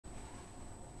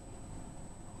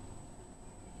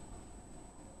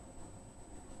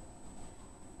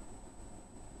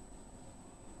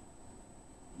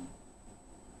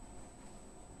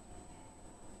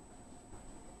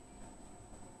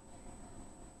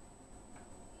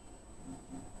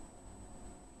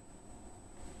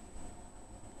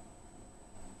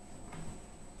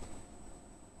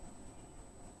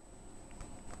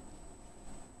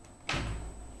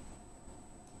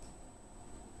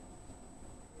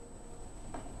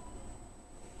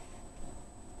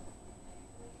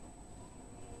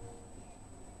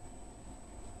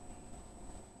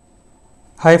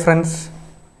Hi friends,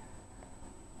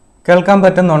 കേൾക്കാൻ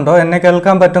പറ്റുന്നുണ്ടോ? എന്നെ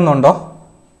കേൾക്കാൻ പറ്റുന്നുണ്ടോ?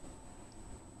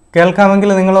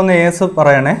 കേൾക്കാമെങ്കിൽ നിങ്ങളൊന്ന് യെസ്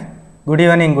പറയണേ. Good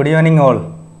evening all.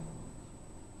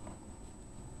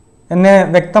 എന്നെ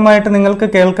വ്യക്തമായിട്ട് നിങ്ങൾക്ക്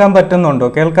കേൾക്കാൻ പറ്റുന്നുണ്ടോ?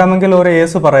 കേൾക്കാമെങ്കിൽ ഒരു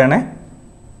യെസ് പറയണേ.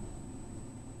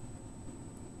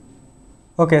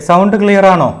 ഓക്കെ, സൗണ്ട് ക്ലിയർ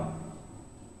ആണോ?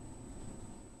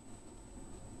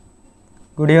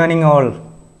 Good evening all.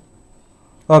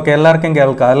 ഓക്കെ, എല്ലാവർക്കും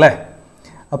കേൾക്കാം അല്ലേ?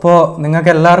 അപ്പോൾ നിങ്ങൾക്ക്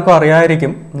എല്ലാവർക്കും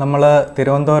അറിയാമായിരിക്കും, നമ്മൾ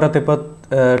തിരുവനന്തപുരത്ത് ഇപ്പോൾ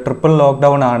ട്രിപ്പിൾ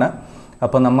ലോക്ക്ഡൗൺ ആണ്.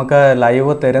 അപ്പോൾ നമുക്ക്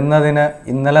ലൈവ് തരുന്നതിന്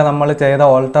ഇന്നലെ നമ്മൾ ചെയ്ത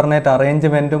ഓൾട്ടർനേറ്റ്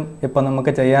അറേഞ്ച്മെൻറ്റും ഇപ്പോൾ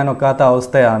നമുക്ക് ചെയ്യാനൊക്കാത്ത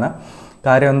അവസ്ഥയാണ്.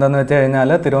 കാര്യം എന്താണെന്ന് വെച്ച് കഴിഞ്ഞാൽ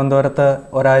തിരുവനന്തപുരത്ത്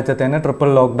ഒരാഴ്ചത്തേന്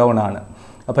ട്രിപ്പിൾ ലോക്ക്ഡൗൺ ആണ്.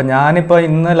 അപ്പോൾ ഞാനിപ്പോൾ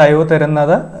ഇന്ന് ലൈവ്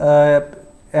തരുന്നത്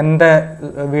എൻ്റെ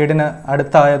വീടിന്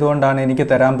അടുത്തായതുകൊണ്ടാണ് എനിക്ക്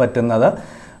തരാൻ പറ്റുന്നത്.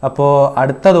 അപ്പോൾ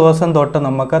അടുത്ത ദിവസം തൊട്ട്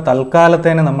നമുക്ക്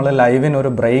തൽക്കാലത്തേന് നമ്മൾ ലൈവിനൊരു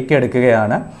ബ്രേക്ക്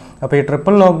എടുക്കുകയാണ്. അപ്പോൾ ഈ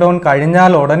ട്രിപ്പിൾ ലോക്ക്ഡൗൺ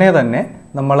കഴിഞ്ഞാൽ ഉടനെ തന്നെ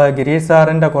നമ്മൾ ഗിരീഷ്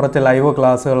സാറിൻ്റെ കുറച്ച് ലൈവ്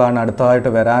ക്ലാസ്സുകളാണ് അടുത്തതായിട്ട്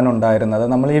വരാനുണ്ടായിരുന്നത്.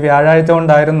 നമ്മൾ ഈ വ്യാഴാഴ്ച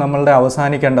കൊണ്ടായിരുന്നു നമ്മളുടെ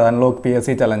അവസാനിക്കേണ്ടത് അൺലോക്ക്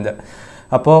PSC ചലഞ്ച്.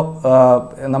 അപ്പോൾ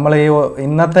നമ്മൾ ഈ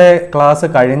ഇന്നത്തെ ക്ലാസ്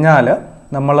കഴിഞ്ഞാൽ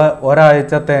നമ്മൾ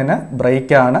ഒരാഴ്ചത്തേന്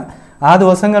ബ്രേക്കാണ്. ആ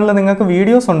ദിവസങ്ങളിൽ നിങ്ങൾക്ക്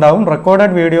വീഡിയോസ് ഉണ്ടാവും,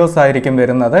 റെക്കോർഡഡ് വീഡിയോസ് ആയിരിക്കും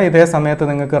വരുന്നത്. ഇതേ സമയത്ത്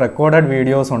നിങ്ങൾക്ക് റെക്കോർഡഡ്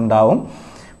വീഡിയോസ് ഉണ്ടാവും.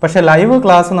 പക്ഷേ ലൈവ്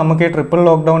ക്ലാസ് നമുക്ക് ഈ ട്രിപ്പിൾ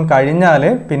ലോക്ക്ഡൗൺ കഴിഞ്ഞാൽ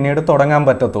പിന്നീട് തുടങ്ങാൻ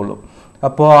പറ്റത്തുള്ളൂ.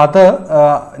 അപ്പോൾ അത്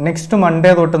നെക്സ്റ്റ്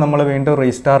മൺഡേ തൊട്ട് നമ്മൾ വീണ്ടും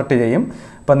റീസ്റ്റാർട്ട് ചെയ്യും.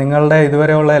 അപ്പോൾ നിങ്ങളുടെ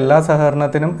ഇതുവരെയുള്ള എല്ലാ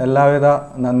സഹകരണത്തിനും എല്ലാവിധ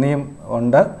നന്ദിയും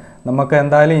ഉണ്ട്. നമുക്ക്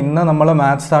എന്തായാലും ഇന്ന് നമ്മൾ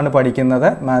മാത്സ് ആണ് പഠിക്കുന്നത്.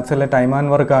 മാത്സിലെ ടൈം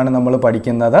ആൻഡ് വർക്കാണ് നമ്മൾ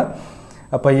പഠിക്കുന്നത്.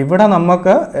 അപ്പോൾ ഇവിടെ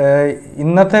നമുക്ക്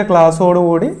ഇന്നത്തെ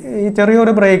ക്ലാസ്സോടുകൂടി ഈ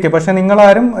ചെറിയൊരു ബ്രേക്ക്. പക്ഷേ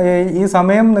നിങ്ങളാരും ഈ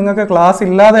സമയം നിങ്ങൾക്ക് ക്ലാസ്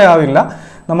ഇല്ലാതെ ആവില്ല.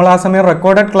 നമ്മൾ ആ സമയം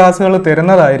റെക്കോർഡഡ് ക്ലാസ്സുകൾ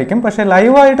തരുന്നതായിരിക്കും. പക്ഷേ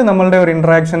ലൈവായിട്ട് നമ്മളുടെ ഒരു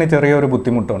ഇൻട്രാക്ഷന് ചെറിയൊരു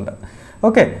ബുദ്ധിമുട്ടുണ്ട്.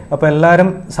 ഓക്കെ, അപ്പോൾ എല്ലാവരും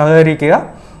സഹകരിക്കുക.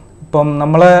 ഇപ്പം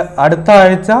നമ്മൾ അടുത്ത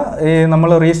ആഴ്ച നമ്മൾ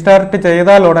റീസ്റ്റാർട്ട്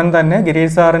ചെയ്താൽ ഉടൻ തന്നെ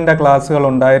ഗിരീഷ് സാറിൻ്റെ ക്ലാസ്സുകൾ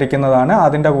ഉണ്ടായിരിക്കുന്നതാണ്.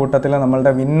 അതിൻ്റെ കൂട്ടത്തിൽ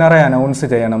നമ്മളുടെ വിന്നറെ അനൗൺസ്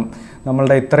ചെയ്യണം.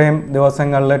 നമ്മളുടെ ഇത്രയും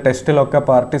ദിവസങ്ങളിൽ ടെസ്റ്റിലൊക്കെ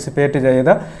പാർട്ടിസിപ്പേറ്റ്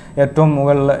ചെയ്ത്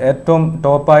ഏറ്റവും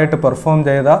ടോപ്പായിട്ട് പെർഫോം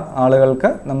ചെയ്ത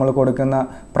ആളുകൾക്ക് നമ്മൾ കൊടുക്കുന്ന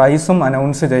പ്രൈസും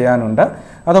അനൗൺസ് ചെയ്യാനുണ്ട്.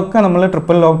 അതൊക്കെ നമ്മൾ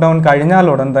ട്രിപ്പിൾ ലോക്ക്ഡൗൺ കഴിഞ്ഞാൽ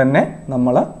ഉടൻ തന്നെ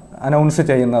നമ്മൾ അനൗൺസ്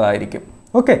ചെയ്യുന്നതായിരിക്കും.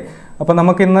 ഓക്കെ, അപ്പോൾ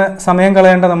നമുക്കിന്ന് സമയം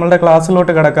കളയേണ്ട നമ്മളുടെ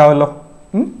ക്ലാസ്സിലോട്ട് കിടക്കാമല്ലോ.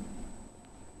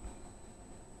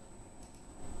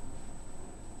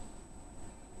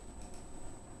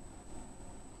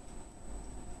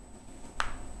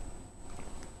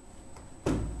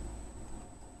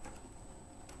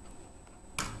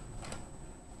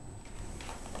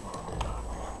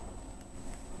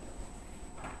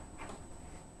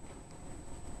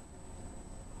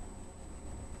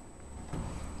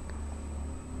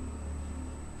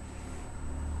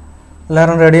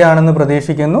 എല്ലാവരും റെഡിയാണെന്ന്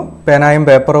പ്രതീക്ഷിക്കുന്നു. പേനായും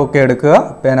പേപ്പറും ഒക്കെ എടുക്കുക.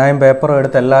 പേനായും പേപ്പറും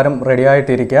എടുത്ത് എല്ലാവരും റെഡി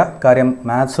ആയിട്ടിരിക്കുക. കാര്യം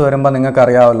മാത്സ് വരുമ്പോൾ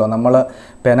നിങ്ങൾക്കറിയാമല്ലോ, നമ്മൾ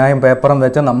പേനായും പേപ്പറും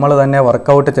വെച്ച് നമ്മൾ തന്നെ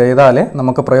വർക്കൗട്ട് ചെയ്താലേ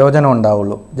നമുക്ക് പ്രയോജനം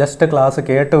ഉണ്ടാവുള്ളൂ. ജസ്റ്റ് ക്ലാസ്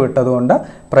കേട്ട് വിട്ടതുകൊണ്ട്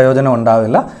പ്രയോജനം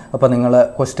ഉണ്ടാവില്ല. അപ്പോൾ നിങ്ങൾ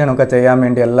ക്വസ്റ്റ്യനൊക്കെ ചെയ്യാൻ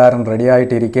വേണ്ടി എല്ലാവരും റെഡി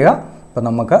ആയിട്ടിരിക്കുക. അപ്പോൾ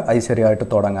നമുക്ക് ഐശ്വര്യമായിട്ട്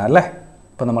തുടങ്ങാം അല്ലേ?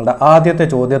 അപ്പോൾ നമ്മളുടെ ആദ്യത്തെ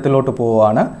ചോദ്യത്തിലോട്ട്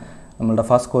പോവുകയാണ്. നമ്മളുടെ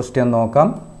ഫസ്റ്റ് ക്വസ്റ്റ്യൻ നോക്കാം.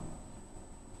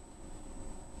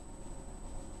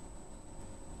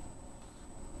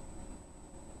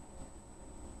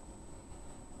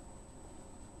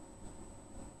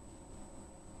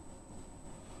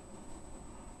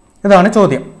 ഇതാണ്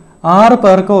ചോദ്യം. 6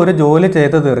 പേർക്ക് ഒരു ജോലി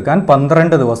ചെയ്ത് തീർക്കാൻ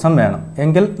 12 ദിവസം വേണം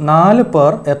എങ്കിൽ 4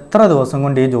 പേർ എത്ര ദിവസം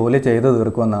കൊണ്ട് ഈ ജോലി ചെയ്ത്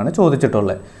തീർക്കുമെന്നാണ്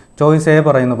ചോദിച്ചിട്ടുള്ളത്. ചോയ്സ് എ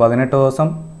പറയുന്നു 18 ദിവസം,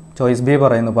 ചോയ്സ് ബി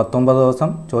പറയുന്നു 19 ദിവസം,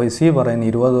 ചോയ്സ് സി പറയുന്നു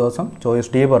 20 ദിവസം,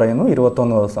 ചോയ്സ് ഡി പറയുന്നു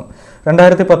 21 ദിവസം.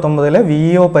 2019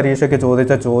 VO പരീക്ഷയ്ക്ക്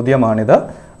ചോദിച്ച ചോദ്യമാണിത്.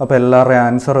 അപ്പോൾ എല്ലാവരുടെയും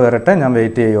ആൻസർ വരട്ടെ, ഞാൻ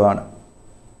വെയിറ്റ് ചെയ്യുവാണ്.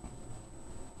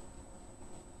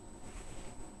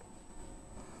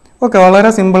 ഓക്കെ, വളരെ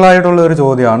സിമ്പിളായിട്ടുള്ള ഒരു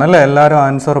ചോദ്യമാണ് അല്ലേ? എല്ലാവരും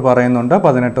ആൻസർ പറയുന്നുണ്ട്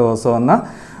 18 ദിവസം എന്ന്.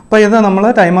 അപ്പോൾ ഇത് നമ്മൾ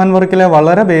ടൈം ആൻഡ് വർക്കിലെ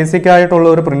വളരെ ബേസിക് ആയിട്ടുള്ള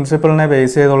ഒരു പ്രിൻസിപ്പിളിനെ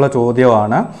ബേസ് ചെയ്തുള്ള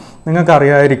ചോദ്യമാണ്.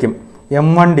 നിങ്ങൾക്കറിയായിരിക്കും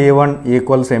M1D1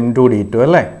 = M2D2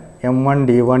 അല്ലേ?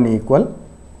 M1D1 =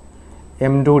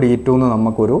 M2D2 എന്ന്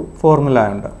നമുക്കൊരു ഫോർമുല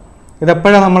ഉണ്ട്.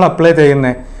 ഇതെപ്പോഴാണ് നമ്മൾ അപ്ലൈ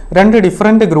ചെയ്യുന്നത്? 2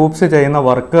 ഡിഫറെൻറ്റ് ഗ്രൂപ്പ്സ് ചെയ്യുന്ന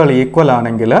വർക്കുകൾ ഈക്വൽ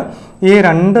ആണെങ്കിൽ ഈ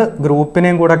 2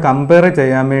 ഗ്രൂപ്പിനെയും കൂടെ കമ്പയർ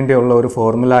ചെയ്യാൻ വേണ്ടിയുള്ള ഒരു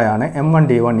ഫോർമുലയാണ്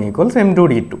M1D1 =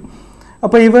 M2D2.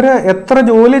 അപ്പോൾ ഇവർ എത്ര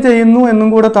ജോലി ചെയ്യുന്നു എന്നും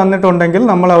കൂടെ തന്നിട്ടുണ്ടെങ്കിൽ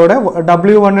നമ്മളവിടെ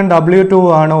W1 W2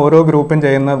 ആണ് ഓരോ ഗ്രൂപ്പും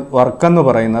ചെയ്യുന്ന വർക്ക് എന്ന്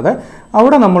പറയുന്നത്.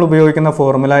 അവിടെ നമ്മൾ ഉപയോഗിക്കുന്ന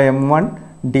ഫോർമുല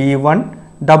M1D1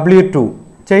 W2.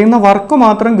 ചെയ്യുന്ന വർക്ക്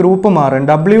മാത്രം ഗ്രൂപ്പ് മാറും.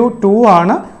 W2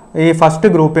 ആണ് ഈ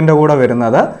ഫസ്റ്റ് ഗ്രൂപ്പിൻ്റെ കൂടെ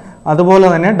വരുന്നത്. അതുപോലെ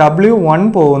തന്നെ W1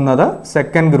 പോകുന്നത്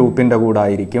സെക്കൻഡ് ഗ്രൂപ്പിൻ്റെ കൂടെ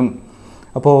ആയിരിക്കും.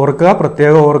 അപ്പോൾ ഓർക്കുക,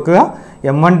 പ്രത്യേകം ഓർക്കുക,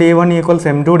 M1 D1 equals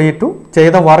M2 D2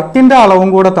 ചെയ്ത വർക്കിൻ്റെ അളവും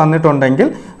കൂടെ തന്നിട്ടുണ്ടെങ്കിൽ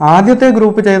ആദ്യത്തെ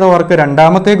ഗ്രൂപ്പ് ചെയ്ത വർക്ക്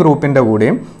രണ്ടാമത്തെ ഗ്രൂപ്പിൻ്റെ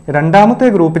കൂടെയും രണ്ടാമത്തെ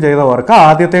ഗ്രൂപ്പ് ചെയ്ത വർക്ക്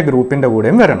ആദ്യത്തെ ഗ്രൂപ്പിൻ്റെ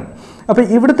കൂടെയും വരണം. അപ്പോൾ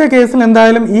ഇവിടുത്തെ കേസിൽ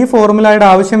എന്തായാലും ഈ ഫോർമുലയുടെ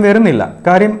ആവശ്യം വരുന്നില്ല.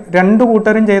 കാര്യം രണ്ട്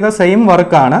കൂട്ടരും ചെയ്ത സെയിം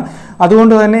വർക്കാണ്.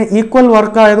 അതുകൊണ്ട് തന്നെ ഈക്വൽ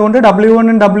വർക്ക് ആയതുകൊണ്ട്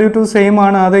W1 W2 സെയിം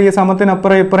ആണ്. അത് ഈ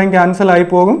സമത്തിനപ്പുറം ഇപ്പുറം ക്യാൻസൽ ആയി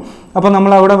പോകും. അപ്പോൾ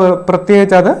നമ്മൾ അവിടെ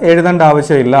പ്രത്യേകിച്ച് അത് എഴുതേണ്ട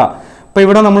ആവശ്യമില്ല. അപ്പോൾ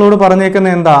ഇവിടെ നമ്മളോട് പറഞ്ഞേക്കുന്ന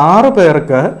എന്താ, 6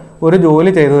 പേർക്ക് ഒരു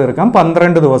ജോലി ചെയ്തു തീർക്കാൻ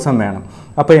 12 ദിവസം വേണം.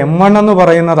 അപ്പോൾ M1 എന്ന്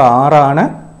പറയുന്നത് 6 ആണ്,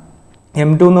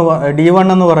 M2 D1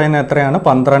 എന്ന് പറയുന്നത് എത്രയാണ്,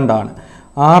 12 ആണ്.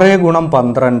 6 ഗുണം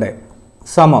 12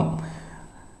 സമം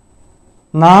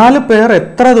 4 പേർ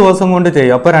എത്ര ദിവസം കൊണ്ട്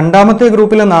ചെയ്യും. അപ്പോൾ രണ്ടാമത്തെ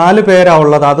ഗ്രൂപ്പിൽ 4 പേരാണ്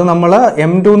ഉള്ളത്. അത് നമ്മൾ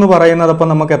M2 എന്ന് പറയുന്നത് അപ്പോൾ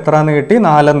നമുക്ക് എത്ര എന്ന് കിട്ടി,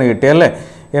 4 എന്ന് കിട്ടി അല്ലേ.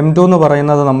 M2 എന്ന്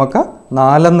പറയുന്നത് നമുക്ക്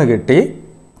 4 എന്ന് കിട്ടി.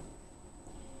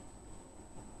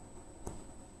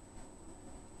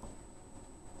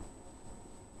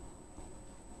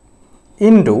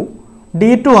 ഇൻറ്റു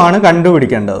D2 ആണ്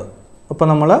കണ്ടുപിടിക്കേണ്ടത്. അപ്പോൾ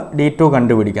നമ്മൾ D2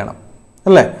 കണ്ടുപിടിക്കണം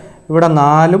അല്ലേ. ഇവിടെ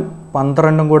 4ഉം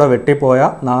 12ഉം കൂടെ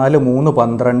വെട്ടിപ്പോയാൽ 4 3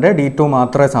 12, D2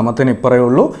 മാത്രമേ സമത്തിന് ഇപ്പറേ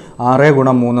ഉള്ളൂ. 6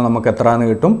 ഗുണം 3 നമുക്ക് എത്ര എന്ന്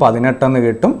കിട്ടും, 18 എന്ന്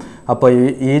കിട്ടും. അപ്പോൾ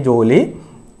ഈ ജോലി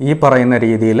ഈ പറയുന്ന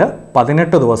രീതിയിൽ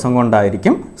 18 ദിവസം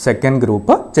കൊണ്ടായിരിക്കും സെക്കൻഡ്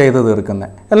ഗ്രൂപ്പ് ചെയ്തു തീർക്കുന്നത്.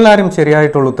 എല്ലാവരും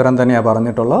ശരിയായിട്ടുള്ള ഉത്തരം തന്നെയാണ്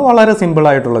പറഞ്ഞിട്ടുള്ളത്. വളരെ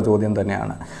സിമ്പിളായിട്ടുള്ള ചോദ്യം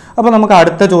തന്നെയാണ്. അപ്പോൾ നമുക്ക്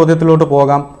അടുത്ത ചോദ്യത്തിലോട്ട്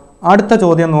പോകാം. അടുത്ത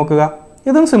ചോദ്യം നോക്കുക.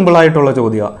 ഇതും സിമ്പിളായിട്ടുള്ള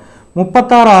ചോദ്യമാണ്.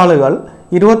 36 ആളുകൾ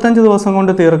 25 ദിവസം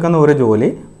കൊണ്ട് തീർക്കുന്ന ഒരു ജോലി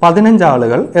 15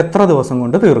 ആളുകൾ എത്ര ദിവസം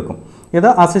കൊണ്ട് തീർക്കും? ഇത്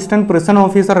അസിസ്റ്റന്റ് പ്രിസൺ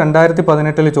ഓഫീസർ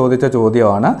 2018 ചോദിച്ച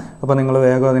ചോദ്യമാണ്. അപ്പോൾ നിങ്ങൾ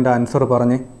വേഗം അതിൻ്റെ ആൻസർ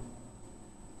പറഞ്ഞ്.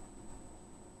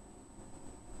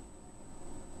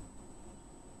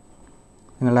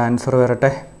 നിങ്ങളുടെ ആൻസർ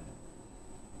വരട്ടെ.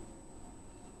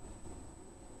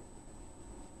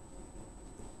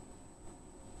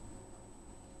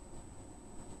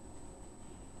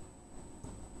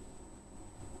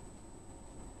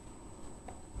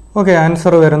 ഓക്കെ,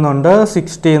 ആൻസർ വരുന്നുണ്ട്.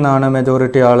 60 എന്നാണ്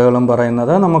മെജോറിറ്റി ആളുകളും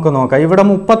പറയുന്നത്. നമുക്ക് നോക്കാം. ഇവിടെ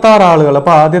 36 ആളുകൾ.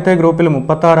 അപ്പോൾ ആദ്യത്തെ ഗ്രൂപ്പിൽ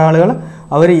 36 ആളുകൾ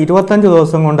അവർ 25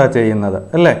 ദിവസം കൊണ്ടാണ് ചെയ്യുന്നത്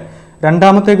അല്ലേ.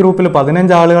 രണ്ടാമത്തെ ഗ്രൂപ്പിൽ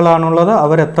 15 ആളുകളാണുള്ളത്.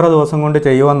 അവർ എത്ര ദിവസം കൊണ്ട്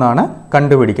ചെയ്യുമെന്നാണ്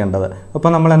കണ്ടുപിടിക്കേണ്ടത്. അപ്പോൾ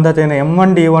നമ്മൾ എന്താ ചെയ്യുന്നത്,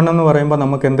 M1 D1 എന്ന് പറയുമ്പോൾ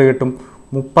നമുക്ക് എന്ത് കിട്ടും,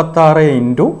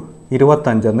 36 ×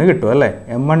 25 എന്ന് കിട്ടും അല്ലേ.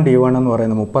 M1 D1 എന്ന്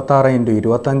പറയുന്നത് 36 ×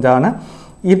 25 ആണ്.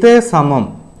 ഇതേ സമം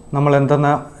നമ്മൾ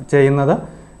എന്തെന്നാ ചെയ്യുന്നത്,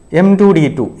 M2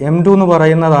 D2. M2 എന്ന്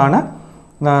പറയുന്നതാണ്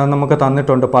നമുക്ക്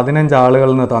തന്നിട്ടുണ്ട്, 15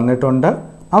 ആളുകളിൽ നിന്ന് തന്നിട്ടുണ്ട്.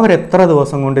 അവരെത്ര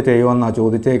ദിവസം കൊണ്ട് ചെയ്യുമെന്നാണ്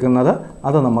ചോദിച്ചേക്കുന്നത്.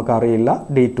 അത് നമുക്കറിയില്ല.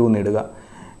 D2 എന്ന് ഇടുക.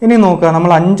 ഇനി നോക്കുക,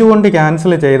 നമ്മൾ 5 കൊണ്ട്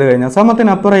ക്യാൻസൽ ചെയ്ത് കഴിഞ്ഞാൽ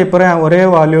സമത്തിനപ്പുറം ഇപ്പുറം ഒരേ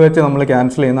വാല്യൂ വെച്ച് നമ്മൾ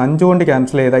ക്യാൻസൽ ചെയ്യുന്നു. 5 കൊണ്ട്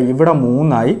ക്യാൻസൽ ചെയ്താൽ ഇവിടെ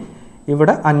 3 ആയി,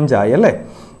 ഇവിടെ 5 ആയി അല്ലേ.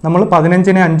 നമ്മൾ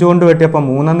 15നെ 5 കൊണ്ട് വെട്ടിയപ്പോൾ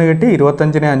 3 എന്ന് കിട്ടി,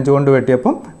 25നെ 5 കൊണ്ട്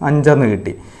വെട്ടിയപ്പം 5 എന്ന്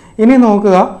കിട്ടി. ഇനി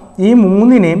നോക്കുക, ഈ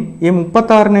 3നെയും ഈ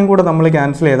 36നെയും കൂടെ നമ്മൾ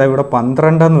ക്യാൻസൽ ചെയ്താൽ ഇവിടെ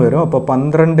 12 എന്ന് വരും. അപ്പോൾ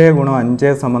 12 ഗുണം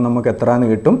 5 സമം നമുക്ക് എത്ര എന്ന്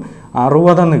കിട്ടും,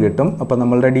 60 എന്ന് കിട്ടും. അപ്പോൾ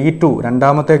നമ്മളുടെ D2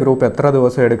 രണ്ടാമത്തെ ഗ്രൂപ്പ് എത്ര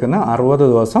ദിവസം എടുക്കുന്ന, 60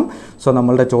 ദിവസം. സോ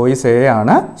നമ്മളുടെ ചോയ്സ് എ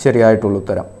ആണ് ശരിയായിട്ടുള്ള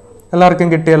ഉത്തരം. എല്ലാവർക്കും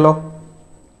കിട്ടിയല്ലോ.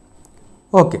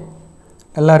 ഓക്കെ,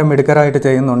 എല്ലാവരും മിടുക്കരായിട്ട്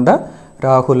ചെയ്യുന്നുണ്ട്.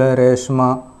 രാഹുൽ, രേഷ്മ,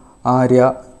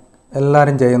 ആര്യ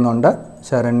എല്ലാവരും ചെയ്യുന്നുണ്ട്.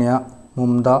 ശരണ്യ,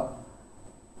 മുംത,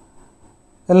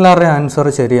 എല്ലാവരുടെയും ആൻസർ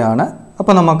ശരിയാണ്.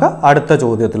 അപ്പോൾ നമുക്ക് അടുത്ത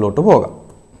ചോദ്യത്തിലോട്ട് പോകാം.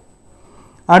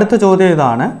 അടുത്ത ചോദ്യം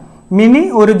ഇതാണ്. മിനി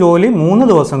ഒരു ജോലി 3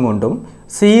 ദിവസം കൊണ്ടും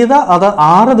സീത അത്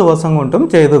 6 ദിവസം കൊണ്ടും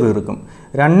ചെയ്തു തീർക്കും.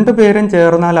 2 പേരും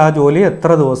ചേർന്നാൽ ആ ജോലി എത്ര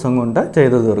ദിവസം കൊണ്ട്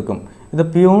ചെയ്തു തീർക്കും? ഇത്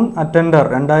പ്യൂൺ അറ്റൻഡർ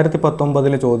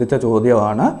 2019 ചോദിച്ച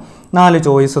ചോദ്യമാണ്. 4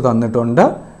 ചോയ്സ് തന്നിട്ടുണ്ട്.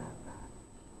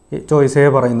 ചോയ്സ് എ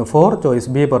പറയുന്നു 4, ചോയ്സ്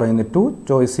ബി പറയുന്നു 2,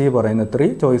 ചോയ്സ് സി പറയുന്നു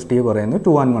 3, ചോയ്സ് ഡി പറയുന്നു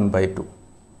 2 and 1/2.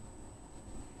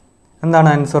 എന്താണ്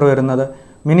ആൻസർ വരുന്നത്?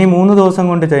 മിനി 3 ദിവസം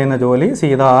കൊണ്ട് ചെയ്യുന്ന ജോലി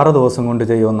സീത 6 ദിവസം കൊണ്ട്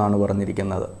ചെയ്യുമെന്നാണ്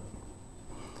പറഞ്ഞിരിക്കുന്നത്.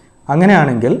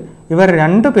 അങ്ങനെയാണെങ്കിൽ ഇവർ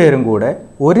 2 പേരും കൂടെ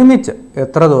ഒരുമിച്ച്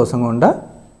എത്ര ദിവസം കൊണ്ട്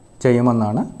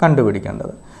ചെയ്യുമെന്നാണ്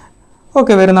കണ്ടുപിടിക്കേണ്ടത്.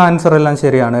 ഓക്കെ, വരുന്ന ആൻസർ എല്ലാം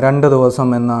ശരിയാണ്. 2 ദിവസം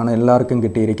എന്നാണ് എല്ലാവർക്കും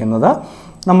കിട്ടിയിരിക്കുന്നത്.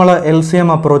 നമ്മൾ LCM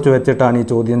അപ്രോച്ച് വെച്ചിട്ടാണ് ഈ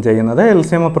ചോദ്യം ചെയ്യുന്നത്.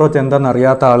 LCM അപ്രോച്ച്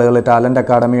എന്താണെന്നറിയാത്ത ആളുകൾ ടാലൻറ്റ്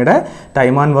അക്കാഡമിയുടെ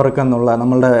ടൈം ആൻഡ് വർക്ക് എന്നുള്ള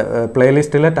നമ്മളുടെ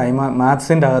പ്ലേലിസ്റ്റിലെ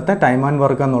മാത്സിൻ്റെ അകത്തെ ടൈം ആൻഡ്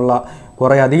വർക്ക് എന്നുള്ള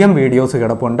കുറേ അധികം വീഡിയോസ്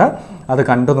കിടപ്പുണ്ട്. അത്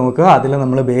കണ്ടു നോക്കുക. അതിൽ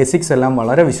നമ്മൾ ബേസിക്സ് എല്ലാം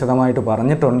വളരെ വിശദമായിട്ട്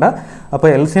പറഞ്ഞിട്ടുണ്ട്. അപ്പോൾ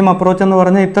LCM അപ്രോച്ച് എന്ന്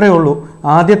പറഞ്ഞാൽ ഇത്രയേ ഉള്ളൂ.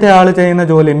 ആദ്യത്തെ ആൾ ചെയ്യുന്ന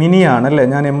ജോലി മിനിയാണ് അല്ലേ.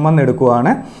 ഞാൻ M1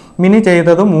 എടുക്കുവാണ്. മിനി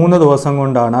ചെയ്തത് 3 ദിവസം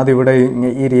കൊണ്ടാണ്. അതിവിടെ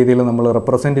ഈ രീതിയിൽ നമ്മൾ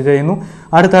റെപ്രസെൻറ്റ് ചെയ്യുന്നു.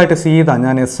 അടുത്തായിട്ട് സീത,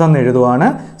 ഞാൻ S എന്ന് എഴുതുവാണ്.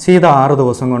 സീത 6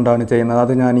 ദിവസം കൊണ്ടാണ് ചെയ്യുന്നത്.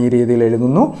 അത് ഞാൻ ഈ രീതിയിൽ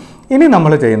എഴുതുന്നു. ഇനി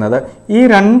നമ്മൾ ചെയ്യുന്നത് ഈ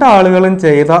 2 ആളുകളും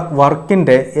ചെയ്ത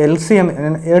വർക്കിൻ്റെ LCM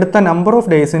എടുത്ത നമ്പർ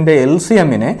ഓഫ് ഡേയ്സിൻ്റെ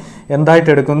LCMനെ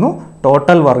എന്തായിട്ട് എടുക്കുന്നു?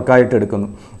 ടോട്ടൽ വർക്കായിട്ട് എടുക്കുന്നു.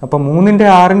 അപ്പോൾ 3ന്റെ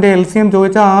 6ന്റെ LCM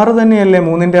ചോദിച്ചാൽ 6 തന്നെയല്ലേ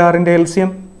 3ന്റെ 6ന്റെ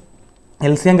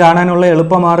LCM കാണാനുള്ള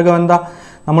എളുപ്പമാർഗ്ഗം എന്താ?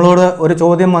 നമ്മളോട് ഒരു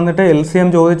ചോദ്യം വന്നിട്ട് LCM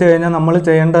ചോദിച്ചു കഴിഞ്ഞാൽ നമ്മൾ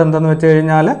ചെയ്യേണ്ടത് എന്തെന്ന് വെച്ച്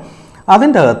കഴിഞ്ഞാൽ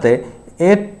അതിൻ്റെ അകത്തെ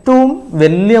ഏറ്റവും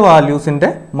വലിയ വാല്യൂസിൻ്റെ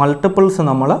മൾട്ടിപ്പിൾസ്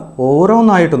നമ്മൾ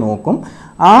ഓരോന്നായിട്ട് നോക്കും.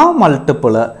 ആ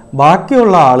മൾട്ടിപ്പിള്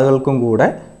ബാക്കിയുള്ള ആളുകൾക്കും കൂടെ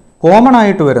കോമൺ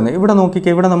ആയിട്ട് വരുന്നത്. ഇവിടെ നോക്കിക്കേ,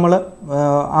 ഇവിടെ നമ്മൾ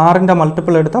 6ന്റെ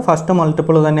മൾട്ടിപ്പിൾ എടുത്താൽ ഫസ്റ്റ്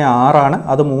മൾട്ടിപ്പിൾ തന്നെ 6ആണ്.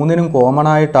 അത് 3നും കോമൺ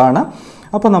ആയിട്ടാണ്.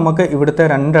 അപ്പോൾ നമുക്ക് ഇവിടുത്തെ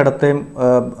രണ്ടിടത്തെയും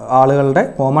ആളുകളുടെ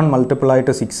കോമൺ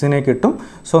മൾട്ടിപ്പിളായിട്ട് 6നെ കിട്ടും.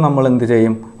 സോ നമ്മൾ എന്ത്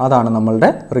ചെയ്യും? അതാണ് നമ്മളുടെ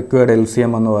റിക്വയർഡ്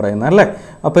LCM എന്ന് പറയുന്നത് അല്ലേ.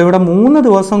 അപ്പോൾ ഇവിടെ 3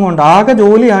 ദിവസം കൊണ്ട് ആകെ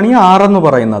ജോലിയാണ് ഈ 6 എന്ന്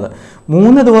പറയുന്നത്.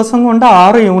 3 ദിവസം കൊണ്ട്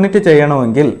 6 യൂണിറ്റ്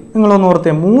ചെയ്യണമെങ്കിൽ നിങ്ങളൊന്ന്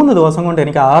ഓർത്തേ, 3 ദിവസം കൊണ്ട്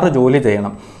എനിക്ക് 6 ജോലി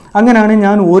ചെയ്യണം. അങ്ങനെയാണെങ്കിൽ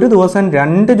ഞാൻ ഒരു ദിവസം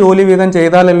 2 ജോലി വീതം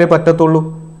ചെയ്താലല്ലേ പറ്റത്തുള്ളൂ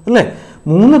അല്ലേ.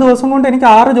 3 ദിവസം കൊണ്ട് എനിക്ക്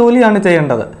 6 ജോലിയാണ്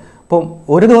ചെയ്യേണ്ടത്. അപ്പം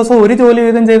ഒരു ദിവസം ഒരു ജോലി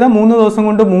വീതം ചെയ്താൽ 3 ദിവസം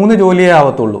കൊണ്ട് 3 ജോലിയേ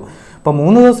ആവത്തുള്ളൂ. അപ്പോൾ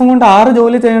 3 ദിവസം കൊണ്ട് 6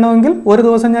 ജോലി ചെയ്യണമെങ്കിൽ ഒരു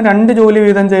ദിവസം ഞാൻ 2 ജോലി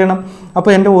വീതം ചെയ്യണം.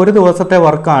 അപ്പോൾ എൻ്റെ ഒരു ദിവസത്തെ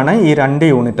വർക്കാണ് ഈ 2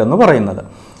 യൂണിറ്റ് എന്ന് പറയുന്നത്.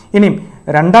 ഇനിയും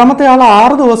രണ്ടാമത്തെ ആൾ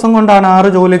 6 ദിവസം കൊണ്ടാണ് 6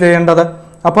 ജോലി ചെയ്യേണ്ടത്.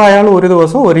 അപ്പോൾ അയാൾ ഒരു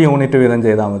ദിവസം 1 യൂണിറ്റ് വീതം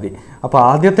ചെയ്താൽ മതി. അപ്പോൾ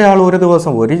ആദ്യത്തെ ആൾ ഒരു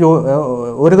ദിവസം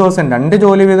 2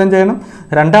 ജോലി വീതം ചെയ്യണം.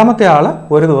 രണ്ടാമത്തെ ആൾ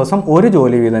ഒരു ദിവസം 1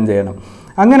 ജോലി വീതം ചെയ്യണം.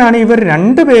 അങ്ങനെയാണ് ഇവർ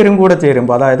 2 പേരും കൂടെ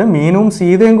ചേരുമ്പോൾ, അതായത് മിനിയും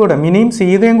സീതയും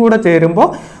കൂടെ ചേരുമ്പോൾ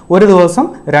ഒരു ദിവസം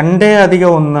 2 +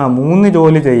 1 3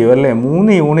 ജോലി ചെയ്യും അല്ലേ.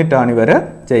 3 യൂണിറ്റാണ് ഇവർ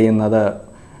ചെയ്യുന്നത്.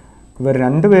 ഇവർ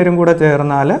 2 പേരും കൂടെ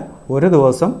ചേർന്നാൽ ഒരു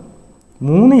ദിവസം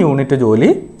 3 യൂണിറ്റ് ജോലി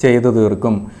ചെയ്തു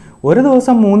തീർക്കും. ഒരു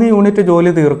ദിവസം 3 യൂണിറ്റ്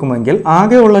ജോലി തീർക്കുമെങ്കിൽ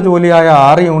ആകെയുള്ള ജോലിയായ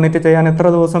 6 യൂണിറ്റ് ചെയ്യാൻ എത്ര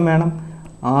ദിവസം വേണം?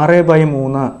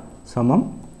 6/3 =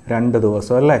 2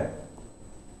 ദിവസം അല്ലേ.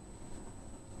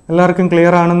 എല്ലാവർക്കും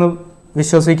ക്ലിയർ ആണെന്ന്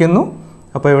വിശ്വസിക്കുന്നു.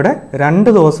 അപ്പോൾ ഇവിടെ 2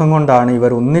 ദിവസം കൊണ്ടാണ്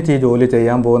ഇവർ ഒന്നിച്ച് ഈ ജോലി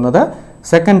ചെയ്യാൻ പോകുന്നത്.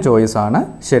 സെക്കൻഡ് ചോയ്സ് ആണ്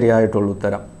ശരിയായിട്ടുള്ള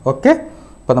ഉത്തരം. ഓക്കെ,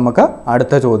 അപ്പോൾ നമുക്ക്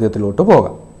അടുത്ത ചോദ്യത്തിലോട്ട്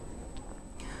പോകാം.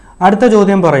 അടുത്ത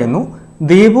ചോദ്യം പറയുന്നു,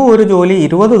 ദീപു ഒരു ജോലി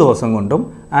 20 ദിവസം കൊണ്ടും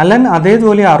അലൻ അതേ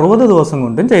ജോലി 60 ദിവസം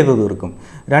കൊണ്ടും ചെയ്തു തീർക്കും.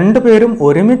 2 പേരും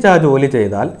ഒരുമിച്ച് ആ ജോലി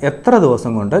ചെയ്താൽ എത്ര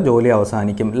ദിവസം കൊണ്ട് ജോലി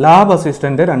അവസാനിക്കും? ലാബ്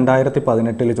അസിസ്റ്റന്റ്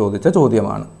 2018 ചോദിച്ച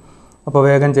ചോദ്യമാണ്. അപ്പോൾ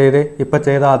വേഗം ചെയ്തേ. ഇപ്പം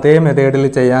ചെയ്ത അതേ മെത്തേഡിൽ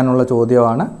ചെയ്യാനുള്ള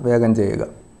ചോദ്യമാണ്. വേഗം ചെയ്യുക.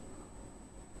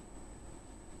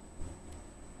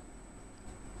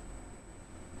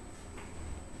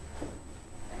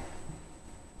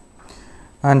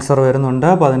 ആൻസർ വരുന്നുണ്ട്.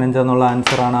 15 എന്നുള്ള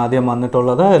ആൻസറാണ് ആദ്യം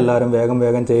വന്നിട്ടുള്ളത്. എല്ലാവരും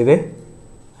വേഗം ചെയ്തേ.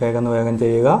 വേഗം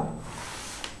ചെയ്യുക.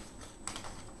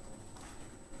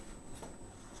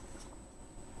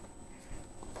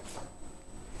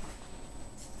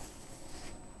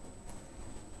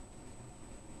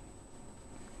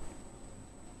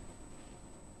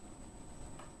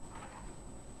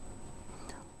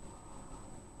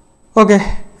 ഓക്കെ,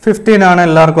 15 ആണ്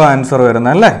എല്ലാവർക്കും ആൻസർ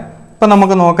വരുന്നത് അല്ലേ. ഇപ്പം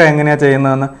നമുക്ക് നോക്കാം എങ്ങനെയാണ്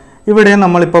ചെയ്യുന്നതെന്ന്. ഇവിടെ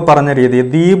നമ്മളിപ്പോൾ പറഞ്ഞ രീതി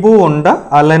ദീപു ഉണ്ട്,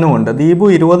 അലനും ഉണ്ട്. ദീപു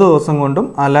 20 ദിവസം കൊണ്ടും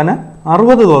അലന്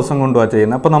 60 ദിവസം കൊണ്ടുമാണ്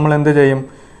ചെയ്യുന്നത്. അപ്പോൾ നമ്മൾ എന്ത് ചെയ്യും?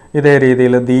 ഇതേ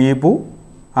രീതിയിൽ ദീപു,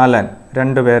 അലൻ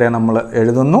 2 പേരെ നമ്മൾ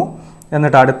എഴുതുന്നു.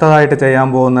 എന്നിട്ട് അടുത്തതായിട്ട് ചെയ്യാൻ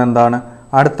പോകുന്നത് എന്താണ്?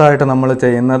 അടുത്തതായിട്ട് നമ്മൾ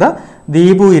ചെയ്യുന്നത്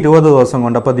ദീപു 20 ദിവസം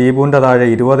കൊണ്ട്, അപ്പോൾ ദീപുവിൻ്റെ താഴെ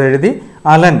 20 എഴുതി.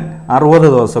 അലൻ 60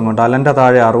 ദിവസം കൊണ്ട്, അലൻ്റെ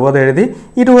താഴെ 60 എഴുതി.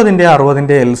 20ന്റെ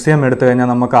 60ന്റെ LCM എടുത്തു കഴിഞ്ഞാൽ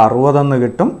നമുക്ക് 60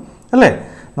 കിട്ടും അല്ലേ.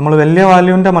 നമ്മൾ വലിയ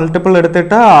വാല്യൂവിൻ്റെ മൾട്ടിപ്പിൾ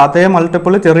എടുത്തിട്ട് അതേ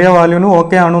മൾട്ടിപ്പിൾ ചെറിയ വാല്യൂവിന്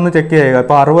ഓക്കെ ആണോ എന്ന് ചെക്ക് ചെയ്യുക.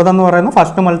 ഇപ്പോൾ 60 എന്ന് പറയുന്നത്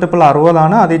ഫസ്റ്റ് മൾട്ടിപ്പിൾ 60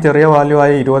 ആണ്. അത് ഈ ചെറിയ വാല്യൂ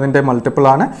ആയ 20ന്റെ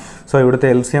മൾട്ടിപ്പിളാണ്. സോ ഇവിടുത്തെ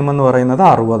LCM എന്ന് പറയുന്നത്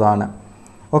 60 ആണ്.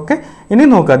 ഓക്കെ, ഇനി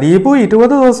നോക്കുക. ദീപു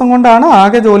 20 ദിവസം കൊണ്ടാണ്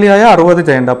ആകെ ജോലിയായ 60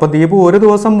 ചെയ്യേണ്ടത്. അപ്പോൾ ദീപു ഒരു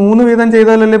ദിവസം 3 വീതം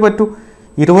ചെയ്താലല്ലേ പറ്റൂ.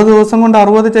 20 ദിവസം കൊണ്ട്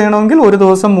 60 ചെയ്യണമെങ്കിൽ ഒരു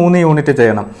ദിവസം 3 യൂണിറ്റ്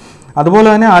ചെയ്യണം. അതുപോലെ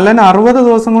തന്നെ അലൻ 60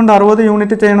 ദിവസം കൊണ്ട് 60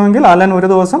 യൂണിറ്റ് ചെയ്യണമെങ്കിൽ അലൻ ഒരു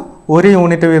ദിവസം 1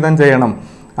 യൂണിറ്റ് വീതം ചെയ്യണം.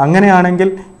 അങ്ങനെയാണെങ്കിൽ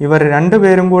ഇവർ 2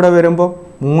 പേരും കൂടെ വരുമ്പോൾ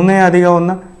 3 +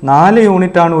 1 4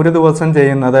 യൂണിറ്റാണ് ഒരു ദിവസം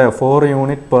ചെയ്യുന്നത്. 4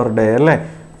 യൂണിറ്റ് പെർ ഡേ അല്ലേ.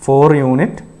 4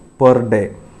 യൂണിറ്റ് പെർ ഡേ.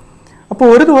 അപ്പോൾ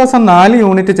ഒരു ദിവസം 4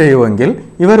 യൂണിറ്റ് ചെയ്യുമെങ്കിൽ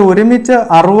ഇവർ ഒരുമിച്ച്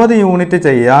 60 യൂണിറ്റ്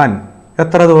ചെയ്യാൻ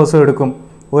എത്ര ദിവസം എടുക്കും?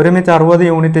 ഒരുമിച്ച് 60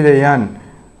 യൂണിറ്റ് ചെയ്യാൻ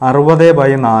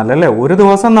 60/4 അല്ലേ. ഒരു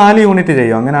ദിവസം 4 യൂണിറ്റ്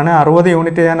ചെയ്യും. അങ്ങനെയാണ് 60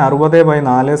 യൂണിറ്റ് ചെയ്യാൻ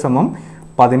 60/4 =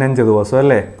 15 ദിവസം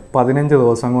അല്ലേ. 15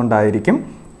 ദിവസം കൊണ്ടായിരിക്കും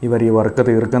ഇവർ ഈ വർക്ക്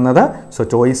തീർക്കുന്നത്. സോ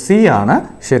ചോയ്സ് സി ആണ്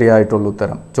ശരിയായിട്ടുള്ള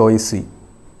ഉത്തരം. Choice C.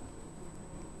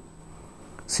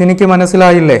 സിനിക്ക്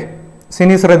മനസ്സിലായില്ലേ?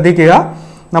 സിനി ശ്രദ്ധിക്കുക.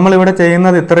 നമ്മളിവിടെ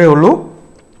ചെയ്യുന്നത് ഇത്രയേ ഉള്ളൂ.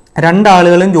 2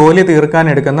 ആളുകളും ജോലി തീർക്കാൻ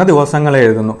എടുക്കുന്ന ദിവസങ്ങൾ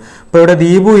എഴുതുന്നു. ഇപ്പോൾ ഇവിടെ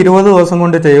ദീപു 20 ദിവസം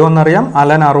കൊണ്ട് ചെയ്യുമെന്നറിയാം,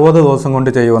 അലൻ 60 ദിവസം കൊണ്ട്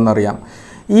ചെയ്യുമെന്നറിയാം.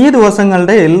 ഈ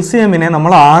ദിവസങ്ങളുടെ LCMനെ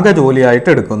നമ്മൾ ആകെ ജോലിയായിട്ട്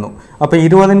എടുക്കുന്നു. അപ്പോൾ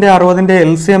 20ന്റെ 60ന്റെ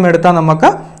LCM എടുത്താൽ നമുക്ക്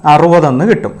 60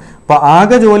 കിട്ടും. അപ്പോൾ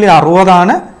ആകെ ജോലി 60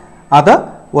 ആണ്. അത്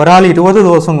ഒരാൾ 20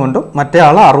 ദിവസം കൊണ്ടും മറ്റേ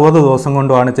ആൾ 60 ദിവസം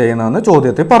കൊണ്ടുമാണ് ചെയ്യുന്നതെന്ന്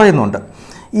ചോദ്യത്തിൽ പറയുന്നുണ്ട്.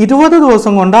 20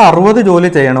 ദിവസം കൊണ്ട് 60 ജോലി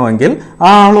ചെയ്യണമെങ്കിൽ ആ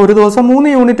ആൾ ഒരു ദിവസം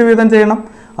 3 യൂണിറ്റ് വീതം ചെയ്യണം.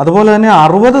 അതുപോലെ തന്നെ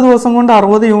 60 ദിവസം കൊണ്ട്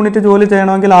 60 യൂണിറ്റ് ജോലി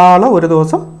ചെയ്യണമെങ്കിൽ ആ ആൾ ഒരു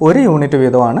ദിവസം 1 യൂണിറ്റ്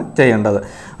വീതമാണ് ചെയ്യേണ്ടത്.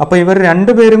 അപ്പോൾ ഇവർ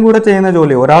രണ്ടുപേരും കൂടെ ചെയ്യുന്ന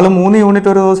ജോലി, ഒരാൾ 3 യൂണിറ്റ്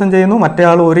ഒരു ദിവസം ചെയ്യുന്നു, മറ്റേ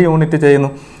ആൾ 1 യൂണിറ്റ്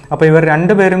ചെയ്യുന്നു. അപ്പോൾ ഇവർ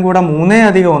രണ്ടുപേരും കൂടെ 3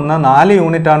 + 1 4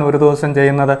 യൂണിറ്റാണ് ഒരു ദിവസം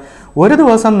ചെയ്യുന്നത്. ഒരു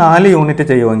ദിവസം 4 യൂണിറ്റ്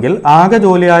ചെയ്യുമെങ്കിൽ ആകെ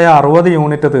ജോലിയായ 60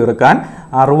 യൂണിറ്റ് തീർക്കാൻ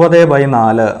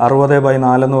 60/4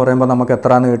 60/4 എന്ന് പറയുമ്പോൾ നമുക്ക്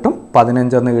എത്ര എന്ന് കിട്ടും?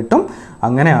 15 എന്ന് കിട്ടും.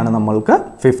 അങ്ങനെയാണ് നമ്മൾക്ക്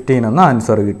 15 എന്ന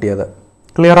ആൻസർ കിട്ടിയത്.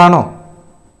 ക്ലിയർ ആണോ?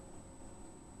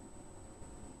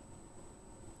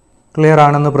 ക്ലിയർ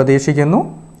ആണെന്ന് പ്രതീക്ഷിക്കുന്നു.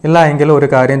 ഇല്ല എങ്കിൽ ഒരു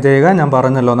കാര്യം ചെയ്യുക, ഞാൻ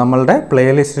പറഞ്ഞല്ലോ നമ്മളുടെ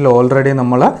പ്ലേലിസ്റ്റിൽ ഓൾറെഡി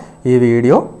നമ്മൾ ഈ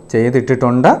വീഡിയോ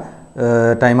ചെയ്തിട്ടിട്ടുണ്ട്.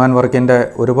 ടൈം ആൻഡ് വർക്കിൻ്റെ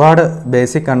ഒരുപാട്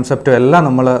ബേസിക് കൺസെപ്റ്റും എല്ലാം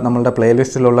നമ്മളുടെ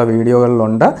പ്ലേലിസ്റ്റിലുള്ള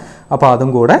വീഡിയോകളിലുണ്ട്. അപ്പോൾ അതും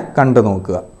കൂടെ കണ്ടു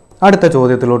നോക്കുക. അടുത്ത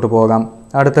ചോദ്യത്തിലോട്ട് പോകാം.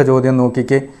 അടുത്ത ചോദ്യം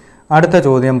നോക്കിക്കേ. അടുത്ത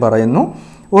ചോദ്യം പറയുന്നു,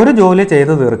 ഒരു ജോലി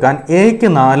ചെയ്തു തീർക്കാൻ എക്ക്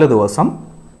 4 ദിവസം,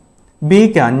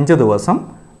 ബിക്ക് 5 ദിവസം,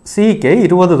 സിക്ക്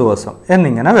 20 ദിവസം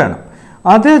എന്നിങ്ങനെ വേണം.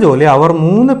 അതേ ജോലി അവർ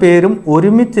 3 പേരും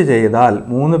ഒരുമിച്ച്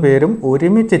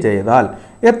ചെയ്താൽ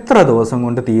എത്ര ദിവസം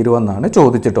കൊണ്ട് തീരുമെന്നാണ്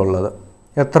ചോദിച്ചിട്ടുള്ളത്.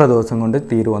 എത്ര ദിവസം കൊണ്ട്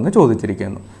തീരുമെന്ന്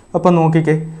ചോദിച്ചിരിക്കുന്നു. അപ്പം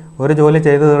നോക്കിക്കേ, ഒരു ജോലി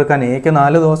ചെയ്തു തീർക്കാൻ എക്ക്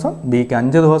 4 ദിവസം, ബിക്ക്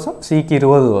 5 ദിവസം, സിക്ക്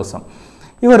 20 ദിവസം.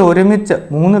 ഇവർ ഒരുമിച്ച്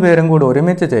 3 പേരും കൂടി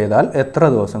ഒരുമിച്ച് ചെയ്താൽ എത്ര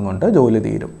ദിവസം കൊണ്ട് ജോലി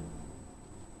തീരും?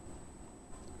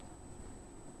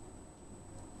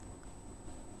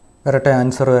 വരട്ടെ,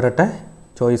 ആൻസർ വരട്ടെ.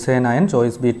 Choice A 9,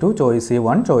 choice B 2, choice C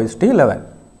 1, choice D 11.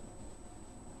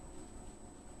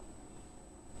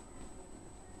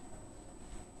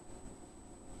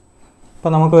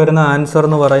 അപ്പോൾ നമുക്ക് വരുന്ന ആൻസർ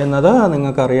എന്ന് പറയുന്നത്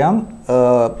നിങ്ങൾക്കറിയാം,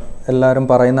 എല്ലാവരും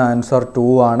പറയുന്ന ആൻസർ 2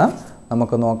 ആണ്.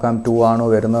 നമുക്ക് നോക്കാം 2 ആണോ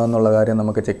വരുന്നതെന്നുള്ള കാര്യം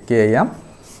നമുക്ക് ചെക്ക് ചെയ്യാം.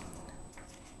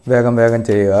 വേഗം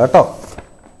ചെയ്യുക കേട്ടോ.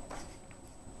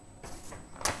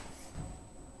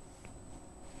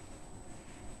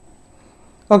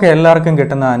 ഓക്കെ, എല്ലാവർക്കും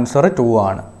കിട്ടുന്ന ആൻസർ 2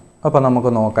 ആണ്. അപ്പോൾ നമുക്ക്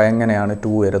നോക്കാം എങ്ങനെയാണ്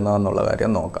 2 വരുന്നതെന്നുള്ള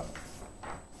കാര്യം നോക്കാം.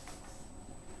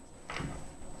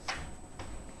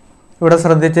 ഇവിടെ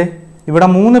ശ്രദ്ധിച്ചേ, ഇവിടെ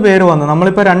 3 പേര് വന്നു.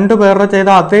 നമ്മളിപ്പോൾ 2 പേരുടെ ചെയ്ത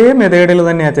അതേ മെത്തേഡിൽ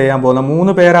തന്നെയാണ് ചെയ്യാൻ പോകുന്നത്.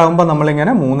 3 പേരാകുമ്പോൾ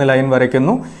നമ്മളിങ്ങനെ 3 ലൈൻ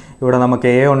വരയ്ക്കുന്നു. ഇവിടെ നമുക്ക്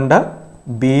എ ഉണ്ട്,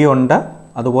 ബി ഉണ്ട്,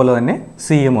 അതുപോലെ തന്നെ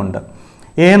സിയും ഉണ്ട്.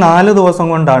 എ 4 ദിവസം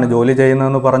കൊണ്ടാണ് ജോലി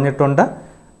ചെയ്യുന്നതെന്ന് പറഞ്ഞിട്ടുണ്ട്.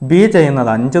 ബി ചെയ്യുന്നത്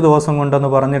 5 ദിവസം കൊണ്ടെന്ന്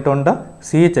പറഞ്ഞിട്ടുണ്ട്.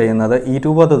 സി ചെയ്യുന്നത്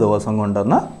 20 ദിവസം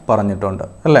കൊണ്ടെന്ന് പറഞ്ഞിട്ടുണ്ട്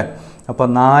അല്ലേ. അപ്പോൾ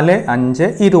 4, 5,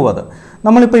 20.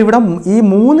 നമ്മളിപ്പോൾ ഇവിടെ ഈ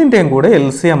 3ൻ്റെയും കൂടെ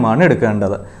LCM ആണ്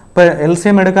എടുക്കേണ്ടത്. ഇപ്പോൾ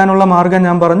LCM എടുക്കാനുള്ള മാർഗ്ഗം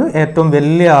ഞാൻ പറഞ്ഞു, ഏറ്റവും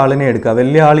വലിയ ആളിനെ എടുക്കുക.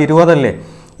 വലിയ ആൾ 20 അല്ലേ,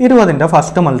 20ൻ്റെ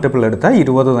ഫസ്റ്റ് മൾട്ടിപ്പിൾ എടുത്താൽ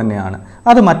 20 തന്നെയാണ്.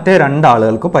 അത് മറ്റേ 2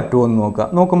 ആളുകൾക്ക് പറ്റുമോ എന്ന്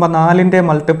നോക്കുമ്പോൾ 4ൻ്റെ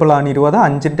മൾട്ടിപ്പിളാണ് 20,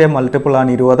 5ൻ്റെ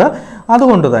മൾട്ടിപ്പിളാണ് 20.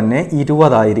 അതുകൊണ്ട് തന്നെ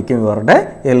 20 ആയിരിക്കും ഇവരുടെ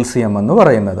LCM എന്ന്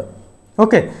പറയുന്നത്.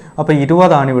 ഓക്കെ, അപ്പോൾ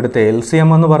 20 ആണ് ഇവിടുത്തെ LCM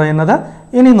എന്ന് പറയുന്നത്.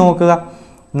 ഇനി നോക്കുക,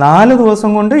 4 ദിവസം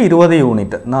കൊണ്ട് 20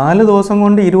 യൂണിറ്റ്. 4 ദിവസം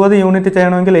കൊണ്ട് 20 യൂണിറ്റ്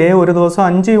ചെയ്യണമെങ്കിൽ എ ഒരു ദിവസം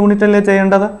 5 യൂണിറ്റ് അല്ലേ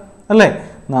ചെയ്യേണ്ടത് അല്ലേ.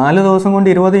 4 ദിവസം കൊണ്ട്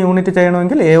 20 യൂണിറ്റ്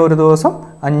ചെയ്യണമെങ്കിൽ എ ഒരു ദിവസം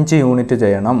 5 യൂണിറ്റ്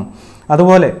ചെയ്യണം.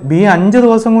 അതുപോലെ ബി 5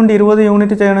 ദിവസം കൊണ്ട് 20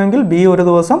 യൂണിറ്റ് ചെയ്യണമെങ്കിൽ ബി ഒരു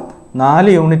ദിവസം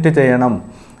 4 യൂണിറ്റ് ചെയ്യണം.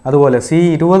 അതുപോലെ സി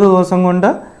 20 ദിവസം കൊണ്ട്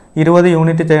 20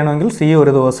 യൂണിറ്റ് ചെയ്യണമെങ്കിൽ സി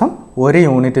ഒരു ദിവസം 1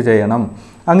 യൂണിറ്റ് ചെയ്യണം.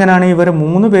 അങ്ങനെയാണ് ഇവർ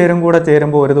 3 പേരും കൂടെ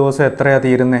ചേരുമ്പോൾ ഒരു ദിവസം എത്രയാണ്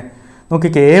തീരുന്നത്?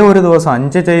 നോക്കിക്കേ, എ ഒരു ദിവസം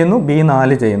 5 ചെയ്യുന്നു, ബി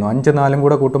 4 ചെയ്യുന്നു. 5 4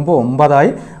 കൂടെ കൂട്ടുമ്പോൾ 9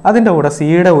 ആയി. അതിൻ്റെ കൂടെ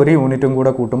സിയുടെ 1 യൂണിറ്റും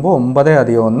കൂടെ കൂട്ടുമ്പോൾ 9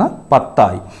 + 1 10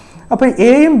 ആയി. അപ്പോൾ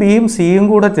എയും ബിയും സിയും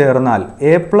കൂടെ ചേർന്നാൽ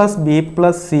എ + ബി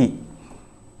 + സി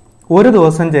ഒരു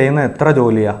ദിവസം ചെയ്യുന്ന എത്ര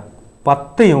ജോലിയാണ്?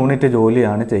 10 യൂണിറ്റ്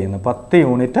ജോലിയാണ് ചെയ്യുന്നത്. 10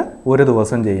 യൂണിറ്റ് ഒരു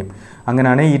ദിവസം ചെയ്യും.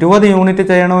 അങ്ങനെയാണ് 20 യൂണിറ്റ്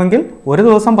ചെയ്യണമെങ്കിൽ ഒരു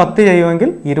ദിവസം 10 ചെയ്യുമെങ്കിൽ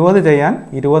 20 ചെയ്യാൻ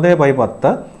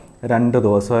 20/10 2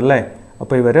 ദിവസം അല്ലേ.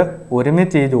 അപ്പോൾ ഇവർ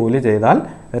ഒരുമിച്ച് ഈ ജോലി ചെയ്താൽ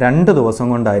 2 ദിവസം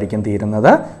കൊണ്ടായിരിക്കും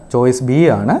തീരുന്നത്. ചോയ്സ് ബി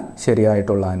ആണ്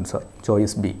ശരിയായിട്ടുള്ള ആൻസർ.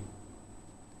 Choice B.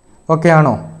 ഓക്കെ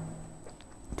ആണോ?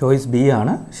 ചോയ്സ് ബി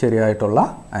ആണ് ശരിയായിട്ടുള്ള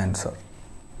ആൻസർ.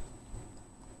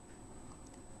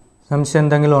 സംശയം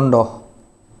എന്തെങ്കിലും ഉണ്ടോ?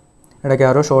 ഇടയ്ക്ക്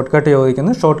ആരോ ഷോർട്ട് കട്ട്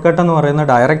ചോദിക്കുന്നു. ഷോർട്ട് കട്ട് എന്ന് പറയുന്നത്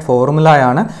ഡയറക്റ്റ്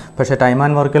ഫോർമുലയാണ്. പക്ഷേ ടൈം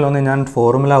ആൻഡ് വർക്കിലൊന്നും ഞാൻ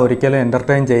ഫോർമുല ഒരിക്കലും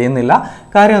എൻ്റർടൈൻ ചെയ്യുന്നില്ല.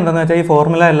 കാര്യം എന്താണെന്ന് വെച്ചാൽ ഈ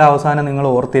ഫോർമുല എല്ലാ അവസാനം നിങ്ങൾ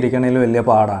ഓർത്തിരിക്കണതിൽ വലിയ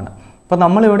പാടാണ്. അപ്പോൾ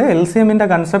നമ്മളിവിടെ LCMൻ്റെ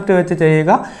കൺസെപ്റ്റ് വെച്ച്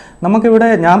ചെയ്യുക. നമുക്കിവിടെ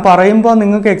ഞാൻ പറയുമ്പോൾ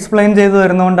നിങ്ങൾക്ക് എക്സ്പ്ലെയിൻ ചെയ്ത്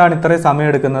തരുന്നതുകൊണ്ടാണ് ഇത്രയും സമയം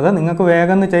എടുക്കുന്നത്. നിങ്ങൾക്ക്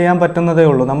വേഗം ചെയ്യാൻ പറ്റുന്നതേ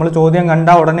ഉള്ളൂ. നമ്മൾ ചോദ്യം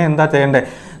കണ്ടാൽ ഉടനെ എന്താ ചെയ്യേണ്ടത്?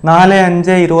 4,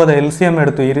 5, 20 LCM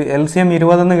എടുത്തു. LCM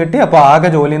 20 എന്ന് കിട്ടി. അപ്പോൾ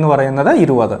ആകെ ജോലി എന്ന് പറയുന്നത്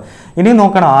 20. ഇനി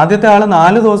നോക്കണം, ആദ്യത്തെ ആൾ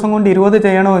 4 ദിവസം കൊണ്ട് 20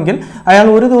 ചെയ്യണമെങ്കിൽ അയാൾ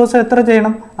ഒരു ദിവസം എത്ര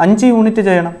ചെയ്യണം? 5 യൂണിറ്റ്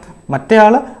ചെയ്യണം.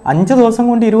 മറ്റേയാൾ 5 ദിവസം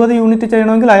കൊണ്ട് 20 യൂണിറ്റ്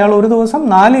ചെയ്യണമെങ്കിൽ അയാൾ ഒരു ദിവസം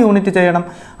 4 യൂണിറ്റ് ചെയ്യണം.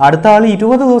 അടുത്ത ആൾ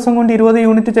 20 ദിവസം കൊണ്ട് 20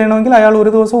 യൂണിറ്റ് ചെയ്യണമെങ്കിൽ അയാൾ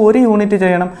ഒരു ദിവസം 1 യൂണിറ്റ്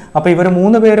ചെയ്യണം. അപ്പോൾ ഇവർ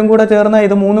 3 പേരും കൂടെ ചേർന്ന്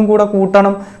ഇത് 3ഉം കൂടെ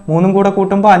കൂട്ടണം. 3ഉം കൂടെ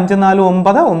കൂട്ടുമ്പോൾ 5 4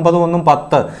 9, 9 1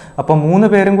 10. അപ്പോൾ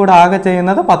 3 പേരും കൂടെ ആകെ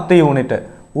ചെയ്യുന്നത് 10 യൂണിറ്റ്.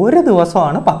 ഒരു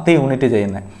ദിവസമാണ് 10 യൂണിറ്റ്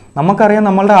ചെയ്യുന്നത്. നമുക്കറിയാം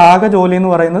നമ്മളുടെ ആകെ ജോലി എന്ന്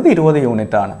പറയുന്നത് 20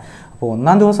 യൂണിറ്റ് ആണ്. അപ്പോൾ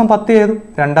ഒന്നാം ദിവസം 10 ചെയ്തു,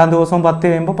 രണ്ടാം ദിവസം 10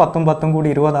 ചെയ്യുമ്പോൾ 10ഉം 10ഉം കൂടി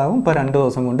 20 ആകും. ഇപ്പോൾ 2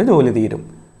 ദിവസം കൊണ്ട് ജോലി തീരും.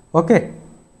 ഓക്കെ.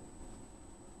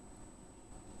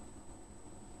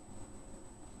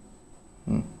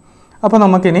 അപ്പോൾ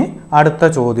നമുക്കിനി അടുത്ത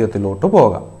ചോദ്യത്തിലോട്ട്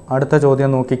പോകാം. അടുത്ത ചോദ്യം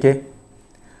നോക്കിക്കേ.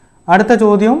 അടുത്ത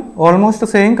ചോദ്യം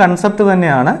ഓൾമോസ്റ്റ് സെയിം കൺസെപ്റ്റ്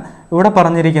തന്നെയാണ്. ഇവിടെ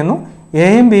പറഞ്ഞിരിക്കുന്നു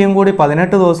എയും ബിയും കൂടി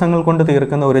 18 ദിവസങ്ങൾ കൊണ്ട്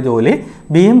തീർക്കുന്ന ഒരു ജോലി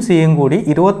ബിയും സിയും കൂടി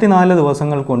 24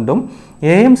 ദിവസങ്ങൾ കൊണ്ടും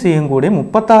എയും സിയും കൂടി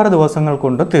 36 ദിവസങ്ങൾ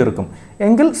കൊണ്ട് തീർക്കും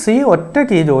എങ്കിൽ സി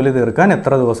ഒറ്റയ്ക്ക് ഈ ജോലി തീർക്കാൻ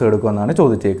എത്ര ദിവസം എടുക്കുമെന്നാണ്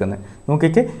ചോദിച്ചേക്കുന്നത്.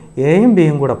 നോക്കിക്കേ, എയും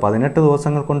ബിയും കൂടെ 18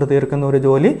 ദിവസങ്ങൾ കൊണ്ട് തീർക്കുന്ന ഒരു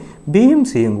ജോലി ബിയും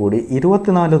സിയും കൂടി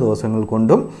 24 ദിവസങ്ങൾ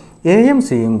കൊണ്ടും എയും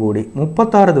സിയും കൂടി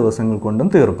 36 ദിവസങ്ങൾ കൊണ്ടും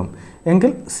തീർക്കും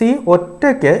എങ്കിൽ സി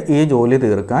ഒറ്റയ്ക്ക് ഈ ജോലി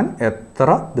തീർക്കാൻ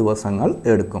എത്ര ദിവസങ്ങൾ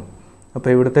എടുക്കും? അപ്പോൾ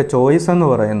ഇവിടുത്തെ ചോയ്സ് എന്ന്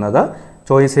പറയുന്നത്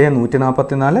choice A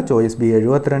 144, choice B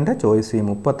 72, choice C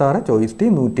 36, choice D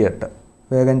 108.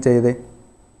 വേഗം ചെയ്തേ,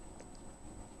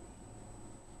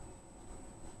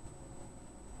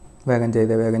 വേഗം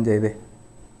ചെയ്തേ, വേഗം ചെയ്തേ.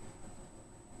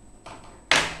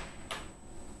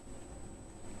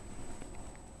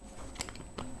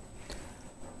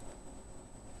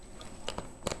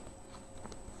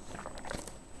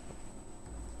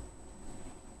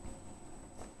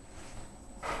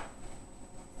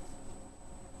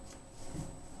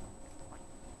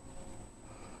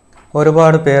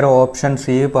 ഒരുപാട് പേര് ഓപ്ഷൻ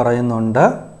സി പറയുന്നുണ്ട്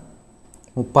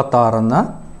 36.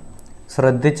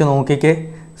 ശ്രദ്ധിച്ച് നോക്കിക്കേ,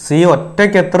 സി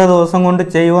ഒറ്റയ്ക്ക് എത്ര ദിവസം കൊണ്ട്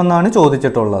ചെയ്യുമെന്നാണ്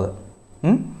ചോദിച്ചിട്ടുള്ളത്.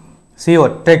 സി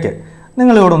ഒറ്റയ്ക്ക്.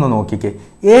 നിങ്ങളിവിടെ ഒന്ന് നോക്കിക്കേ,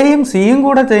 എയും സിയും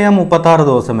കൂടെ ചെയ്യാൻ 36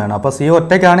 ദിവസം വേണം. അപ്പോൾ സി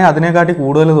ഒറ്റയ്ക്കാണെങ്കിൽ അതിനെക്കാട്ടി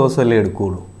കൂടുതൽ ദിവസമല്ലേ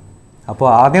എടുക്കുകയുള്ളൂ. അപ്പോൾ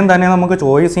ആദ്യം തന്നെ നമുക്ക്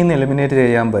ചോയ്സിൽ നിന്ന് എലിമിനേറ്റ്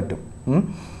ചെയ്യാൻ പറ്റും.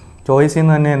 ചോയ്സിൽ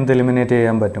നിന്ന് തന്നെ എന്ത് എലിമിനേറ്റ്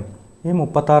ചെയ്യാൻ പറ്റും? ഈ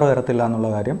 36 വരത്തില്ല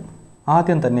എന്നുള്ള കാര്യം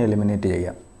ആദ്യം തന്നെ എലിമിനേറ്റ്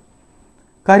ചെയ്യാം.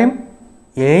 കാര്യം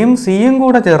എയും സിയും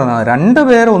കൂടെ ചേർന്ന 2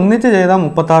 പേർ ഒന്നിച്ച് ചെയ്താൽ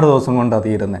 36 ദിവസം കൊണ്ടാണ്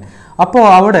തീരുന്നത്. അപ്പോൾ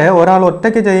അവിടെ ഒരാൾ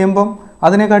ഒറ്റയ്ക്ക് ചെയ്യുമ്പം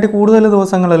അതിനെക്കാട്ടി കൂടുതൽ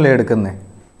ദിവസങ്ങളല്ലേ എടുക്കുന്നത്.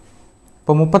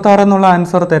 അപ്പോൾ 36 എന്നുള്ള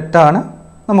ആൻസർ തെറ്റാണ്.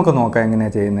 നമുക്ക് നോക്കാം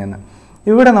എങ്ങനെയാണ് ചെയ്യുന്നതെന്ന്.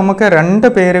 ഇവിടെ നമുക്ക്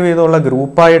 2 പേര് വീതമുള്ള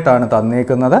ഗ്രൂപ്പായിട്ടാണ്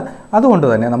തന്നേക്കുന്നത്. അതുകൊണ്ട്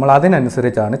തന്നെ നമ്മൾ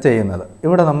അതിനനുസരിച്ചാണ് ചെയ്യുന്നത്.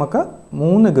 ഇവിടെ നമുക്ക്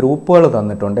 3 ഗ്രൂപ്പുകൾ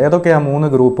തന്നിട്ടുണ്ട്. ഏതൊക്കെയാണ്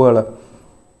 3 ഗ്രൂപ്പുകൾ?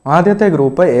 ആദ്യത്തെ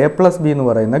ഗ്രൂപ്പ് A+B എന്ന്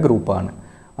പറയുന്ന ഗ്രൂപ്പാണ്.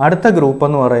 അടുത്ത ഗ്രൂപ്പ്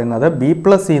എന്ന് പറയുന്നത്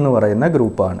B+C എന്ന് പറയുന്ന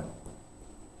ഗ്രൂപ്പാണ്.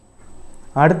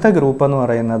 അടുത്ത ഗ്രൂപ്പ് എന്ന്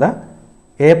പറയുന്നത്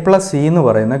A+C എന്ന്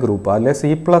പറയുന്ന ഗ്രൂപ്പ്, അല്ലെ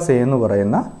C+A എന്ന്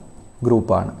പറയുന്ന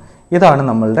ഗ്രൂപ്പാണ്. ഇതാണ്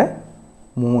നമ്മളുടെ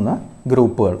 3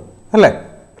 ഗ്രൂപ്പുകൾ അല്ലേ.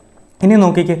 ഇനി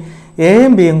നോക്കിക്കേ,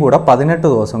 എയും ബിയും കൂടെ 18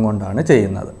 ദിവസം കൊണ്ടാണ്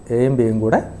ചെയ്യുന്നത്. എയും ബിയും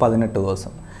കൂടെ 18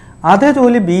 ദിവസം. അതേ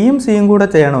ജോലി ബിയും സിയും കൂടെ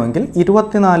ചെയ്യണമെങ്കിൽ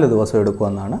 24 ദിവസം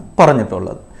എടുക്കുമെന്നാണ്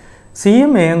പറഞ്ഞിട്ടുള്ളത്.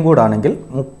 സിയും എയും കൂടാണെങ്കിൽ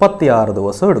 36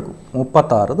 ദിവസം എടുക്കും.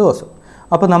 36 ദിവസം.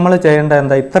 അപ്പോൾ നമ്മൾ ചെയ്യേണ്ടത്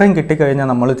എന്താ? ഇത്രയും കിട്ടിക്കഴിഞ്ഞാൽ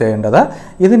നമ്മൾ ചെയ്യേണ്ടത്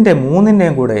ഇതിൻ്റെ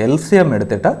 3ൻ്റെയും കൂടെ LCM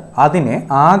എടുത്തിട്ട് അതിനെ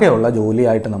ആകെയുള്ള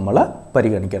ജോലിയായിട്ട് നമ്മൾ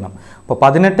പരിഗണിക്കണം. അപ്പോൾ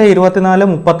 18, 24,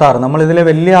 36. നമ്മളിതിലെ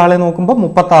വലിയ ആളെ നോക്കുമ്പോൾ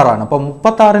 36 ആണ്. അപ്പോൾ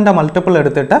 36ൻ്റെ മൾട്ടിപ്പിൾ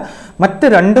എടുത്തിട്ട്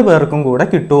മറ്റ് 2 പേർക്കും കൂടെ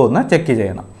കിട്ടുമോ എന്ന് ചെക്ക്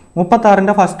ചെയ്യണം.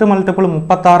 36ൻ്റെ ഫസ്റ്റ് മൾട്ടിപ്പിൾ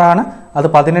 36 ആണ്. അത്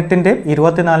 18ൻ്റെയും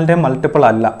 24ൻ്റെയും മൾട്ടിപ്പിൾ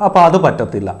അല്ല. അപ്പോൾ അത്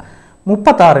പറ്റത്തില്ല.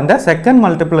 36ൻ്റെ സെക്കൻഡ്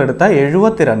മൾട്ടിപ്പിൾ എടുത്താൽ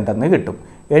 72 എന്ന് കിട്ടും.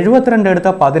 72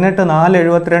 എടുത്താൽ 18 4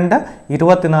 72,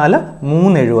 24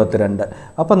 3 72.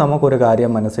 അപ്പോൾ നമുക്കൊരു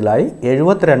കാര്യം മനസ്സിലായി,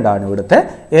 72 ആണ് ഇവിടുത്തെ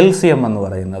LCM എന്ന്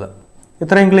പറയുന്നത്.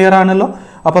 ഇത്രയും ക്ലിയർ ആണല്ലോ.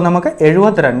 അപ്പോൾ നമുക്ക്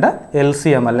 72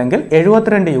 LCM അല്ലെങ്കിൽ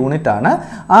 72 യൂണിറ്റ് ആണ്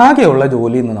ആകെയുള്ള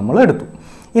ജോലി എന്ന് നമ്മൾ എടുത്തു.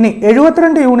 ഇനി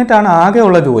 72 യൂണിറ്റ് ആണ്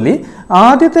ആകെയുള്ള ജോലി.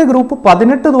 ആദ്യത്തെ ഗ്രൂപ്പ്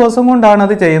 18 ദിവസം കൊണ്ടാണ്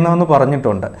അത് ചെയ്യുന്നതെന്ന്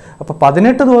പറഞ്ഞിട്ടുണ്ട്. അപ്പോൾ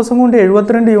 18 ദിവസം കൊണ്ട്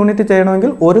 72 യൂണിറ്റ്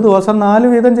ചെയ്യണമെങ്കിൽ ഒരു ദിവസം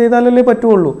 4 വീതം ചെയ്താലല്ലേ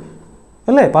പറ്റുള്ളൂ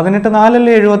അല്ലേ. 18 4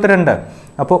 അല്ലേ 72.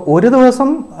 അപ്പോൾ ഒരു ദിവസം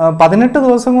 18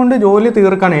 ദിവസം കൊണ്ട് ജോലി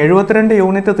തീർക്കണം, 72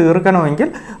 യൂണിറ്റ് തീർക്കണമെങ്കിൽ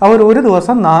അവർ ഒരു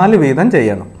ദിവസം 4 വീതം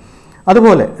ചെയ്യണം.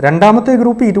 അതുപോലെ രണ്ടാമത്തെ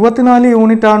ഗ്രൂപ്പ് 24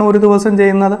 യൂണിറ്റ് ആണ് ഒരു ദിവസം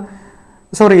ചെയ്യുന്നത്.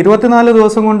 24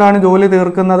 ദിവസം കൊണ്ടാണ് ജോലി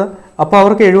തീർക്കുന്നത്. അപ്പോൾ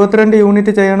അവർക്ക് 72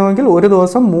 യൂണിറ്റ് ചെയ്യണമെങ്കിൽ ഒരു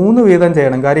ദിവസം 3 വീതം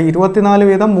ചെയ്യണം. കാര്യം 24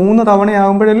 വീതം 3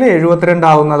 തവണയാകുമ്പോഴല്ലേ 72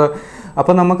 ആവുന്നത്.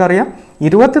 അപ്പോൾ നമുക്കറിയാം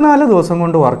 24 ദിവസം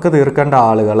കൊണ്ട് വർക്ക് തീർക്കേണ്ട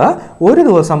ആളുകൾ ഒരു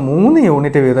ദിവസം 3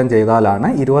 യൂണിറ്റ് വീതം ചെയ്താലാണ്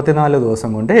 24 ദിവസം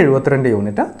കൊണ്ട് 72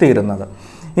 യൂണിറ്റ് തീരുന്നത്.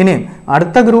 ഇനിയും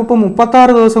അടുത്ത ഗ്രൂപ്പ്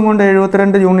 36 ദിവസം കൊണ്ട്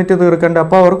 72 യൂണിറ്റ് തീർക്കേണ്ട.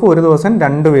 അപ്പോൾ അവർക്ക് ഒരു ദിവസം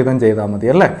 2 വീതം ചെയ്താൽ മതി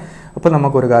അല്ലേ. അപ്പോൾ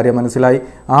നമുക്കൊരു കാര്യം മനസ്സിലായി.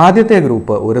 ആദ്യത്തെ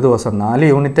ഗ്രൂപ്പ് ഒരു ദിവസം 4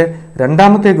 യൂണിറ്റ്,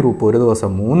 രണ്ടാമത്തെ ഗ്രൂപ്പ് ഒരു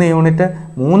ദിവസം 3 യൂണിറ്റ്,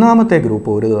 മൂന്നാമത്തെ ഗ്രൂപ്പ്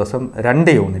ഒരു ദിവസം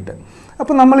 2 യൂണിറ്റ്.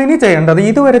 അപ്പോൾ നമ്മൾ ഇനി ചെയ്യേണ്ടത്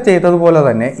ഇതുവരെ ചെയ്തതുപോലെ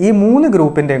തന്നെ ഈ 3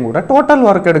 ഗ്രൂപ്പിൻ്റെയും കൂടെ ടോട്ടൽ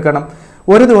വർക്ക് എടുക്കണം.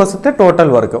 ഒരു ദിവസത്തെ ടോട്ടൽ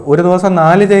വർക്ക് ഒരു ദിവസം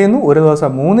 4 ചെയ്യുന്നു, ഒരു ദിവസം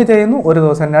 3 ചെയ്യുന്നു, ഒരു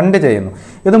ദിവസം 2 ചെയ്യുന്നു.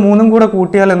 ഇത് 3ഉം കൂടെ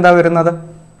കൂട്ടിയാൽ എന്താ വരുന്നത്?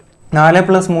 4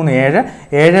 + 3 7,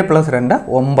 7 + 2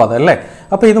 9 അല്ലേ.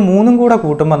 അപ്പോൾ ഇത് 3ഉം കൂടെ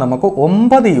കൂട്ടുമ്പോൾ നമുക്ക്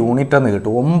 9 യൂണിറ്റ് എന്ന്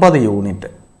കിട്ടും. 9 unit,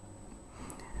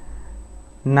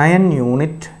 9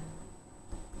 unit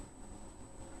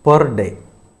per day,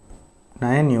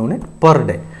 9 unit per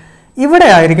day. ഇവിടെ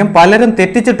ആയിരിക്കും പലരും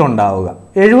തെറ്റിച്ചിട്ടുണ്ടാവുക.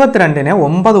 72നെ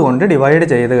 9 കൊണ്ട് ഡിവൈഡ്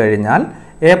ചെയ്ത് കഴിഞ്ഞാൽ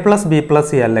A + B +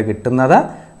 C അല്ല കിട്ടുന്നത്,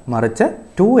 മറിച്ച്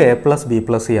 2A + B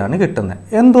 + C ആണ് കിട്ടുന്നത്.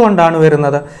 എന്തുകൊണ്ടാണ്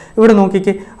വരുന്നത്? ഇവിടെ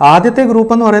നോക്കിക്കേ, ആദ്യത്തെ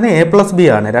ഗ്രൂപ്പ് എന്ന് പറയുന്നത് A + B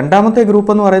ആണ്, രണ്ടാമത്തെ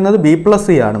ഗ്രൂപ്പ് എന്ന് പറയുന്നത് B +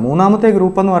 C ആണ്, മൂന്നാമത്തെ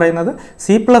ഗ്രൂപ്പ് എന്ന് പറയുന്നത്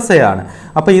C + A ആണ്.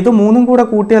 അപ്പോൾ ഇത് 3ഉം കൂടെ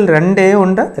കൂട്ടിയാൽ 2A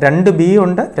ഉണ്ട്, 2B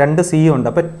ഉണ്ട്, 2C ഉണ്ട്.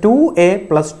 അപ്പോൾ 2A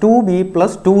 + 2B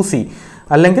 + 2C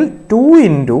അല്ലെങ്കിൽ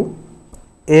 2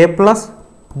 × A +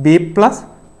 B +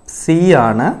 C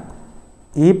ആണ്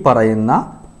ഈ പറയുന്ന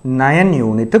 9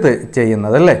 യൂണിറ്റ്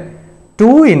ചെയ്യുന്നത് അല്ലേ. 2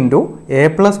 × A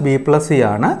 + B + C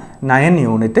ആണ് 9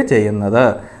 യൂണിറ്റ് ചെയ്യുന്നത്.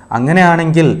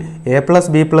 അങ്ങനെയാണെങ്കിൽ A +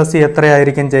 B + C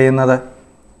എത്രയായിരിക്കും ചെയ്യുന്നത്?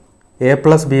 A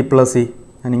 + B + C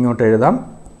ഞാൻ ഇങ്ങോട്ട് എഴുതാം.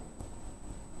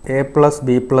 A + B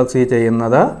 + C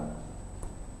ചെയ്യുന്നത്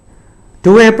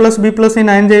 2A + B + C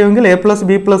 9 ചെയ്യുമെങ്കിൽ A +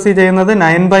 B + C ചെയ്യുന്നത്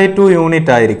 9/2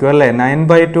 യൂണിറ്റ് ആയിരിക്കും അല്ലേ.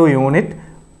 9/2 യൂണിറ്റ്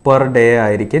പെർ ഡേ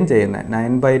ആയിരിക്കും ചെയ്യുന്നത്.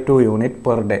 9/2 യൂണിറ്റ്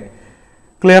പെർ ഡേ.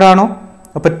 ക്ലിയർ ആണോ?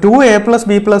 അപ്പോൾ 2A +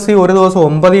 B + C ഒരു ദിവസം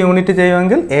 9 യൂണിറ്റ്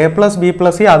ചെയ്യുമെങ്കിൽ A + B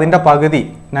 + C അതിൻ്റെ പകുതി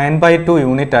 9/2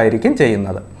 യൂണിറ്റ് ആയിരിക്കും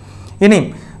ചെയ്യുന്നത്. ഇനിയും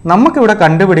നമുക്കിവിടെ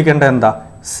കണ്ടുപിടിക്കേണ്ടത് എന്താ?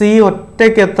 C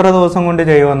ഒറ്റയ്ക്ക് എത്ര ദിവസം കൊണ്ട്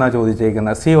ചെയ്യുമെന്നാണ്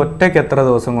ചോദിച്ചിരിക്കുന്നത്. C ഒറ്റയ്ക്ക് എത്ര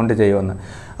ദിവസം കൊണ്ട് ചെയ്യുമെന്ന്.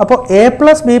 അപ്പോൾ A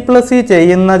 + B + C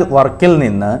ചെയ്യുന്ന വർക്കിൽ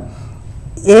നിന്ന്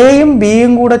എയും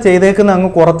ബിയും കൂടെ ചെയ്തേക്കുന്ന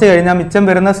അങ്ങ് കുറച്ച് കഴിഞ്ഞാൽ മിച്ചം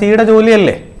വരുന്ന സിയുടെ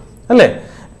ജോലിയല്ലേ അല്ലേ.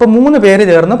 ഇപ്പോൾ 3 പേര്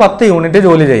ചേർന്ന് 10 യൂണിറ്റ്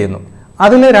ജോലി ചെയ്യുന്നു.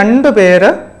 അതിൽ 2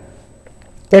 പേര്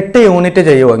 8 യൂണിറ്റ്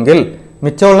ചെയ്യുമെങ്കിൽ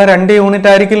മിച്ചമുള്ള 2 യൂണിറ്റ്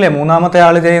ആയിരിക്കില്ലേ മൂന്നാമത്തെ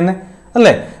ആൾ ചെയ്യുന്നത്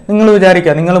അല്ലേ. നിങ്ങൾ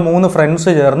വിചാരിക്കുക, നിങ്ങൾ 3 ഫ്രണ്ട്സ്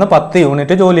ചേർന്ന് 10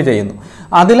 യൂണിറ്റ് ജോലി ചെയ്യുന്നു.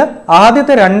 അതിൽ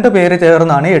ആദ്യത്തെ 2 പേര്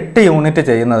ചേർന്നാണ് 8 യൂണിറ്റ്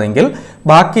ചെയ്യുന്നതെങ്കിൽ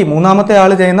ബാക്കി മൂന്നാമത്തെ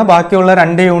ആൾ ചെയ്യുന്ന ബാക്കിയുള്ള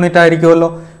 2 യൂണിറ്റ് ആയിരിക്കുമല്ലോ.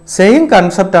 സെയിം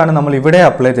കൺസെപ്റ്റാണ് നമ്മൾ ഇവിടെ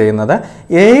അപ്ലൈ ചെയ്യുന്നത്.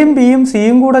 എയും ബിയും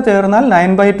സിയും കൂടെ ചേർന്നാൽ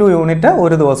 9/2 യൂണിറ്റ്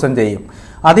ഒരു ദിവസം ചെയ്യും.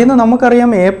 അതിൽ നിന്ന്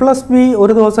നമുക്കറിയാം A + B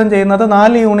ഒരു ദിവസം ചെയ്യുന്നത്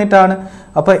 4 യൂണിറ്റ് ആണ്.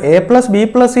 അപ്പോൾ A + B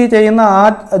 + C ചെയ്യുന്ന ആ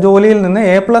ജോലിയിൽ നിന്ന്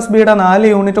A + Bയുടെ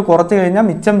 4 യൂണിറ്റ് കുറച്ച് കഴിഞ്ഞാൽ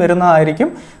മിച്ചം വരുന്നതായിരിക്കും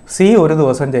C ഒരു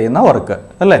ദിവസം ചെയ്യുന്ന വർക്ക്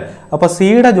അല്ലേ. അപ്പോൾ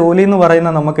സിയുടെ ജോലി എന്ന്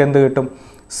പറയുന്നത് നമുക്ക് എന്ത് കിട്ടും?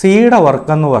 സിയുടെ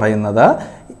വർക്ക് എന്ന് പറയുന്നത്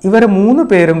ഇവർ 3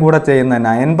 പേരും കൂടെ ചെയ്യുന്ന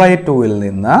 9/2ൽ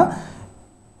നിന്ന്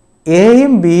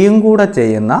എയും ബിയും കൂടെ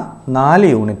ചെയ്യുന്ന 4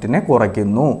 യൂണിറ്റിനെ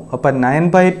കുറയ്ക്കുന്നു. അപ്പം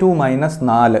 9/2 -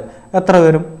 4 എത്ര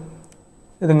വരും?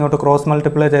 ഇതിങ്ങോട്ട് ക്രോസ്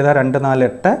മൾട്ടിപ്ലൈ ചെയ്താൽ 2 4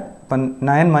 8. അപ്പം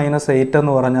 9 - 8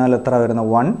 എന്ന് പറഞ്ഞാൽ എത്ര വരുന്നത്?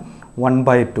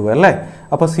 1/2 അല്ലേ.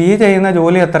 അപ്പോൾ സി ചെയ്യുന്ന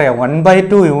ജോലി എത്രയാണ്?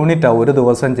 1/2 യൂണിറ്റാണ് ഒരു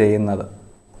ദിവസം ചെയ്യുന്നത്.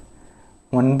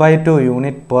 1/2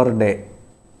 unit per day.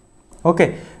 Okay.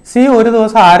 C ഒരു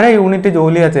ദിവസം 1/2 യൂണിറ്റ്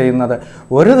ജോലിയാണ് ചെയ്യുന്നത്.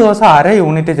 ഒരു ദിവസം 1/2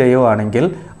 യൂണിറ്റ് ചെയ്യുവാണെങ്കിൽ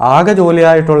ആകെ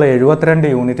ജോലിയായിട്ടുള്ള 72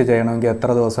 യൂണിറ്റ് ചെയ്യണമെങ്കിൽ എത്ര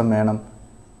ദിവസം വേണം?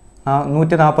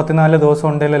 144 ദിവസം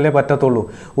ഉണ്ടെങ്കിലല്ലേ പറ്റത്തുള്ളൂ.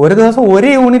 ഒരു ദിവസം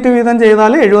 1 യൂണിറ്റ് വീതം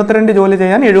ചെയ്താൽ 72 ജോലി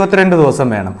ചെയ്യാൻ 72 ദിവസം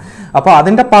വേണം. അപ്പോൾ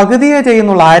അതിൻ്റെ പകുതിയേ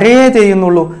ചെയ്യുന്നുള്ളൂ, അരയേ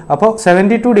ചെയ്യുന്നുള്ളൂ. അപ്പോൾ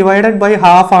 72 /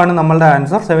 ½ ആണ് നമ്മളുടെ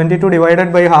ആൻസർ. 72 /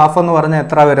 ½ എന്ന് പറഞ്ഞാൽ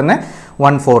എത്ര വരുന്നത്?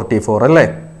 144 അല്ലേ.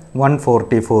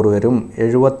 144 വരും.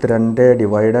 72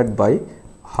 /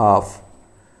 ½.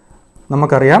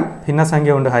 നമുക്കറിയാം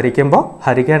ഭിന്നസംഖ്യ കൊണ്ട് ഹരിക്കുമ്പോൾ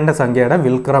ഹരിക്കേണ്ട സംഖ്യയുടെ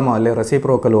വിൽക്രമം അല്ലെ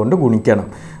റെസിപ്രോക്കൽ കൊണ്ട് ഗുണിക്കണം.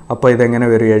 അപ്പോൾ ഇതെങ്ങനെ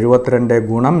വരും? 72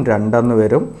 × 2 എന്ന്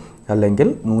വരും, അല്ലെങ്കിൽ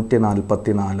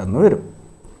 144 എന്ന് വരും.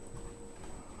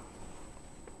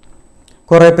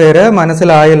 കുറേ പേര്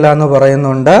മനസ്സിലായില്ല എന്ന്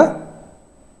പറയുന്നുണ്ട്.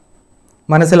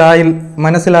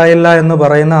 മനസ്സിലായില്ല എന്ന്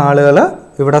പറയുന്ന ആളുകൾ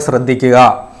ഇവിടെ ശ്രദ്ധിക്കുക.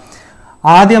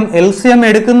 ആദ്യം LCM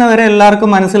എടുക്കുന്നവരെ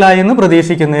എല്ലാവർക്കും മനസ്സിലായി എന്ന്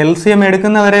പ്രതീക്ഷിക്കുന്നു. LCM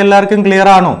എടുക്കുന്നവരെ എല്ലാവർക്കും ക്ലിയർ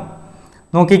ആണോ?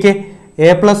 നോക്കിക്കേ,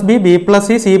 A + B, B +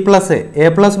 C, C + A. A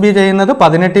 + B ചെയ്യുന്നത്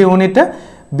 18 യൂണിറ്റ്,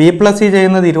 B + C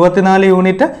ചെയ്യുന്നത് 24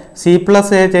 യൂണിറ്റ്, C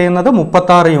 + A ചെയ്യുന്നത്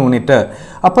 36 യൂണിറ്റ്.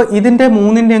 അപ്പോൾ ഇതിൻ്റെ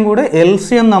 3ൻ്റെയും കൂടെ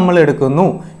LCM നമ്മൾ എടുക്കുന്നു.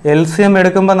 LCM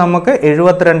എടുക്കുമ്പോൾ നമുക്ക്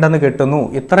 72 എന്ന് കിട്ടുന്നു.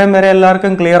 ഇത്രയും വരെ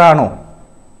എല്ലാവർക്കും ക്ലിയർ ആണോ?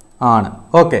 ആണ്.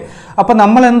 ഓക്കെ. അപ്പോൾ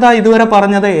നമ്മൾ എന്താ ഇതുവരെ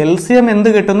പറഞ്ഞത്? LCM എന്ത്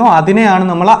കിട്ടുന്നു അതിനെയാണ്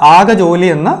നമ്മൾ ആകെ ജോലി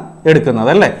എന്ന് എടുക്കുന്നത്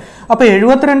അല്ലേ. അപ്പോൾ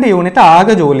 72 യൂണിറ്റ്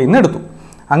ആകെ ജോലി എന്ന് എടുത്തു.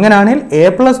 അങ്ങനെയാണെങ്കിൽ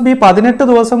A+B 18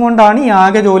 ദിവസം കൊണ്ടാണ് ഈ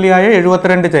ആകെ ജോലിയായ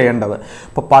 72 ചെയ്യേണ്ടത്.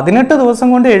 അപ്പോൾ 18 ദിവസം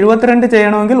കൊണ്ട് 72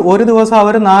 ചെയ്യണമെങ്കിൽ ഒരു ദിവസം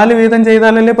അവർ 4 വീതം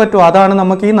ചെയ്താലല്ലേ പറ്റൂ. അതാണ്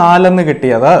നമുക്ക് ഈ 4 എന്ന്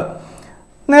കിട്ടിയത്.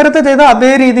 നേരത്തെ ചെയ്ത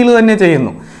അതേ രീതിയിൽ തന്നെ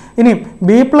ചെയ്യുന്നു. ഇനി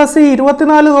B+C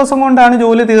 24 ദിവസം കൊണ്ടാണ്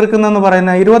ജോലി തീർക്കുന്നതെന്ന്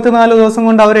പറയുന്നത്. 24 ദിവസം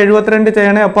കൊണ്ട് അവർ 72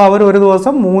 ചെയ്യണേ. അപ്പോൾ അവർ ഒരു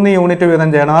ദിവസം 3 യൂണിറ്റ് വീതം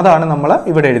ചെയ്യണം. അതാണ് നമ്മൾ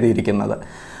ഇവിടെ എഴുതിയിരിക്കുന്നത്.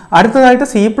 അടുത്തതായിട്ട്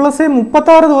C+A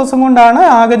 36 ദിവസം കൊണ്ടാണ്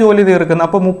ആകെ ജോലി തീർക്കുന്നത്.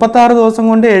 അപ്പോൾ 36 ദിവസം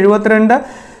കൊണ്ട് 72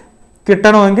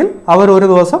 കിട്ടണമെങ്കിൽ അവർ ഒരു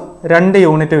ദിവസം 2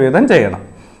 യൂണിറ്റ് വീതം ചെയ്യണം.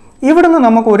 ഇവിടുന്ന്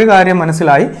നമുക്ക് ഒരു കാര്യം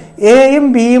മനസ്സിലായി. എയും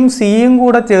ബിയും സിയും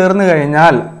കൂടെ ചേർന്ന്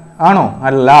കഴിഞ്ഞാൽ ആണോ?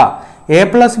 അല്ല.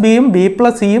 A+Bയും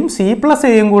B+Cയും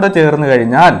C+Aയും കൂടെ ചേർന്ന്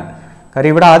കഴിഞ്ഞാൽ,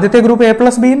 കാര്യം ഇവിടെ ആദ്യത്തെ ഗ്രൂപ്പ്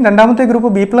A+Bയും രണ്ടാമത്തെ ഗ്രൂപ്പ്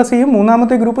B+Cയും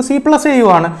മൂന്നാമത്തെ ഗ്രൂപ്പ് C+Aയും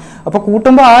ആണ്. അപ്പോൾ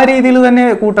കൂട്ടുമ്പോൾ ആ രീതിയിൽ തന്നെ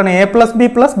കൂട്ടണം. A+B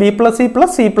 + B+C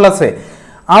 + C+A.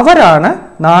 അവരാണ്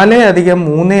 4 +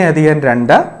 3 +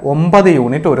 2 9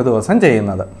 യൂണിറ്റ് ഒരു ദിവസം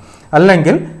ചെയ്യുന്നത്.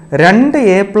 അല്ലെങ്കിൽ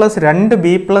 2A + 2B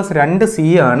 + 2C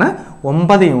ആണ്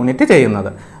 9 യൂണിറ്റ്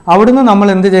ചെയ്യുന്നത്. അവിടുന്ന് നമ്മൾ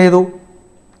എന്ത് ചെയ്തു?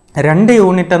 2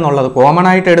 യൂണിറ്റ് എന്നുള്ളത് കോമൺ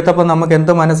ആയിട്ട് എടുത്തപ്പോൾ നമുക്ക്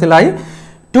എന്ത് മനസ്സിലായി?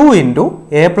 2 ×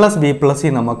 A + B + C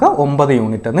നമുക്ക് 9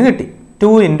 യൂണിറ്റ് എന്ന് കിട്ടി.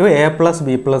 2 × A +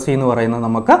 B + C എന്ന് പറയുന്നത്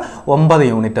നമുക്ക് 9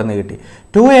 യൂണിറ്റ് എന്ന് കിട്ടി.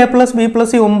 2A + B +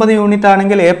 C 9 യൂണിറ്റ്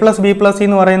ആണെങ്കിൽ A + B + C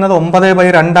എന്ന് പറയുന്നത്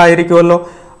 9/2 ആയിരിക്കുമല്ലോ.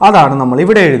 അതാണ് നമ്മൾ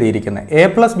ഇവിടെ എഴുതിയിരിക്കുന്നത്. A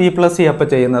 + B + C അപ്പോൾ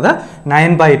ചെയ്യുന്നത്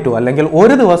 9/2, അല്ലെങ്കിൽ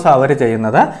ഒരു ദിവസം അവർ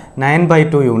ചെയ്യുന്നത്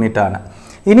 9/2 യൂണിറ്റ് ആണ്.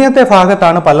 ഇനിയത്തെ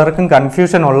ഭാഗത്താണ് പലർക്കും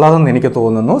കൺഫ്യൂഷൻ ഉള്ളതെന്ന് എനിക്ക്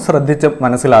തോന്നുന്നു. ശ്രദ്ധിച്ച്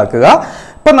മനസ്സിലാക്കുക.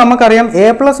 ഇപ്പം നമുക്കറിയാം A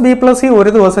 + B + C ഒരു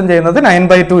ദിവസം ചെയ്യുന്നത്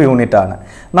 9/2 യൂണിറ്റ് ആണ്.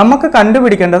 നമുക്ക്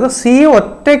കണ്ടുപിടിക്കേണ്ടത് C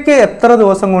ഒറ്റയ്ക്ക് എത്ര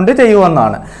ദിവസം കൊണ്ട്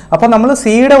ചെയ്യുമെന്നാണ്. അപ്പം നമ്മൾ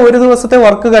സിയുടെ ഒരു ദിവസത്തെ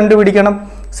വർക്ക് കണ്ടുപിടിക്കണം.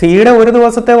 സിയുടെ ഒരു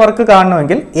ദിവസത്തെ വർക്ക്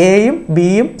കാണണമെങ്കിൽ എയും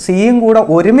ബിയും സിയും കൂടെ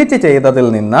ഒരുമിച്ച് ചെയ്തതിൽ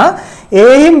നിന്ന്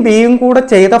എയും ബിയും കൂടെ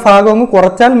ചെയ്ത ഭാഗം അങ്ങ്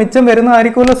കുറച്ചാൽ മിച്ചം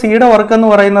വരുന്നതായിരിക്കുമല്ലോ സിയുടെ വർക്ക് എന്ന്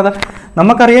പറയുന്നത്.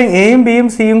 നമുക്കറിയാം എയും ബിയും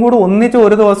സിയും കൂടെ ഒന്നിച്ച്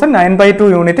ഒരു ദിവസം 9/2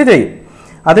 യൂണിറ്റ് ചെയ്യും.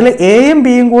 അതിൽ എയും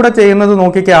ബിയും കൂടെ ചെയ്യുന്നത്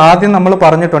നോക്കിക്കുക. ആദ്യം നമ്മൾ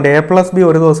പറഞ്ഞിട്ടുണ്ട് A+B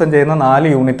ഒരു ദിവസം ചെയ്യുന്ന 4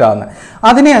 യൂണിറ്റ് ആണ്.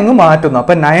 അതിനെ അങ്ങ് മാറ്റുന്നു.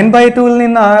 അപ്പം 9/2ൽ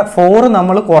നിന്ന് 4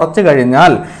 നമ്മൾ കുറച്ച്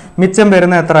കഴിഞ്ഞാൽ മിച്ചം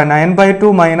വരുന്ന എത്ര? 9/2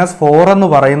 - 4 എന്ന്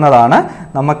പറയുന്നതാണ്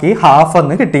നമുക്ക് ഈ ഹാഫ്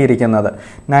എന്ന് കിട്ടിയിരിക്കുന്നത്.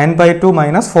 9/2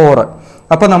 - 4.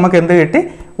 അപ്പം നമുക്ക് എന്ത് കിട്ടി?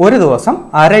 ഒരു ദിവസം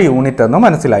 1/2 യൂണിറ്റ് എന്ന്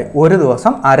മനസ്സിലായി. ഒരു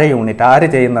ദിവസം 1/2 യൂണിറ്റ് ആര്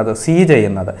ചെയ്യുന്നത്? സി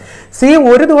ചെയ്യുന്നത്. സി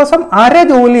ഒരു ദിവസം 1/2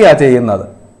 ജോലിയാണ് ചെയ്യുന്നത്.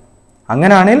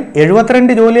 അങ്ങനെയാണെങ്കിൽ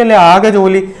 72 ജോലിയല്ലേ ആകെ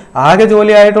ജോലി. ആകെ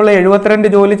ജോലിയായിട്ടുള്ള 72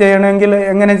 ജോലി ചെയ്യണമെങ്കിൽ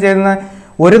എങ്ങനെ ചെയ്യുന്നത്?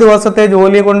 ഒരു ദിവസത്തെ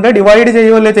ജോലി കൊണ്ട് ഡിവൈഡ്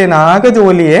ചെയ്യുമല്ലേ ചെയ്യുന്നത്. ആകെ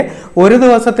ജോലിയെ ഒരു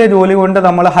ദിവസത്തെ ജോലി കൊണ്ട്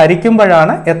നമ്മൾ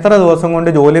ഹരിക്കുമ്പോഴാണ് എത്ര ദിവസം കൊണ്ട്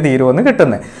ജോലി തീരുമെന്ന്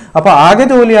കിട്ടുന്നത്. അപ്പോൾ ആകെ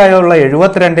ജോലിയായുള്ള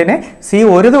 72നെ സി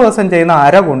ഒരു ദിവസം ചെയ്യുന്ന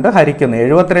 1/2 കൊണ്ട് ഹരിക്കുന്നു.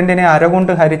 72നെ 1/2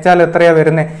 കൊണ്ട് ഹരിച്ചാൽ എത്രയാണ്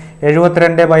വരുന്നത്?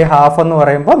 72/½ എന്ന്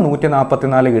പറയുമ്പോൾ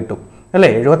 144 കിട്ടും അല്ലേ.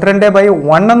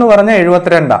 72/1 എന്ന് പറഞ്ഞാൽ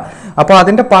 72. അപ്പോൾ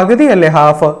അതിൻ്റെ പകുതിയല്ലേ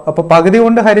ഹാഫ്. അപ്പോൾ പകുതി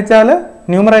കൊണ്ട് ഹരിച്ചാൽ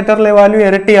ന്യൂമറേറ്ററിലെ വാല്യൂ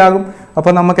ഇരട്ടിയാകും.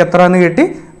 അപ്പോൾ നമുക്ക് എത്ര എന്ന് കിട്ടി?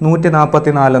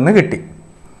 144 എന്ന് കിട്ടി.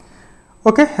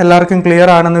 ഓക്കെ, എല്ലാവർക്കും ക്ലിയർ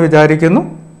ആണെന്ന് വിചാരിക്കുന്നു.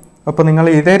 അപ്പോൾ നിങ്ങൾ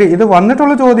ഇത്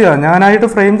വന്നിട്ടുള്ള ചോദ്യമാണ്, ഞാനായിട്ട്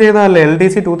ഫ്രെയിം ചെയ്തതല്ലേ.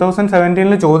 LDC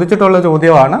 2017 ചോദിച്ചിട്ടുള്ള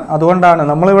ചോദ്യമാണ്. അതുകൊണ്ടാണ്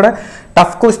നമ്മളിവിടെ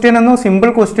ടഫ് ക്വസ്റ്റ്യൻ എന്നോ സിമ്പിൾ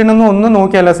ക്വസ്റ്റ്യൻ എന്നോ ഒന്നും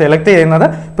നോക്കിയല്ല സെലക്ട് ചെയ്യുന്നത്.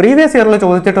 പ്രീവിയസ് ഇയറിൽ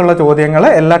ചോദിച്ചിട്ടുള്ള ചോദ്യങ്ങൾ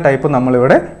എല്ലാ ടൈപ്പും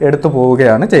നമ്മളിവിടെ എടുത്തു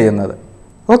പോവുകയാണ് ചെയ്യുന്നത്.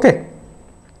 ഓക്കെ,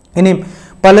 ഇനിയും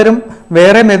പലരും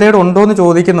വേറെ മെത്തേഡ് ഉണ്ടോ എന്ന്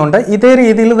ചോദിക്കുന്നുണ്ട്. ഇതേ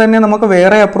രീതിയിൽ തന്നെ നമുക്ക്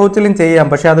വേറെ അപ്രോച്ചിലും ചെയ്യാം,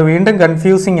 പക്ഷെ അത് വീണ്ടും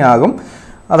കൺഫ്യൂസിങ് ആകും.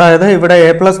 അതായത് ഇവിടെ A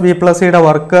 + B + Cയുടെ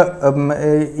വർക്ക്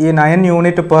ഈ 9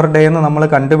 യൂണിറ്റ് പെർ ഡേ എന്ന് നമ്മൾ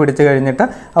കണ്ടുപിടിച്ച് കഴിഞ്ഞിട്ട്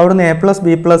അവിടുന്ന് A +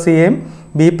 B + Cയെയും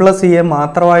B + Cയെയും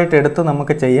മാത്രമായിട്ട് എടുത്ത്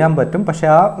നമുക്ക് ചെയ്യാൻ പറ്റും. പക്ഷെ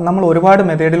നമ്മൾ ഒരുപാട്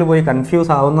മെത്തേഡിൽ പോയി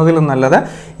കൺഫ്യൂസ് ആവുന്നതിലും നല്ലത്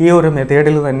ഈ ഒരു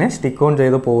മെത്തേഡിൽ തന്നെ സ്റ്റിക്ക് ഓൺ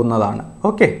ചെയ്ത് പോകുന്നതാണ്.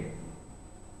 ഓക്കെ,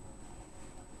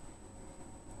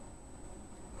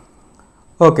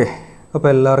 അപ്പോൾ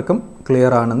എല്ലാവർക്കും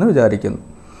ക്ലിയർ ആണെന്ന് വിചാരിക്കുന്നു.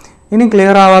 ഇനി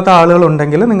ക്ലിയർ ആവാത്ത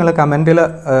ആളുകളുണ്ടെങ്കിൽ നിങ്ങൾ കമൻറ്റിൽ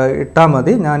ഇട്ടാൽ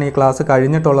മതി. ഞാൻ ഈ ക്ലാസ്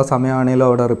കഴിഞ്ഞിട്ടുള്ള സമയമാണെങ്കിലും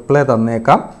അവിടെ റിപ്ലൈ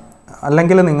തന്നേക്കാം.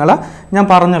 അല്ലെങ്കിൽ ഞാൻ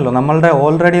പറഞ്ഞല്ലോ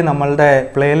ഓൾറെഡി നമ്മളുടെ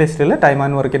പ്ലേലിസ്റ്റിൽ ടൈം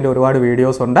ആൻഡ് വർക്കിൻ്റെ ഒരുപാട്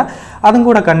വീഡിയോസ് ഉണ്ട്. അതും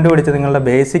കൂടെ കണ്ടുപിടിച്ച് നിങ്ങളുടെ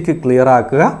ബേസിക് ക്ലിയർ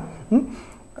ആക്കുക.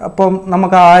 അപ്പം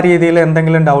നമുക്ക് ആ രീതിയിൽ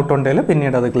എന്തെങ്കിലും ഡൗട്ട് ഉണ്ടെങ്കിൽ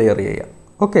പിന്നീട് അത് ക്ലിയർ ചെയ്യാം.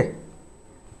 ഓക്കെ,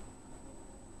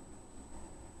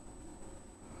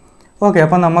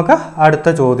 അപ്പം നമുക്ക് അടുത്ത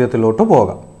ചോദ്യത്തിലോട്ട്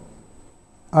പോകാം.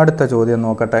 അടുത്ത ചോദ്യം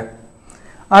നോക്കട്ടെ.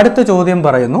 അടുത്ത ചോദ്യം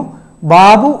പറയുന്നു,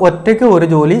 ബാബു ഒറ്റയ്ക്ക് ഒരു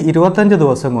ജോലി 25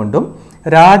 ദിവസം കൊണ്ടും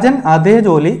രാജൻ അതേ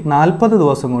ജോലി 40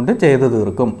 ദിവസം കൊണ്ട് ചെയ്തു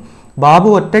തീർക്കും. ബാബു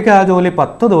ഒറ്റയ്ക്ക് ആ ജോലി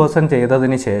 10 ദിവസം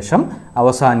ചെയ്തതിന് ശേഷം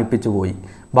അവസാനിപ്പിച്ചു പോയി.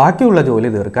 ബാക്കിയുള്ള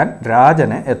ജോലി തീർക്കാൻ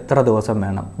രാജന് എത്ര ദിവസം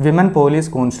വേണം? വിമൻ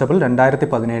പോലീസ് കോൺസ്റ്റബിൾ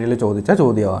 2017 ചോദിച്ച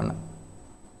ചോദ്യമാണ്.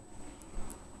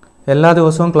 എല്ലാ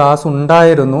ദിവസവും ക്ലാസ്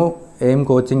ഉണ്ടായിരുന്നു എയിം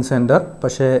കോച്ചിങ് സെൻറ്റർ.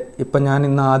 പക്ഷേ ഇപ്പം ഞാൻ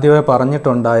ഇന്ന് ആദ്യമേ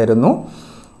പറഞ്ഞിട്ടുണ്ടായിരുന്നു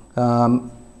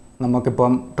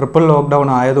നമുക്കിപ്പം ട്രിപ്പിൾ ലോക്ക്ഡൗൺ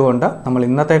ആയതുകൊണ്ട് നമ്മൾ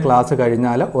ഇന്നത്തെ ക്ലാസ്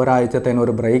കഴിഞ്ഞാൽ ഒരാഴ്ചത്തേന്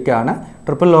ഒരു ബ്രേക്കാണ്.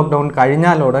 ട്രിപ്പിൾ ലോക്ക്ഡൗൺ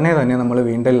കഴിഞ്ഞാൽ ഉടനെ തന്നെ നമ്മൾ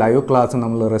വീണ്ടും ലൈവ് ക്ലാസ്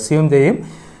നമ്മൾ റെസ്യൂം ചെയ്യും.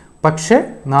 പക്ഷേ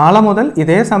നാളെ മുതൽ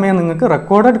ഇതേ സമയം നിങ്ങൾക്ക്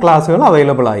റെക്കോർഡഡ് ക്ലാസ്സുകൾ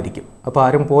അവൈലബിൾ ആയിരിക്കും. അപ്പോൾ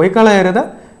ആരും പോയി കളയരുത്.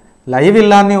 ലൈവ്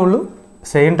ഇല്ലാന്നേ ഉള്ളൂ.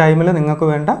 സെയിം ടൈമിൽ നിങ്ങൾക്ക്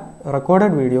വേണ്ട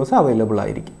റെക്കോർഡഡ് വീഡിയോസ് അവൈലബിൾ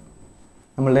ആയിരിക്കും.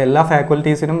 നമ്മളുടെ എല്ലാ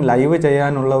ഫാക്കൽറ്റീസിനും ലൈവ്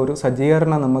ചെയ്യാനുള്ള ഒരു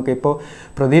സജ്ജീകരണം നമുക്കിപ്പോൾ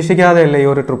പ്രതീക്ഷിക്കാതെയല്ല ഈ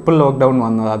ഒരു ട്രിപ്പിൾ ലോക്ക്ഡൗൺ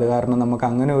വന്നത്. അത് കാരണം നമുക്ക്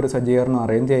അങ്ങനെ ഒരു സജ്ജീകരണം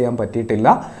അറേഞ്ച് ചെയ്യാൻ പറ്റിയിട്ടില്ല.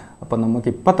 അപ്പം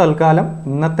നമുക്കിപ്പോൾ തൽക്കാലം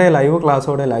ഇന്നത്തെ ലൈവ്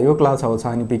ക്ലാസ്സോടെ ലൈവ് ക്ലാസ്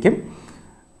അവസാനിപ്പിക്കും.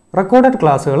 റെക്കോർഡഡ്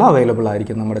ക്ലാസ്സുകൾ അവൈലബിൾ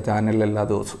ആയിരിക്കും നമ്മുടെ ചാനലിൽ എല്ലാ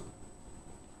ദിവസവും.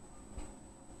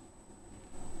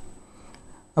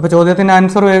 അപ്പോൾ ചോദ്യത്തിൻ്റെ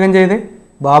ആൻസർ വേഗം ചെയ്തേ.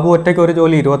 ബാബു ഒറ്റയ്ക്ക് ഒരു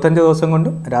ജോലി 25 ദിവസം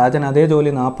കൊണ്ടും രാജൻ അതേ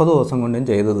ജോലി 40 ദിവസം കൊണ്ടും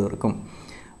ചെയ്തു തീർക്കും.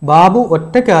 ബാബു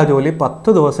ഒറ്റയ്ക്ക് ആ ജോലി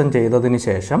 10 ദിവസം ചെയ്തതിന്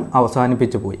ശേഷം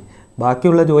അവസാനിപ്പിച്ചു പോയി.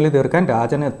 ബാക്കിയുള്ള ജോലി തീർക്കാൻ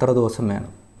രാജന് എത്ര ദിവസം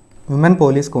വേണം? Women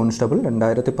police constable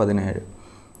 2017.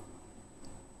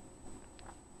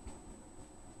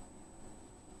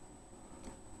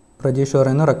 പ്രജീഷ്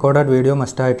പറയുന്ന റെക്കോർഡഡ് വീഡിയോ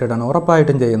മസ്റ്റായിട്ടിടണം.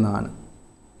 ഉറപ്പായിട്ടും ചെയ്യുന്നതാണ്.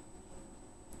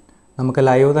 നമുക്ക്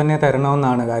ലൈവ് തന്നെ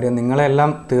തരണമെന്നാണ് കാര്യം.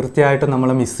 നിങ്ങളെല്ലാം തീർച്ചയായിട്ടും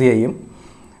നമ്മൾ മിസ് ചെയ്യും.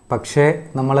 പക്ഷേ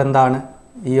നമ്മളെന്താണ്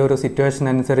ഈ ഒരു സിറ്റുവേഷൻ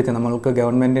അനുസരിച്ച് നമ്മൾക്ക്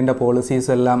ഗവൺമെൻറ്റിൻ്റെ പോളിസീസ്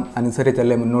എല്ലാം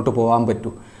അനുസരിച്ചല്ലേ മുന്നോട്ട് പോകാൻ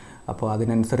പറ്റൂ. അപ്പോൾ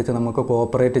അതിനനുസരിച്ച് നമുക്ക്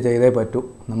കോപ്പറേറ്റ് ചെയ്തേ പറ്റൂ.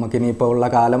 നമുക്കിനിയിപ്പോൾ ഉള്ള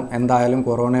കാലം എന്തായാലും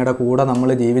കൊറോണയുടെ കൂടെ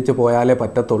നമ്മൾ ജീവിച്ച് പോയാലേ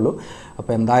പറ്റത്തുള്ളൂ.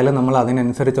 അപ്പോൾ എന്തായാലും നമ്മൾ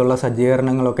അതിനനുസരിച്ചുള്ള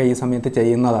സജ്ജീകരണങ്ങളൊക്കെ ഈ സമയത്ത്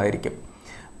ചെയ്യുന്നതായിരിക്കും.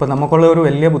 ഇപ്പോൾ നമുക്കുള്ള ഒരു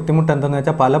വലിയ ബുദ്ധിമുട്ട് എന്തെന്ന്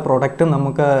വെച്ചാൽ പല പ്രൊഡക്റ്റും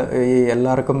നമുക്ക് ഈ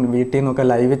എല്ലാവർക്കും വീട്ടിൽ നിന്നൊക്കെ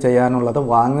ലൈവ് ചെയ്യാനുള്ളത്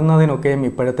വാങ്ങുന്നതിനൊക്കെയും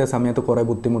ഇപ്പോഴത്തെ സമയത്ത് കുറേ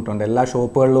ബുദ്ധിമുട്ടുണ്ട്. എല്ലാ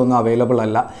ഷോപ്പുകളിലും ഒന്നും അവൈലബിൾ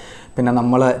അല്ല. പിന്നെ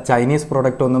നമ്മൾ ചൈനീസ്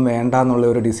പ്രൊഡക്റ്റ് ഒന്നും വേണ്ട എന്നുള്ള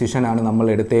ഒരു ഡിസിഷനാണ് നമ്മൾ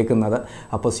എടുത്തേക്കുന്നത്.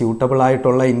 അപ്പോൾ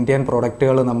സ്യൂട്ടബിളായിട്ടുള്ള ഇന്ത്യൻ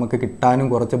പ്രൊഡക്റ്റുകൾ നമുക്ക് കിട്ടാനും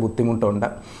കുറച്ച് ബുദ്ധിമുട്ടുണ്ട്.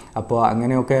 അപ്പോൾ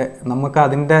അങ്ങനെയൊക്കെ നമുക്ക്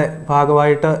അതിൻ്റെ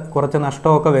ഭാഗമായിട്ട് കുറച്ച്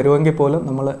നഷ്ടമൊക്കെ വരുമെങ്കിൽ പോലും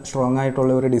നമ്മൾ സ്ട്രോങ്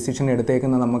ആയിട്ടുള്ള ഒരു ഡിസിഷൻ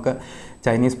എടുത്തേക്കുന്നത് നമുക്ക്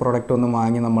ചൈനീസ് പ്രൊഡക്റ്റ് ഒന്നും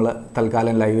വാങ്ങി നമ്മൾ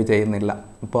തൽക്കാലം ലൈവ് ചെയ്യുന്നില്ല.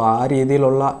 അപ്പോൾ ആ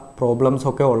രീതിയിലുള്ള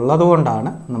പ്രോബ്ലംസൊക്കെ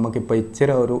ഉള്ളതുകൊണ്ടാണ് നമുക്കിപ്പോൾ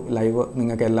ഇച്ചിരി ഒരു ലൈവ്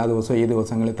നിങ്ങൾക്ക് എല്ലാ ദിവസവും ഈ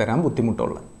ദിവസങ്ങളിൽ തരാൻ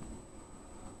ബുദ്ധിമുട്ടുള്ളത്.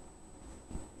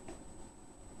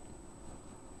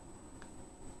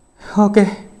 ഓക്കെ,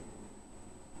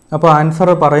 അപ്പോൾ ആൻസർ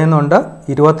പറയുന്നുണ്ട്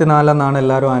 24 എന്നാണ്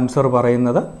എല്ലാവരും ആൻസർ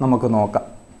പറയുന്നത്. നമുക്ക് നോക്കാം.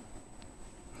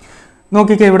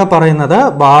 നോക്കിക്കേ, ഇവിടെ പറയുന്നത്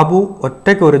ബാബു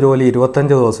ഒറ്റയ്ക്ക് ഒരു ജോലി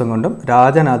 25 ദിവസം കൊണ്ടും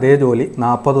രാജൻ അതേ ജോലി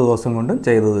 40 ദിവസം കൊണ്ടും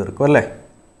ചെയ്തു തീർക്കും അല്ലേ.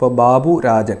 ഇപ്പോൾ ബാബു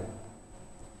രാജൻ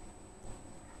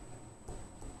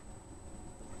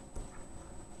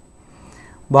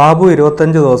ബാബു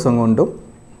 25 ദിവസം കൊണ്ടും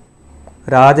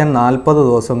രാജൻ 40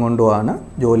 ദിവസം കൊണ്ടുമാണ്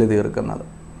ജോലി തീർക്കുന്നത്.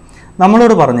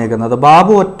 നമ്മളോട് പറഞ്ഞേക്കുന്നത്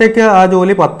ബാബു ഒറ്റയ്ക്ക് ആ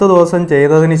ജോലി 10 ദിവസം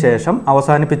ചെയ്തതിന് ശേഷം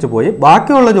അവസാനിപ്പിച്ചു പോയി.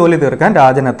 ബാക്കിയുള്ള ജോലി തീർക്കാൻ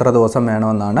രാജൻ എത്ര ദിവസം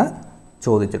വേണമെന്നാണ്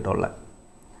ചോദിച്ചിട്ടുള്ളത്.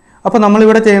 അപ്പോൾ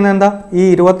നമ്മളിവിടെ ചെയ്യുന്നത് എന്താ? ഈ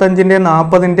 25-ൻ്റെയും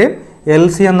 40-ൻ്റെയും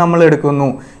LCM നമ്മൾ എടുക്കുന്നു.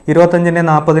 25-ൻ്റെയും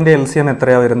 40-ൻ്റെയും LCM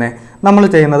എത്രയാണ് വരുന്നത്? നമ്മൾ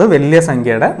ചെയ്യുന്നത് വലിയ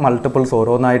സംഖ്യയുടെ മൾട്ടിപ്പിൾസ്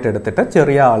ഓരോന്നായിട്ട് എടുത്തിട്ട്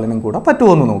ചെറിയ ആളിനും കൂടെ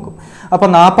പറ്റുമെന്ന് നോക്കും. അപ്പോൾ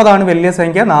 40 വലിയ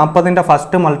സംഖ്യ. 40-ൻ്റെ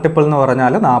ഫസ്റ്റ് മൾട്ടിപ്പിൾ എന്ന്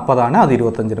പറഞ്ഞാൽ 40, അത്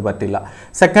 25-ന് പറ്റില്ല.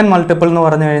 സെക്കൻഡ് മൾട്ടിപ്പിൾ എന്ന്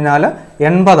പറഞ്ഞു കഴിഞ്ഞാൽ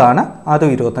 80, അത്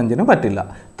 25-ന് പറ്റില്ല.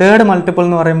 തേർഡ് മൾട്ടിപ്പിൾ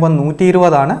എന്ന് പറയുമ്പോൾ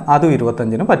 120, അത്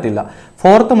 25-ന് പറ്റില്ല.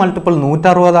 ഫോർത്ത് മൾട്ടിപ്പിൾ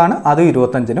 160, അത്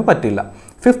 25-ന് പറ്റില്ല.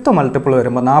 ഫിഫ്ത്ത് മൾട്ടിപ്പിൾ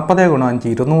വരുമ്പോൾ 40 ×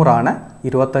 5 200,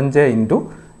 25 ×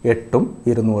 8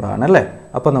 200 അല്ലേ.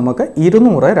 അപ്പോൾ നമുക്ക്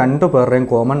 200 രണ്ട് പേരുടെയും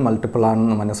കോമൺ മൾട്ടിപ്പിൾ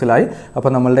ആണെന്ന് മനസ്സിലായി.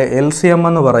 അപ്പോൾ നമ്മളുടെ LCM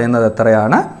എന്ന് പറയുന്നത്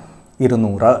എത്രയാണ്?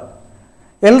 200.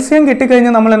 LCM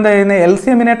കിട്ടിക്കഴിഞ്ഞാൽ നമ്മൾ എന്താ ചെയ്യുന്നത്?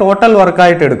 LCMനെ ടോട്ടൽ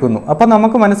വർക്കായിട്ട് എടുക്കുന്നു. അപ്പോൾ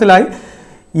നമുക്ക് മനസ്സിലായി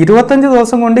 25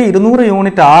 ദിവസം കൊണ്ട് 200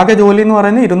 യൂണിറ്റ്, ആകെ ജോലി എന്ന്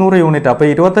പറയുന്നത് 200 യൂണിറ്റ്. അപ്പോൾ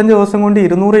 25 ദിവസം കൊണ്ട്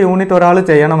 200 യൂണിറ്റ് ഒരാൾ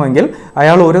ചെയ്യണമെങ്കിൽ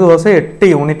അയാൾ ഒരു ദിവസം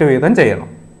 8 യൂണിറ്റ് വീതം ചെയ്യണം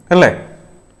അല്ലേ.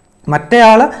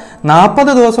 മറ്റേയാൾ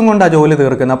 40 ദിവസം കൊണ്ടാണ് ജോലി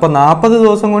തീർക്കുന്നത്. അപ്പോൾ 40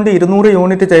 ദിവസം കൊണ്ട് 200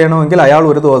 യൂണിറ്റ് ചെയ്യണമെങ്കിൽ അയാൾ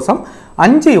ഒരു ദിവസം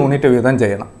 5 യൂണിറ്റ് വീതം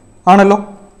ചെയ്യണം ആണല്ലോ.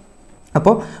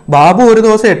 അപ്പോൾ ബാബു ഒരു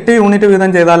ദിവസം 8 യൂണിറ്റ് വീതം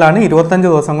ചെയ്താലാണ് 25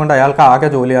 ദിവസം കൊണ്ട് അയാൾക്ക് ആകെ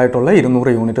ജോലിയായിട്ടുള്ള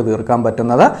 200 യൂണിറ്റ് തീർക്കാൻ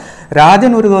പറ്റുന്നത്.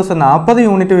 രാജൻ ഒരു ദിവസം 40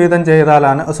 യൂണിറ്റ് വീതം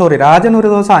ചെയ്താലാണ് രാജൻ ഒരു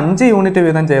ദിവസം 5 യൂണിറ്റ്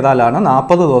വീതം ചെയ്താലാണ്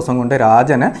 40 ദിവസം കൊണ്ട്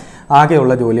രാജന്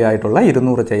ആകെയുള്ള ജോലിയായിട്ടുള്ള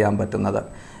 200 ചെയ്യാൻ പറ്റുന്നത്.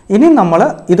 ഇനി നമ്മൾ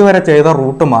ഇതുവരെ ചെയ്ത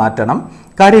റൂട്ട് മാറ്റണം.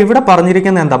 കാര്യം ഇവിടെ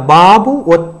പറഞ്ഞിരിക്കുന്നത് എന്താ? ബാബു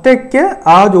ഒറ്റയ്ക്ക്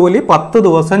ആ ജോലി 10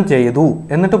 ദിവസം ചെയ്തു,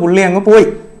 എന്നിട്ട് പുള്ളി അങ്ങ് പോയി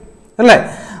അല്ലേ.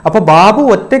 അപ്പോൾ ബാബു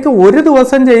ഒറ്റയ്ക്ക് ഒരു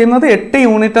ദിവസം ചെയ്യുന്നത് 8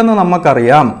 യൂണിറ്റ് എന്ന്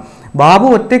നമുക്കറിയാം. ബാബു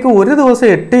ഒറ്റയ്ക്ക് ഒരു ദിവസം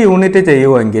 8 യൂണിറ്റ്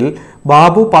ചെയ്യുമെങ്കിൽ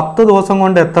ബാബു 10 ദിവസം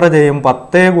കൊണ്ട് എത്ര ചെയ്യും?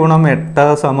 10 × 8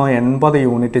 = 80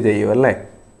 യൂണിറ്റ് ചെയ്യും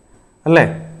അല്ലേ.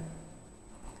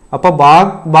 അപ്പോൾ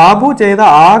ബാബു ചെയ്ത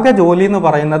ആകെ ജോലി എന്ന്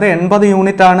പറയുന്നത് 80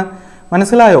 യൂണിറ്റ് ആണ്.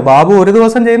 മനസ്സിലായോ? ബാബു ഒരു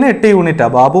ദിവസം ചെയ്യുന്ന 8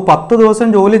 യൂണിറ്റാണ്. ബാബു 10 ദിവസം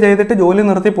ജോലി ചെയ്തിട്ട് ജോലി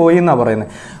നിർത്തി പോയി എന്നാണ് പറയുന്നത്.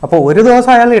 അപ്പോൾ ഒരു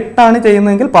ദിവസം അയാൾ 8 ആണ്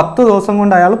ചെയ്യുന്നതെങ്കിൽ 10 ദിവസം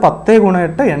കൊണ്ട് അയാൾ 10 ×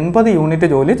 8 80 യൂണിറ്റ്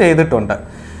ജോലി ചെയ്തിട്ടുണ്ട്.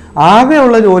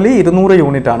 ആകെയുള്ള ജോലി 200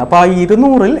 യൂണിറ്റാണ്. അപ്പോൾ ആ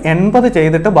 200-ൽ 80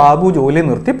 ചെയ്തിട്ട് ബാബു ജോലി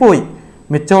നിർത്തിപ്പോയി.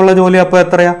 മിച്ചമുള്ള ജോലി അപ്പോൾ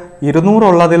എത്രയാ? 200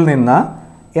 ഉള്ളതിൽ നിന്ന്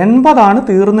 80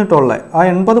 തീർന്നിട്ടുള്ളത്. ആ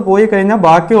 80 പോയി കഴിഞ്ഞാൽ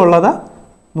ബാക്കിയുള്ളത്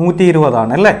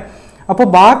 120 അല്ലേ? അപ്പോൾ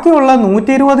ബാക്കിയുള്ള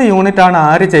 120 യൂണിറ്റാണ്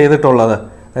ആര് ചെയ്തിട്ടുള്ളത്?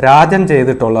 രാജൻ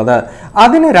ചെയ്തിട്ടുള്ളത്.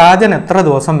 അതിന് രാജൻ എത്ര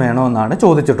ദിവസം വേണമെന്നാണ്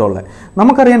ചോദിച്ചിട്ടുള്ളത്.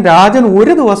 നമുക്കറിയാം രാജൻ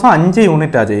ഒരു ദിവസം 5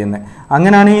 യൂണിറ്റാണ് ചെയ്യുന്നത്.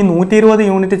 അങ്ങനെയാണ് ഈ 120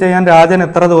 യൂണിറ്റ് ചെയ്യാൻ രാജൻ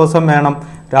എത്ര ദിവസം വേണം?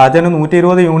 രാജന്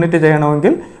 120 യൂണിറ്റ്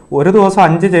ചെയ്യണമെങ്കിൽ ഒരു ദിവസം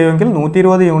 5 ചെയ്യുമെങ്കിൽ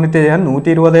 120 യൂണിറ്റ് ചെയ്യാൻ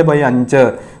 120/5.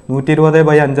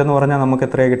 120/5 എന്ന് പറഞ്ഞാൽ നമുക്ക്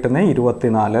എത്രയാണ് കിട്ടുന്നത്?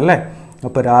 24 അല്ലേ?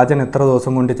 അപ്പോൾ രാജൻ എത്ര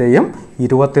ദിവസം കൊണ്ട് ചെയ്യും?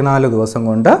 24 ദിവസം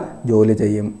കൊണ്ട് ജോലി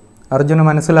ചെയ്യും. അർജുന്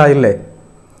മനസ്സിലായില്ലേ?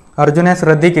 അർജുനെ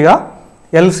ശ്രദ്ധിക്കുക.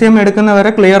 LCM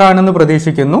എടുക്കുന്നവരെ ക്ലിയർ ആണെന്ന്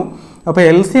പ്രതീക്ഷിക്കുന്നു. അപ്പോൾ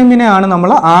LCMനെയാണ് നമ്മൾ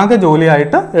ആകെ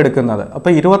ജോലിയായിട്ട് എടുക്കുന്നത്.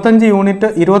 അപ്പോൾ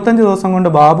 25 ദിവസം കൊണ്ട്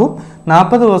ബാബു,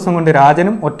 40 ദിവസം കൊണ്ട്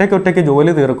രാജനും ഒറ്റയ്ക്കൊറ്റയ്ക്ക്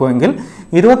ജോലി തീർക്കുമെങ്കിൽ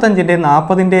 25-ൻ്റെയും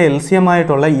 40-ൻ്റെയും LCM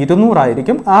ആയിട്ടുള്ള 200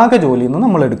 ആയിരിക്കും ആകെ ജോലി എന്ന്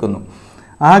നമ്മൾ എടുക്കുന്നു.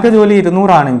 ആകെ ജോലി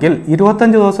 200 ആണെങ്കിൽ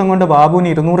 25 ദിവസം കൊണ്ട്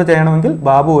ബാബുവിന് 200 ചെയ്യണമെങ്കിൽ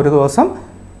ബാബു ഒരു ദിവസം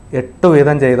 8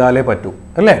 വീതം ചെയ്താലേ പറ്റൂ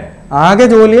അല്ലേ? ആകെ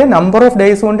ജോലിയെ നമ്പർ ഓഫ്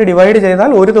ഡേയ്സ് കൊണ്ട് ഡിവൈഡ് ചെയ്താൽ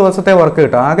ഒരു ദിവസത്തെ വർക്ക്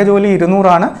കിട്ടും. ആകെ ജോലി 200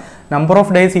 ആണ്, നമ്പർ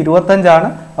ഓഫ് ഡേയ്സ് 25 ആണ്.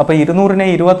 അപ്പോൾ 200-നെ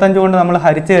 25 കൊണ്ട് നമ്മൾ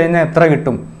ഹരിച്ചു കഴിഞ്ഞാൽ എത്ര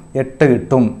കിട്ടും? 8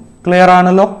 കിട്ടും. ക്ലിയർ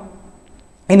ആണല്ലോ?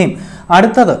 ഇനിയും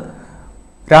അടുത്തത്,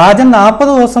 രാജൻ 40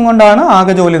 ദിവസം കൊണ്ടാണ്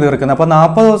ആകെ ജോലി തീർക്കുന്നത്. അപ്പോൾ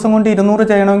 40 ദിവസം കൊണ്ട് 200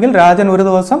 ചെയ്യണമെങ്കിൽ രാജൻ ഒരു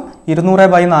ദിവസം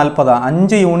 200/40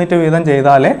 5 യൂണിറ്റ് വീതം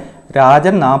ചെയ്താലേ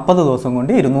രാജൻ 40 ദിവസം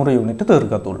കൊണ്ട് 200 യൂണിറ്റ്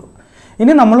തീർക്കത്തുള്ളൂ.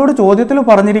 ഇനി നമ്മളോട് ചോദ്യത്തിൽ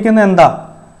പറഞ്ഞിരിക്കുന്നത് എന്താ?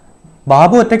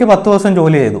 ബാബു ഒറ്റയ്ക്ക് 10 ദിവസം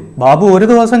ജോലി ചെയ്തു. ബാബു ഒരു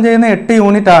ദിവസം ചെയ്യുന്ന 8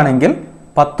 യൂണിറ്റ് ആണെങ്കിൽ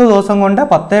 10 ദിവസം കൊണ്ട്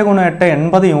 10 × 8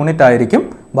 80 യൂണിറ്റ് ആയിരിക്കും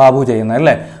ബാബു ചെയ്യുന്നത്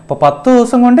അല്ലേ? അപ്പോൾ 10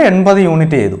 ദിവസം കൊണ്ട് 80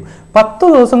 യൂണിറ്റ് ചെയ്തു. 10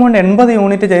 ദിവസം കൊണ്ട് 80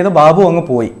 യൂണിറ്റ് ചെയ്ത് ബാബു അങ്ങ്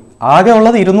പോയി. ആകെ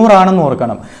ഉള്ളത് 200 ആണെന്ന്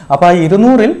ഓർക്കണം. അപ്പോൾ ആ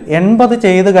 200-ൽ 80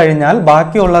 ചെയ്ത് കഴിഞ്ഞാൽ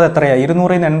ബാക്കിയുള്ളത് എത്രയാണ്?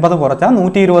 200-ൽ നിന്ന് 80 കുറച്ചാൽ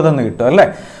 120 എന്ന് കിട്ടും അല്ലേ?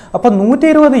 അപ്പോൾ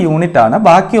 120 യൂണിറ്റാണ്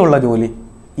ബാക്കിയുള്ള ജോലി.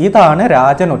 ഇതാണ്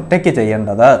രാജൻ ഒറ്റയ്ക്ക്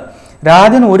ചെയ്യേണ്ടത്.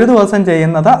 രാജൻ ഒരു ദിവസം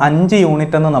ചെയ്യുന്നത് 5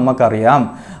 യൂണിറ്റ് എന്ന് നമുക്കറിയാം.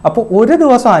 അപ്പോൾ ഒരു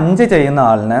ദിവസം 5 ചെയ്യുന്ന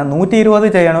ആളിന് 120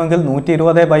 ചെയ്യണമെങ്കിൽ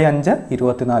 120/5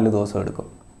 24 ദിവസം എടുക്കും.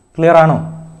 ക്ലിയർ ആണോ?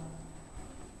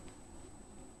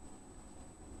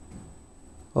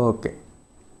 ഓക്കെ.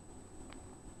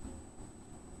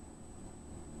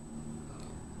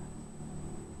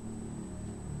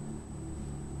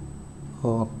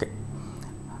 ഓക്കെ,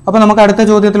 അപ്പോൾ നമുക്ക് അടുത്ത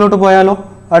ചോദ്യത്തിലോട്ട് പോയാലോ?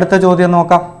 അടുത്ത ചോദ്യം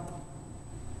നോക്കാം.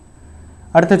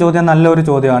 അടുത്ത ചോദ്യം നല്ലൊരു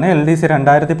ചോദ്യമാണ്. LDC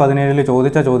 2017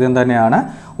 ചോദിച്ച ചോദ്യം തന്നെയാണ്.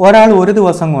 ഒരാൾ ഒരു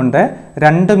ദിവസം കൊണ്ട്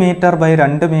 2 metre by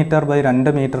 2 metre by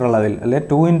 2 metre അളവിൽ അല്ലെ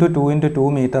 2 × 2 × 2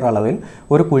 മീറ്റർ അളവിൽ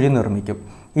ഒരു കുഴി നിർമ്മിക്കും.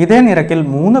 ഇതേ നിരക്കിൽ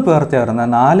 3 പേർ ചേർന്ന്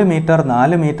 4 മീറ്റർ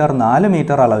 4 മീറ്റർ 4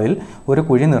 മീറ്റർ അളവിൽ ഒരു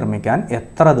കുഴി നിർമ്മിക്കാൻ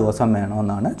എത്ര ദിവസം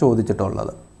വേണമെന്നാണ്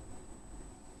ചോദിച്ചിട്ടുള്ളത്.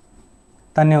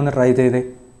 തന്നെ ഒന്ന് ട്രൈ ചെയ്തേ.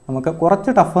 നമുക്ക്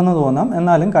കുറച്ച് ടഫെന്ന് തോന്നാം,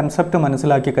 എന്നാലും കൺസെപ്റ്റ്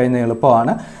മനസ്സിലാക്കി കഴിഞ്ഞാൽ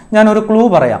എളുപ്പമാണ്. ഞാനൊരു ക്ലൂ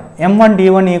പറയാം. M1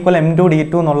 D1 = M2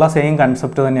 D2 എന്നുള്ള സെയിം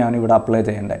കൺസെപ്റ്റ് തന്നെയാണ് ഇവിടെ അപ്ലൈ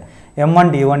ചെയ്യേണ്ടത്. M1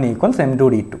 D1 = M2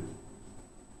 D2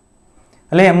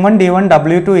 അല്ലെ M1 D1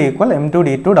 W2 = M2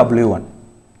 D2 W1.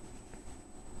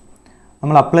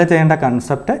 നമ്മൾ അപ്ലൈ ചെയ്യേണ്ട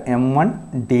concept M1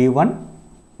 D1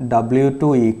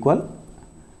 W2 =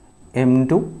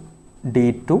 M2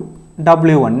 D2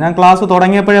 W1. ഞാൻ ക്ലാസ്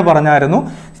തുടങ്ങിയപ്പോഴേ പറഞ്ഞായിരുന്നു,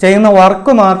 ചെയ്യുന്ന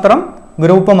വർക്ക് മാത്രം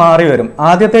ഗ്രൂപ്പ് മാറി വരും.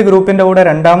 ആദ്യത്തെ ഗ്രൂപ്പിൻ്റെ കൂടെ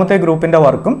രണ്ടാമത്തെ ഗ്രൂപ്പിൻ്റെ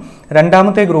വർക്കും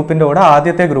രണ്ടാമത്തെ ഗ്രൂപ്പിൻ്റെ കൂടെ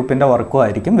ആദ്യത്തെ ഗ്രൂപ്പിൻ്റെ വർക്കും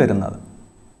ആയിരിക്കും വരുന്നത്.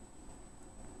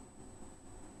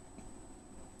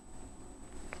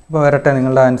 അപ്പോൾ വരട്ടെ,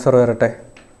 നിങ്ങളുടെ ആൻസർ വരട്ടെ.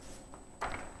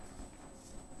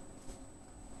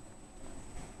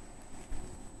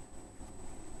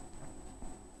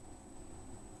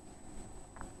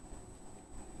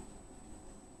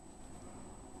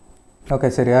 ഓക്കെ,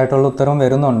 ശരിയായിട്ടുള്ള ഉത്തരം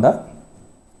വരുന്നുണ്ട്.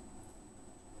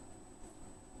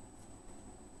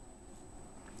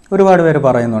 ഒരുപാട് പേര്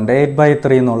പറയുന്നുണ്ട്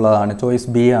 8/3 എന്നുള്ളതാണ്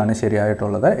ചോയ്സ് ബി ആണ്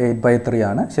ശരിയായിട്ടുള്ളത്. 8/3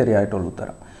 ആണ് ശരിയായിട്ടുള്ള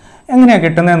ഉത്തരം. എങ്ങനെയാണ്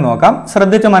കിട്ടുന്നതെന്ന് നോക്കാം.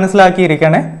 ശ്രദ്ധിച്ച്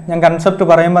മനസ്സിലാക്കിയിരിക്കണേ. ഞാൻ കൺസെപ്റ്റ്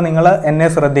പറയുമ്പോൾ നിങ്ങൾ എന്നെ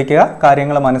ശ്രദ്ധിക്കുക,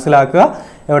 കാര്യങ്ങൾ മനസ്സിലാക്കുക.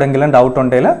 എവിടെയെങ്കിലും ഡൗട്ട്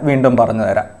ഉണ്ടെങ്കിൽ വീണ്ടും പറഞ്ഞു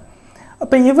തരാം.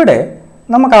 അപ്പോൾ ഇവിടെ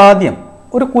നമുക്ക് ആദ്യം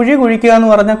ഒരു കുഴി കുഴിക്കുക എന്ന്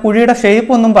പറഞ്ഞാൽ കുഴിയുടെ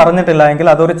ഷേപ്പ് ഒന്നും പറഞ്ഞിട്ടില്ല എങ്കിൽ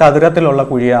അതൊരു ചതുരത്തിലുള്ള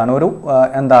കുഴിയാണ്, ഒരു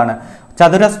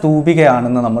ചതുര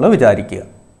സ്തൂപികയാണെന്ന് നമ്മൾ വിചാരിക്കുക.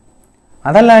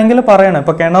 അതല്ല എങ്കിൽ പറയണം.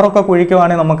 ഇപ്പോൾ കിണറൊക്കെ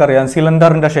കുഴിക്കുവാണെങ്കിൽ നമുക്കറിയാം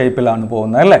സിലിണ്ടറിൻ്റെ ഷേപ്പിലാണ്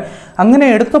പോകുന്നത് അല്ലേ? അങ്ങനെ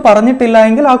എടുത്തു പറഞ്ഞിട്ടില്ല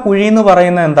എങ്കിൽ ആ കുഴി എന്ന്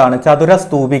പറയുന്നത് എന്താണ്? ചതുര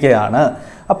സ്തൂപികയാണ്.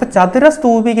 അപ്പം ചതുര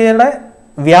സ്തൂപികയുടെ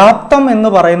വ്യാപ്തം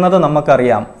എന്ന് പറയുന്നത്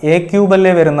നമുക്കറിയാം A³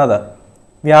 അല്ലേ വരുന്നത്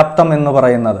വ്യാപ്തം എന്ന്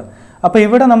പറയുന്നത്. അപ്പോൾ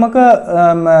ഇവിടെ നമുക്ക്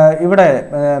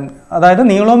അതായത്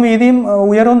നീളവും വീതിയും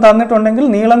ഉയരവും തന്നിട്ടുണ്ടെങ്കിൽ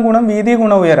നീളം ഗുണം വീതി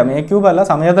ഗുണം ഉയരം. A³ അല്ല,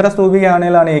 സമചതുര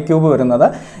സ്തൂപികയാണെങ്കിലാണ് A³ വരുന്നത്.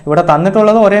 ഇവിടെ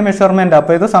തന്നിട്ടുള്ളത് ഒരേ മെഷർമെൻറ്റ്.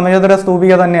 അപ്പോൾ ഇത് സമചതുര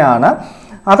സ്തൂപിക തന്നെയാണ്.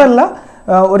 അതല്ല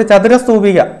ഒരു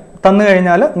ചതുരസ്തൂപിക തന്നു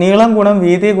കഴിഞ്ഞാൽ നീളം ഗുണം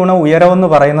വീതി ഗുണം ഉയരം എന്ന്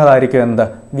പറയുന്നതായിരിക്കും എന്ത്?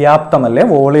 വ്യാപ്തമല്ലേ,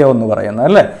 വോളിയം എന്ന് പറയുന്നത്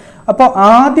അല്ലേ. അപ്പോൾ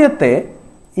ആദ്യത്തെ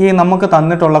ഈ നമുക്ക്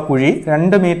തന്നിട്ടുള്ള കുഴി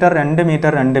 2 മീറ്റർ 2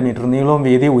 മീറ്റർ 2 മീറ്റർ നീളവും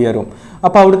വീതി ഉയരും.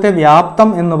 അപ്പോൾ അവിടുത്തെ വ്യാപ്തം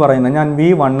എന്ന് പറയുന്നത് ഞാൻ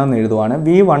V1 എന്ന് എഴുതുവാണ്.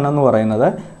 V1 എന്ന് പറയുന്നത്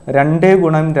 2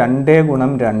 ഗുണം 2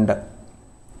 ഗുണം 2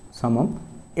 സമം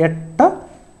 8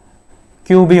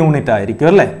 ക്യൂബ് യൂണിറ്റ് ആയിരിക്കും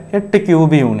അല്ലേ. 8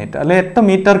 ക്യൂബ് യൂണിറ്റ് അല്ലെ 8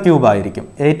 മീറ്റർ ക്യൂബ് ആയിരിക്കും.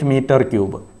 8 മീറ്റർ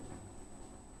ക്യൂബ്.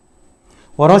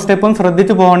 ഓരോ സ്റ്റെപ്പും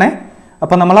ശ്രദ്ധിച്ചു പോകണേ.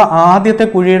 അപ്പം നമ്മൾ ആദ്യത്തെ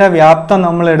കുഴിയുടെ വ്യാപ്തം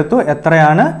നമ്മൾ എടുത്തു.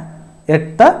 എത്രയാണ്?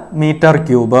 8 മീറ്റർ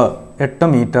ക്യൂബ്. 8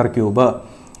 metre cube.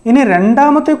 ഇനി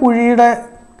രണ്ടാമത്തെ കുഴിയുടെ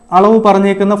അളവ്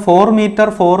പറഞ്ഞേക്കുന്ന 4 മീറ്റർ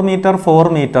 4 മീറ്റർ 4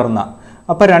 മീറ്റർ എന്നാണ്.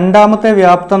 അപ്പോൾ രണ്ടാമത്തെ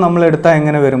വ്യാപ്തം നമ്മൾ എടുത്താൽ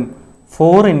എങ്ങനെ വരും?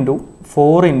 4 ×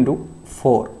 4 ×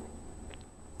 4.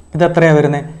 ഇതെത്രയാണ്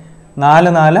വരുന്നത്?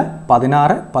 4 4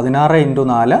 16 16 ×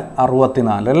 4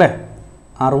 64 അല്ലേ.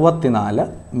 64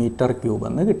 മീറ്റർ ക്യൂബ്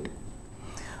എന്ന് കിട്ടി.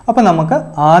 അപ്പം നമുക്ക്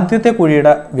ആദ്യത്തെ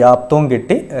കുഴിയുടെ വ്യാപ്തവും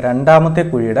കിട്ടി, രണ്ടാമത്തെ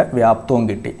കുഴിയുടെ വ്യാപ്തവും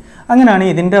കിട്ടി. അങ്ങനെയാണ്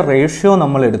ഇതിൻ്റെ റേഷ്യോ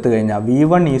നമ്മൾ എടുത്തു കഴിഞ്ഞാൽ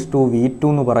V1:V2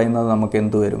 എന്ന് പറയുന്നത് നമുക്ക്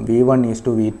എന്ത് വരും?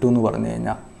 V1:V2 എന്ന് പറഞ്ഞു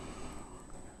കഴിഞ്ഞാൽ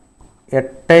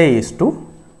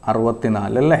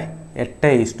 8:64 അല്ലേ.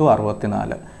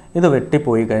 8:64. ഇത്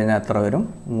വെട്ടിപ്പോയി കഴിഞ്ഞാൽ എത്ര വരും?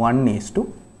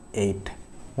 1:8.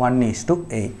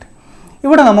 1:8.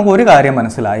 ഇവിടെ നമുക്ക് ഒരു കാര്യം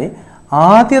മനസ്സിലായി.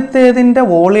 ആദ്യത്തേതിൻ്റെ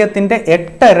വോളിയത്തിൻ്റെ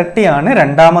 8 ഇരട്ടിയാണ്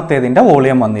രണ്ടാമത്തേതിൻ്റെ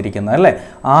വോളിയം വന്നിരിക്കുന്നത് അല്ലേ.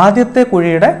 ആദ്യത്തെ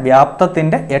കുഴിയുടെ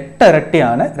വ്യാപ്തത്തിൻ്റെ 8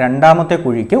 ഇരട്ടിയാണ് രണ്ടാമത്തെ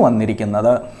കുഴിക്ക്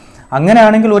വന്നിരിക്കുന്നത്.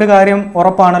 അങ്ങനെയാണെങ്കിൽ ഒരു കാര്യം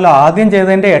ഉറപ്പാണല്ലോ, ആദ്യം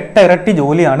ചെയ്തതിൻ്റെ 8 ഇരട്ടി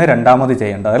ജോലിയാണ് രണ്ടാമത്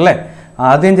ചെയ്യേണ്ടത് അല്ലേ.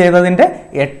 ആദ്യം ചെയ്തതിൻ്റെ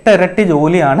 8 ഇരട്ടി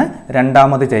ജോലിയാണ്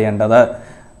രണ്ടാമത് ചെയ്യേണ്ടത്.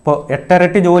 ഇപ്പോൾ 8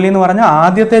 ഇരട്ടി ജോലി എന്ന് പറഞ്ഞാൽ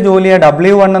ആദ്യത്തെ ജോലിയെ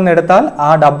W1 എന്ന് എടുത്താൽ ആ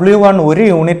W1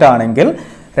 1 യൂണിറ്റ് ആണെങ്കിൽ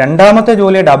രണ്ടാമത്തെ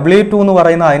ജോലി W2 എന്ന്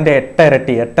പറയുന്നത് അതിൻ്റെ 8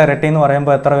 ഇരട്ടി. 8 ഇരട്ടി എന്ന്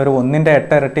പറയുമ്പോൾ എത്ര വരും? 1ൻ്റെ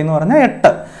 8 ഇരട്ടി എന്ന് പറഞ്ഞാൽ 8.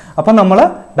 അപ്പം നമ്മൾ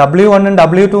W1ഉം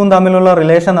W2ഉം തമ്മിലുള്ള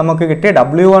റിലേഷൻ നമുക്ക് കിട്ടി.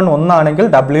 W1 1 ആണെങ്കിൽ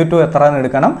W2 എത്ര എന്ന്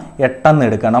എടുക്കണം? 8 എന്ന്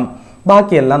എടുക്കണം.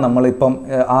 ബാക്കിയെല്ലാം നമ്മളിപ്പം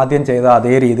ആദ്യം ചെയ്ത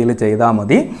അതേ രീതിയിൽ ചെയ്താൽ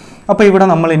മതി. അപ്പോൾ ഇവിടെ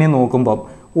നമ്മൾ ഇനി നോക്കുമ്പോൾ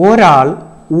ഒരാൾ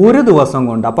ഒരു ദിവസം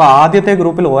കൊണ്ട്, അപ്പോൾ ആദ്യത്തെ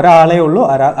ഗ്രൂപ്പിൽ ഒരാളേ ഉള്ളൂ,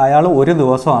 അയാൾ ഒരു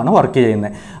ദിവസമാണ് വർക്ക്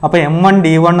ചെയ്യുന്നത്. അപ്പോൾ M1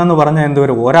 D1 എന്ന് പറഞ്ഞാൽ എന്ത്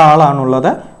വരും?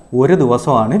 ഒരാളാണുള്ളത്, ഒരു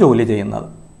ദിവസമാണ് ജോലി ചെയ്യുന്നത്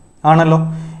ആണല്ലോ.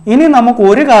 ഇനി നമുക്ക്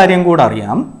ഒരു കാര്യം കൂടെ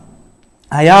അറിയാം.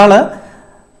 അയാൾ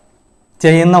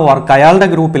ചെയ്യുന്ന വർക്ക്, അയാളുടെ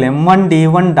ഗ്രൂപ്പിൽ M1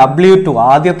 D1 W2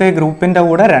 ആദ്യത്തെ ഗ്രൂപ്പിൻ്റെ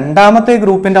കൂടെ രണ്ടാമത്തെ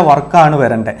ഗ്രൂപ്പിൻ്റെ വർക്കാണ്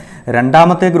വരേണ്ടത്.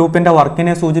 രണ്ടാമത്തെ ഗ്രൂപ്പിൻ്റെ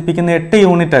വർക്കിനെ സൂചിപ്പിക്കുന്ന 8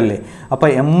 യൂണിറ്റ് അല്ലേ. അപ്പോൾ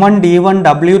M1 D1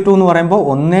 W2 എന്ന് പറയുമ്പോൾ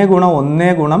 1 × 1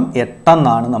 × 8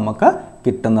 എന്നാണ് നമുക്ക്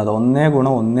കിട്ടുന്നത്. 1 ×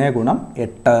 1 ×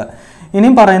 8.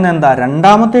 ഇനിയും പറയുന്നത് എന്താ?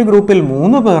 രണ്ടാമത്തെ ഗ്രൂപ്പിൽ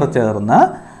 3 പേർ ചേർന്ന്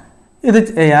ഇത്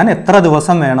ചെയ്യാൻ എത്ര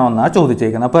ദിവസം വേണമെന്നാണ്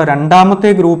ചോദിച്ചേക്കുന്നത്. അപ്പോൾ രണ്ടാമത്തെ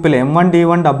ഗ്രൂപ്പിൽ M1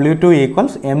 D1 W2 =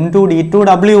 M2 D2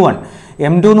 W1.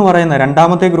 M2 എന്ന് പറയുന്നത്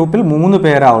രണ്ടാമത്തെ ഗ്രൂപ്പിൽ 3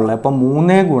 പേരാണുള്ളത്. അപ്പം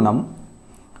 3 ×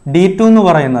 D2 എന്ന്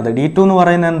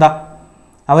പറയുന്നത് എന്താ?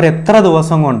 അവരെത്ര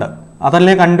ദിവസം കൊണ്ട്,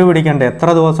 അതല്ലേ കണ്ടുപിടിക്കേണ്ടത്. എത്ര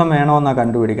ദിവസം വേണമെന്നാണ്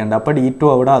കണ്ടുപിടിക്കേണ്ടത്. അപ്പോൾ D2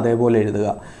 അവിടെ അതേപോലെ എഴുതുക.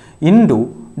 ഇൻറ്റു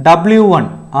W1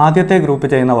 ആദ്യത്തെ ഗ്രൂപ്പ്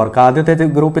ചെയ്യുന്ന വർക്ക്. ആദ്യത്തെ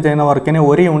ഗ്രൂപ്പ് ചെയ്യുന്ന വർക്കിനെ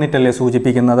 1 യൂണിറ്റ് അല്ലേ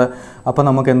സൂചിപ്പിക്കുന്നത്. അപ്പോൾ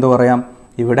നമുക്ക് എന്ത് പറയാം?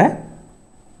 ഇവിടെ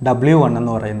W1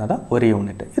 എന്ന് പറയുന്നത് 1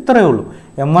 യൂണിറ്റ്. ഇത്രയേ ഉള്ളൂ.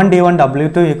 M1 D1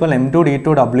 W2 = M2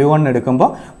 D2 W1 എടുക്കുമ്പോൾ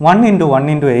 1 ×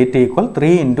 1 × 8 =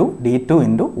 3 × D2 ×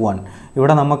 1.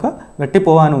 ഇവിടെ നമുക്ക്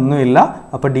വെട്ടിപ്പോകാനൊന്നുമില്ല.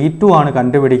 അപ്പോൾ D2 ആണ്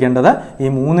കണ്ടുപിടിക്കേണ്ടത്. ഈ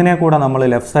 3നെ കൂടെ നമ്മൾ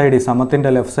ലെഫ്റ്റ് സൈഡിൽ, സമത്തിൻ്റെ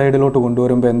ലെഫ്റ്റ് സൈഡിലോട്ട്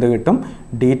കൊണ്ടുവരുമ്പോൾ എന്ത് കിട്ടും?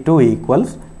 D2 =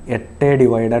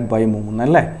 8/3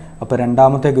 അല്ലേ. അപ്പോൾ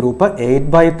രണ്ടാമത്തെ ഗ്രൂപ്പ്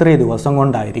 8/3 ദിവസം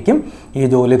കൊണ്ടായിരിക്കും ഈ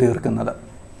ജോലി തീർക്കുന്നത്.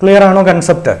 ക്ലിയർ ആണോ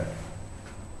കൺസെപ്റ്റ്?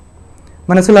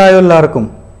 മനസ്സിലായോ എല്ലാവർക്കും?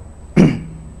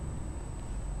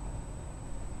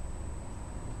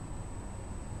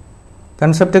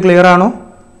 കൺസെപ്റ്റ് ക്ലിയർ ആണോ?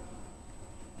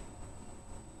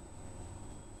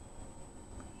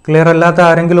 ക്ലിയർ അല്ലാത്ത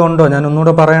ആരെങ്കിലും ഉണ്ടോ? ഞാൻ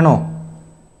ഒന്നുകൂടെ പറയണോ?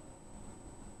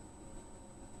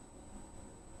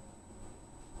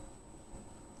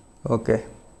 ഓക്കെ.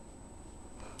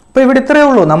 അപ്പോൾ ഇവിടെ ഇത്രയേ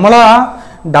ഉള്ളൂ. നമ്മൾ ആ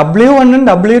W1ഉം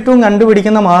W2ഉം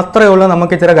കണ്ടുപിടിക്കുന്ന മാത്രമേ ഉള്ളൂ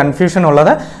നമുക്ക് ഇച്ചിരി കൺഫ്യൂഷൻ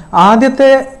ഉള്ളത്. ആദ്യത്തെ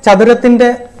ചതുരത്തിൻ്റെ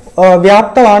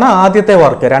വ്യാപ്തമാണ് ആദ്യത്തെ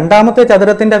വർക്ക്, രണ്ടാമത്തെ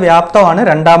ചതുരത്തിൻ്റെ വ്യാപ്തമാണ്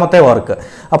രണ്ടാമത്തെ വർക്ക്.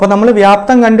 അപ്പോൾ നമ്മൾ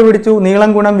വ്യാപ്തം കണ്ടുപിടിച്ചു, നീളം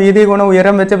ഗുണം വീതി ഗുണം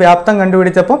ഉയരം വെച്ച് വ്യാപ്തം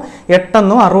കണ്ടുപിടിച്ചപ്പോൾ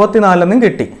 8 64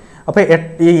 കിട്ടി. അപ്പോൾ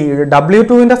ഈ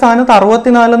W2വിൻ്റെ സ്ഥാനത്ത്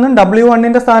 64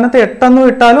 W1ൻ്റെ സ്ഥാനത്ത് 8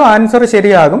 ഇട്ടാലും ആൻസർ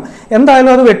ശരിയാകും.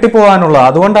 എന്തായാലും അത് വെട്ടിപ്പോകാനുള്ളത്,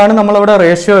 അതുകൊണ്ടാണ് നമ്മളവിടെ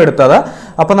റേഷ്യോ എടുത്തത്.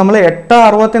 അപ്പോൾ നമ്മൾ 8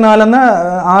 64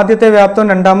 ആദ്യത്തെ വ്യാപ്തവും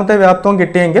രണ്ടാമത്തെ വ്യാപ്തവും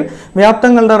കിട്ടിയെങ്കിൽ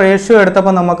വ്യാപ്തങ്ങളുടെ റേഷ്യോ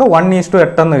എടുത്തപ്പോൾ നമുക്ക്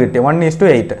 1:8 കിട്ടി.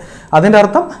 1:8. അതിൻ്റെ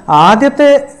അർത്ഥം ആദ്യത്തെ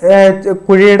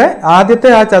കുഴിയുടെ,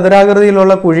 ആദ്യത്തെ ആ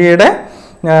ചതുരാകൃതിയിലുള്ള കുഴിയുടെ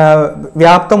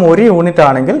വ്യാപ്തം 1 യൂണിറ്റ്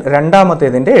ആണെങ്കിൽ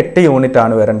രണ്ടാമത്തേതിൻ്റെ 8 യൂണിറ്റ്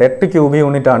ആണ് വരേണ്ടത്, 8 ക്യൂബ്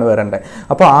യൂണിറ്റ് ആണ് വരേണ്ടത്.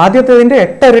 അപ്പോൾ ആദ്യത്തേതിൻ്റെ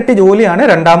 8 ഇരട്ടി ജോലിയാണ്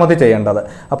രണ്ടാമത് ചെയ്യേണ്ടത്.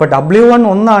 അപ്പോൾ W1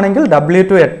 1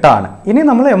 W2 8 ആണ്. ഇനി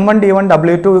നമ്മൾ M1 D1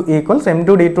 W2 equals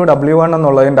M2 D2 W1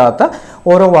 എന്നുള്ളതിൻ്റെ അകത്ത്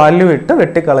ഓരോ വാല്യൂ ഇട്ട്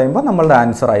വെട്ടിക്കളയുമ്പോൾ നമ്മളുടെ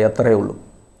ആൻസറായി, അത്രയേ ഉള്ളൂ.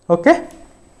 ഓക്കെ,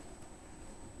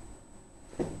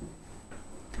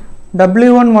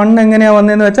 W1 1 എങ്ങനെയാണ്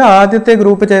വന്നതെന്ന് വെച്ചാൽ ആദ്യത്തെ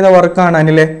ഗ്രൂപ്പ് ചെയ്ത വർക്കാണ്.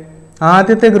 അനിലെ,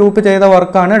 ആദ്യത്തെ ഗ്രൂപ്പ് ചെയ്ത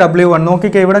വർക്കാണ് W1.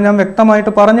 നോക്കിക്കേ, ഇവിടെ ഞാൻ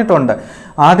വ്യക്തമായിട്ട് പറഞ്ഞിട്ടുണ്ട്.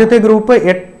 ആദ്യത്തെ ഗ്രൂപ്പ്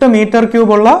 8 മീറ്റർ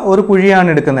ക്യൂബ് ഉള്ള ഒരു കുഴിയാണ്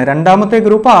എടുക്കുന്നത്. രണ്ടാമത്തെ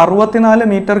ഗ്രൂപ്പ് 64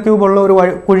 മീറ്റർ ക്യൂബ് ഉള്ള ഒരു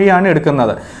കുഴിയാണ്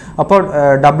എടുക്കുന്നത്. അപ്പോൾ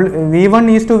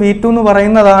V1:V2 എന്ന്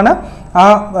പറയുന്നതാണ് ആ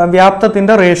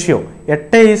വ്യാപ്തത്തിൻ്റെ റേഷ്യോ.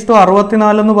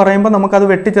 8:64 എന്ന് പറയുമ്പോൾ നമുക്കത്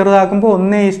വെട്ടിച്ചെറുതാക്കുമ്പോൾ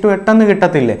 1:8 എന്ന്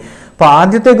കിട്ടത്തില്ലേ? അപ്പോൾ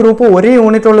ആദ്യത്തെ ഗ്രൂപ്പ് 1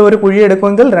 യൂണിറ്റ് ഉള്ള ഒരു കുഴി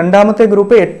എടുക്കുമെങ്കിൽ രണ്ടാമത്തെ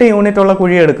ഗ്രൂപ്പ് 8 യൂണിറ്റ് ഉള്ള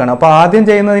കുഴി എടുക്കണം. അപ്പോൾ ആദ്യം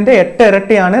ചെയ്യുന്നതിൻ്റെ 8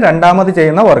 ഇരട്ടിയാണ് രണ്ടാമത്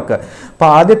ചെയ്യുന്ന വർക്ക്. അപ്പോൾ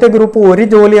ആദ്യത്തെ ഗ്രൂപ്പ് 1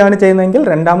 ജോലിയാണ് ചെയ്യുന്നതെങ്കിൽ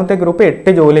രണ്ടാമത്തെ ഗ്രൂപ്പ്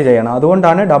 8 ജോലി ചെയ്യണം.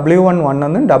 അതുകൊണ്ടാണ് W1 1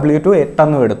 എന്നും W2 8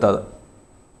 എന്നും എടുത്തത്.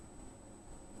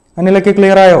 അനിലയ്ക്ക്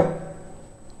ക്ലിയർ ആയോ?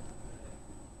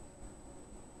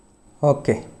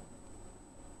 ഓക്കെ,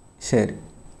 ശരി.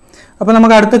 അപ്പോൾ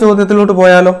നമുക്ക് അടുത്ത ചോദ്യത്തിലോട്ട്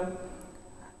പോയാലോ?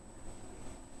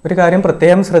 ഒരു കാര്യം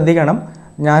പ്രത്യേകം ശ്രദ്ധിക്കണം,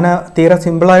 ഞാൻ തീരെ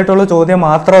സിമ്പിളായിട്ടുള്ള ചോദ്യം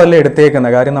മാത്രമല്ല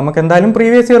എടുത്തേക്കുന്നത്. കാര്യം നമുക്ക് എന്തായാലും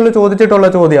പ്രീവിയസ് ഇയറിൽ ചോദിച്ചിട്ടുള്ള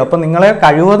ചോദ്യം. അപ്പം നിങ്ങളെ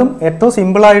കഴിവതും ഏറ്റവും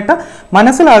സിമ്പിളായിട്ട്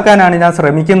മനസ്സിലാക്കാനാണ് ഞാൻ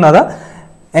ശ്രമിക്കുന്നത്.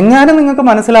 എങ്ങാനും നിങ്ങൾക്ക്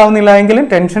മനസ്സിലാവുന്നില്ല എങ്കിലും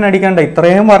ടെൻഷൻ അടിക്കേണ്ട.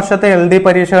 ഇത്രയും വർഷത്തെ LD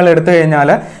പരീക്ഷകൾ എടുത്തു കഴിഞ്ഞാൽ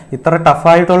ഇത്ര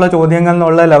ടഫായിട്ടുള്ള ചോദ്യങ്ങൾ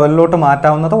എന്നുള്ള ലെവലിലോട്ട്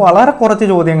മാറ്റാവുന്നത് വളരെ കുറച്ച്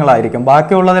ചോദ്യങ്ങളായിരിക്കും.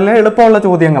 ബാക്കിയുള്ളതെല്ലാം എളുപ്പമുള്ള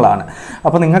ചോദ്യങ്ങളാണ്.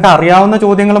 അപ്പോൾ നിങ്ങൾക്ക് അറിയാവുന്ന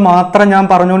ചോദ്യങ്ങൾ മാത്രം ഞാൻ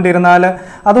പറഞ്ഞുകൊണ്ടിരുന്നാൽ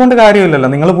അതുകൊണ്ട് കാര്യമില്ലല്ലോ.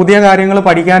 നിങ്ങൾ പുതിയ കാര്യങ്ങൾ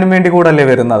പഠിക്കാനും വേണ്ടി കൂടല്ലേ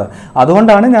വരുന്നത്.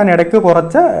 അതുകൊണ്ടാണ് ഞാൻ ഇടയ്ക്ക്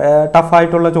കുറച്ച്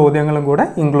ടഫായിട്ടുള്ള ചോദ്യങ്ങളും കൂടെ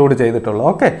ഇൻക്ലൂഡ് ചെയ്തിട്ടുള്ളത്.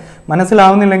 ഓക്കെ,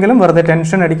 മനസ്സിലാവുന്നില്ലെങ്കിലും വെറുതെ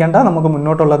ടെൻഷൻ അടിക്കേണ്ട. നമുക്ക്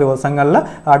മുന്നോട്ടുള്ള ദിവസങ്ങളിൽ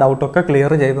ആ ഡൗട്ടൊക്കെ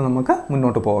ക്ലിയർ ചെയ്ത് നമുക്ക്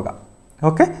മുന്നോട്ട് പോകാം.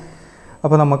 ഓക്കെ,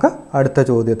 അപ്പോൾ നമുക്ക് അടുത്ത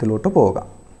ചോദ്യത്തിലോട്ട് പോകാം.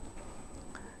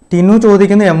 ടിനു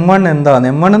ചോദിക്കുന്ന M1 എന്താണ്?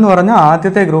 M1 എന്ന് പറഞ്ഞാൽ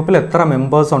ആദ്യത്തെ ഗ്രൂപ്പിൽ എത്ര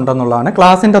മെമ്പേഴ്സ് ഉണ്ടെന്നുള്ളതാണ്.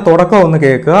 ക്ലാസ്സിൻ്റെ തുടക്കം ഒന്ന്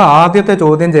കേൾക്കുക. ആദ്യത്തെ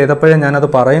ചോദ്യം ചെയ്തപ്പോഴേ ഞാനത്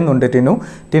പറയുന്നുണ്ട്.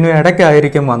 ടിനു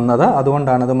ഇടയ്ക്കായിരിക്കും വന്നത്,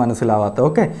 അതുകൊണ്ടാണത് മനസ്സിലാവാത്തത്.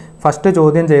 ഓക്കെ, ഫസ്റ്റ്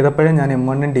ചോദ്യം ചെയ്തപ്പോഴേ ഞാൻ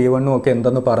M1 D1 ഒക്കെ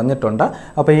എന്തെന്ന് പറഞ്ഞിട്ടുണ്ട്.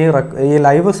 അപ്പോൾ ഈ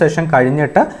ലൈവ് സെഷൻ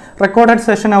കഴിഞ്ഞിട്ട് റെക്കോർഡഡ്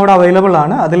സെഷൻ അവിടെ അവൈലബിൾ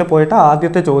ആണ്. അതിൽ പോയിട്ട്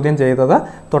ആദ്യത്തെ ചോദ്യം ചെയ്തത്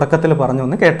തുടക്കത്തിൽ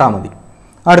പറഞ്ഞൊന്ന് കേട്ടാൽ മതി.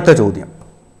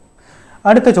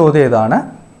 അടുത്ത ചോദ്യം ഇതാണ്.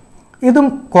 ഇതും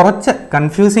കുറച്ച്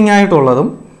കൺഫ്യൂസിംഗ് ആയിട്ടുള്ളതും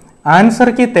ആൻസർ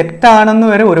കീ തെറ്റാണെന്ന്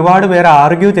വരെ ഒരുപാട് പേര്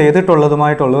ആർഗ്യൂ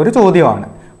ചെയ്തിട്ടുള്ളതുമായിട്ടുള്ള ഒരു ചോദ്യമാണ്.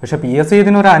 പക്ഷെ PSC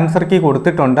ഇതിനൊരു ആൻസർ കീ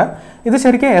കൊടുത്തിട്ടുണ്ട്. ഇത്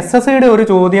ശരിക്കും SSCയുടെ ഒരു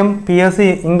ചോദ്യം, PSC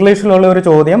ഇംഗ്ലീഷിലുള്ള ഒരു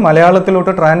ചോദ്യം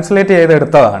മലയാളത്തിലോട്ട് ട്രാൻസ്ലേറ്റ്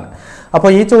ചെയ്തെടുത്തതാണ്.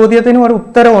 അപ്പോൾ ഈ ചോദ്യത്തിന് ഒരു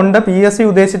ഉത്തരമുണ്ട്. PSC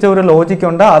ഉദ്ദേശിച്ച ഒരു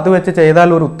ലോജിക്കുണ്ട്. അത് വെച്ച്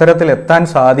ചെയ്താൽ ഒരു ഉത്തരത്തിൽ എത്താൻ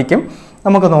സാധിക്കും.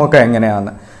 നമുക്ക് നോക്കാം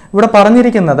എങ്ങനെയാണ്. ഇവിടെ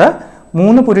പറഞ്ഞിരിക്കുന്നത്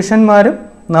 3 പുരുഷന്മാരും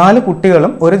 4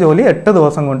 കുട്ടികളും ഒരു ജോലി 8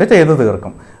 ദിവസം കൊണ്ട് ചെയ്തു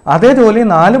തീർക്കും. അതേ ജോലി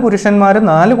 4 പുരുഷന്മാരും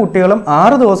 4 കുട്ടികളും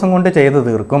 6 ദിവസം കൊണ്ട് ചെയ്തു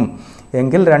തീർക്കും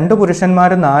എങ്കിൽ 2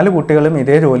 പുരുഷന്മാരും 4 കുട്ടികളും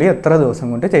ഇതേ ജോലി എത്ര ദിവസം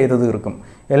കൊണ്ട് ചെയ്തു തീർക്കും?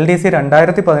 LDC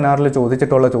 2016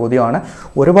 ചോദിച്ചിട്ടുള്ള ചോദ്യമാണ്.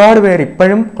 ഒരുപാട് പേര്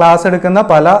ഇപ്പോഴും ക്ലാസ് എടുക്കുന്ന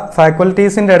പല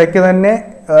ഫാക്കൽറ്റീസിൻ്റെ ഇടയ്ക്ക് തന്നെ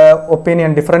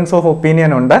ഡിഫറൻസ് ഓഫ്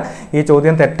ഒപ്പീനിയൻ ഉണ്ട്. ഈ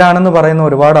ചോദ്യം തെറ്റാണെന്ന് പറയുന്ന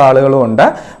ഒരുപാട് ആളുകളും ഉണ്ട്.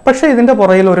 പക്ഷേ ഇതിൻ്റെ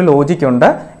പുറകിൽ ഒരു ലോജിക്കുണ്ട്.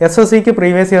 SSCക്ക്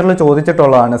പ്രീവിയസ് ഇയറിൽ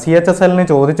ചോദിച്ചിട്ടുള്ളതാണ്, CHSLന്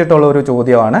ചോദിച്ചിട്ടുള്ള ഒരു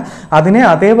ചോദ്യമാണ്. അതിനെ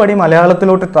അതേപടി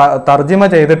മലയാളത്തിലോട്ട് തർജ്ജിമ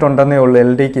ചെയ്തിട്ടുണ്ടെന്നേ ഉള്ളൂ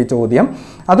LDക്ക് ചോദ്യം.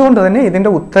 അതുകൊണ്ട് തന്നെ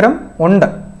ഇതിൻ്റെ ഉത്തരം ഉണ്ട്.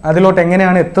 അതിലോട്ട്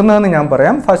എങ്ങനെയാണ് എത്തുന്നതെന്ന് ഞാൻ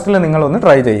പറയാം. ഫസ്റ്റിൽ നിങ്ങളൊന്ന്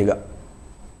ട്രൈ ചെയ്യുക.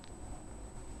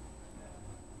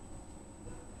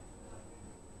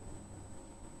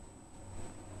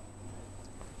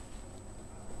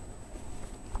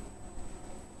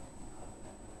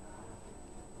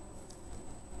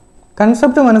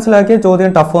 കൺസെപ്റ്റ് മനസ്സിലാക്കിയ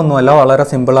ചോദ്യം ടഫ് ഒന്നുമല്ല, വളരെ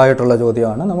സിമ്പിളായിട്ടുള്ള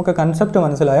ചോദ്യമാണ്. നമുക്ക് കൺസെപ്റ്റ്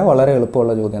മനസ്സിലായ വളരെ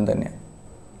എളുപ്പമുള്ള ചോദ്യം തന്നെയാണ്.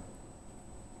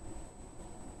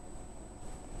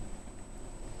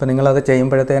 അപ്പം നിങ്ങളത്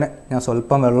ചെയ്യുമ്പോഴത്തേന് ഞാൻ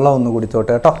സ്വല്പം വെള്ളം ഒന്ന്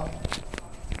കുടിച്ചോട്ടെ കേട്ടോ.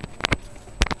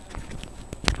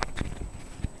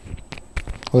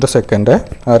 ഒരു സെക്കൻഡ്,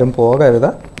 ആരും പോകരുത്,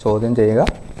 ചോദ്യം ചെയ്യുക.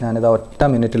 ഞാനിത് ഒറ്റ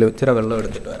മിനിറ്റിൽ ഇച്ചിരി വെള്ളം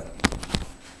എടുത്തിട്ട് വരാം.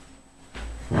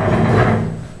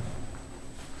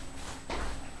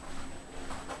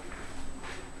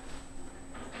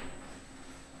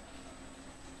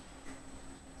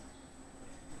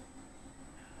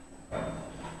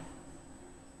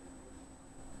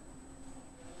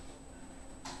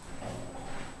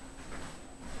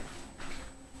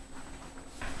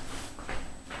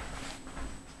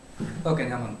 ഓക്കെ,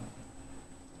 ഞാൻ വന്നു.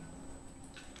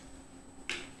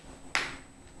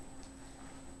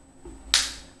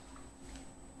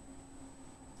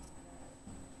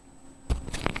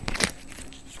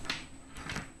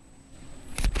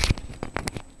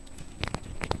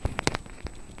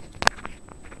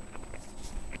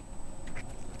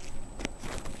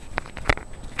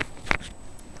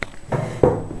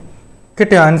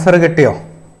 കിട്ടിയോ? ആൻസർ കിട്ടിയോ?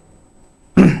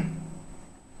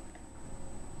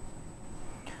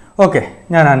 ഓക്കെ,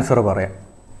 ഞാൻ ആൻസർ പറയാം.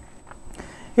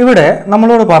 ഇവിടെ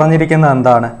നമ്മളോട് പറഞ്ഞിരിക്കുന്നത്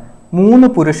എന്താണ്? 3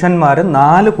 പുരുഷന്മാരും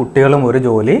 4 കുട്ടികളും ഒരു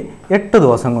ജോലി 8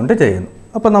 ദിവസം കൊണ്ട് ചെയ്യുന്നു.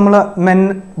 അപ്പോൾ നമ്മൾ മെൻ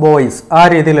ബോയ്സ് ആ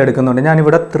രീതിയിൽ എടുക്കുന്നുണ്ട്.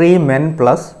 ഞാനിവിടെ 3 men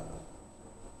plus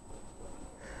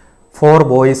 4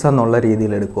 boys എന്നുള്ള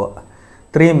രീതിയിൽ എടുക്കുക.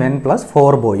 3 men plus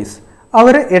 4 boys.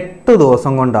 അവർ 8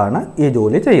 ദിവസം കൊണ്ടാണ് ഈ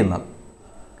ജോലി ചെയ്യുന്നത്.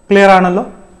 ക്ലിയർ ആണല്ലോ?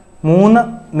 3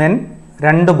 men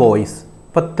 2 boys.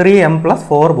 അപ്പോൾ 3m plus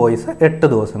 4 boys 8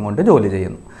 ദിവസം കൊണ്ട് ജോലി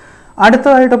ചെയ്യുന്നു.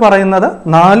 അടുത്തതായിട്ട് പറയുന്നത്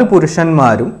 4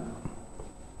 പുരുഷന്മാരും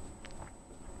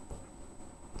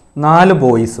 4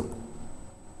 ബോയ്സും.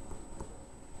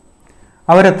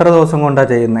 അവരെത്ര ദിവസം കൊണ്ടാണ്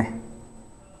ചെയ്യുന്നത്?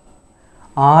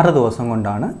 6 ദിവസം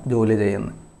കൊണ്ടാണ് ജോലി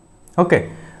ചെയ്യുന്നത്. ഓക്കെ,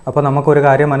 അപ്പോൾ നമുക്കൊരു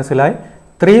കാര്യം മനസ്സിലായി.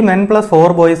 3 men plus 4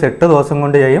 boys 8 ദിവസം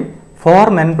കൊണ്ട് ചെയ്യും. 4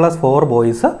 men plus 4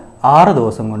 boys 6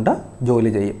 ദിവസം കൊണ്ട്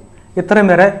ജോലി ചെയ്യും. ഇത്രയും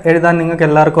വരെ എഴുതാൻ നിങ്ങൾക്ക്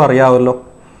എല്ലാവർക്കും അറിയാമല്ലോ.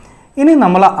 ഇനി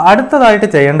നമ്മൾ അടുത്തതായിട്ട്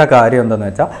ചെയ്യേണ്ട കാര്യം എന്താണെന്ന്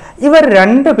വെച്ചാൽ, ഇവർ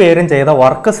 2 പേരും ചെയ്ത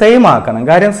വർക്ക് സെയിം ആക്കണം.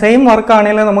 കാര്യം സെയിം വർക്ക്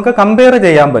ആണെങ്കിലും നമുക്ക് കമ്പയർ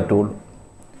ചെയ്യാൻ പറ്റുള്ളൂ.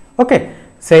 ഓക്കെ,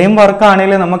 സെയിം വർക്ക്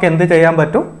ആണെങ്കിലും നമുക്ക് എന്ത് ചെയ്യാൻ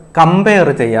പറ്റും? കമ്പയർ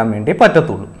ചെയ്യാൻ വേണ്ടി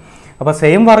പറ്റത്തുള്ളൂ. അപ്പോൾ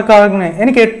സെയിം വർക്ക് ആണെങ്കിൽ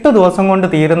എനിക്ക് 8 ദിവസം കൊണ്ട്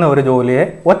തീരുന്ന ഒരു ജോലിയെ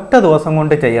ഒറ്റ ദിവസം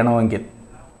കൊണ്ട് ചെയ്യണമെങ്കിൽ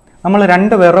നമ്മൾ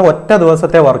 2 പേരുടെ ഒറ്റ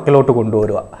ദിവസത്തെ വർക്കിലോട്ട്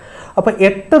കൊണ്ടുവരിക. അപ്പോൾ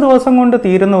 8 ദിവസം കൊണ്ട്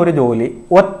തീരുന്ന ഒരു ജോലി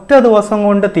ഒറ്റ ദിവസം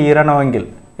കൊണ്ട് തീരണമെങ്കിൽ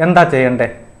എന്താ ചെയ്യണ്ടേ?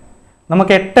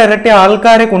 നമുക്ക് 8 ഇരട്ടി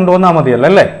ആൾക്കാരെ കൊണ്ടുവന്നാൽ മതിയല്ലോ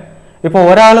അല്ലേ? ഇപ്പോൾ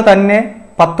ഒരാൾ തന്നെ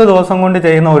 10 ദിവസം കൊണ്ട്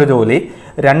ചെയ്യുന്ന ഒരു ജോലി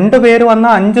 2 പേര്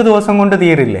വന്നാൽ 5 ദിവസം കൊണ്ട്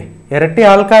തീരില്ലേ? ഇരട്ടി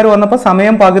ആൾക്കാർ വന്നപ്പോൾ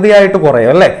സമയം പകുതിയായിട്ട്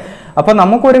കുറയും അല്ലേ? അപ്പോൾ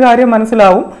നമുക്കൊരു കാര്യം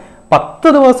മനസ്സിലാവും,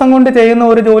 10 ദിവസം കൊണ്ട് ചെയ്യുന്ന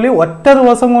ഒരു ജോലി ഒറ്റ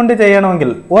ദിവസം കൊണ്ട് ചെയ്യണമെങ്കിൽ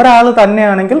ഒരാൾ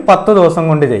തന്നെയാണെങ്കിൽ 10 ദിവസം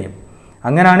കൊണ്ട് ചെയ്യും.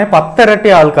 അങ്ങനെയാണെങ്കിൽ 10 ഇരട്ടി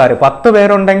ആൾക്കാർ 10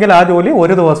 പേരുണ്ടെങ്കിൽ ആ ജോലി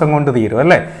ഒരു ദിവസം കൊണ്ട് തീരും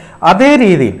അല്ലേ? അതേ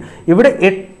രീതിയിൽ ഇവിടെ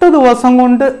 8 ദിവസം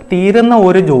കൊണ്ട് തീരുന്ന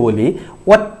ഒരു ജോലി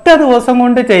ഒറ്റ ദിവസം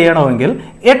കൊണ്ട് ചെയ്യണമെങ്കിൽ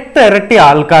 8 ഇരട്ടി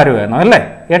ആൾക്കാർ വേണം അല്ലേ?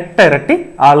 8 ഇരട്ടി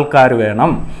ആൾക്കാർ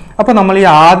വേണം. അപ്പോൾ നമ്മൾ ഈ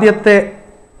ആദ്യത്തെ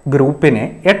ഗ്രൂപ്പിനെ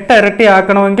 8 ഇരട്ടി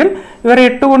ആക്കണമെങ്കിൽ ഇവരെ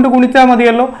 8 കൊണ്ട് ഗുണിച്ചാൽ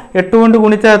മതിയല്ലോ. 8 കൊണ്ട്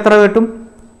ഗുണിച്ചാൽ എത്ര കിട്ടും?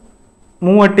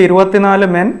 3 8 24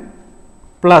 men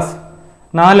പ്ലസ്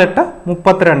 4 8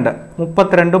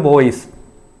 32 ബോയ്സ്.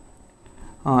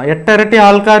 8 ഇരട്ടി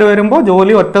ആൾക്കാർ വരുമ്പോൾ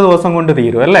ജോലി ഒറ്റ ദിവസം കൊണ്ട്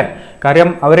തീരും അല്ലേ? കാര്യം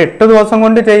അവർ 8 ദിവസം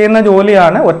കൊണ്ട് ചെയ്യുന്ന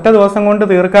ജോലിയാണ് ഒറ്റ ദിവസം കൊണ്ട്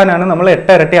തീർക്കാനാണ് നമ്മൾ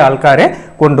 8 ഇരട്ടി ആൾക്കാരെ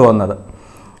കൊണ്ടുവന്നത്.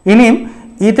 ഇനിയും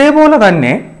ഇതേപോലെ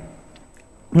തന്നെ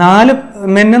 4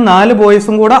 മെന്നും 4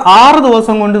 ബോയ്സും കൂടെ 6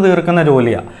 ദിവസം കൊണ്ട് തീർക്കുന്ന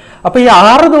ജോലിയാണ്. അപ്പോൾ ഈ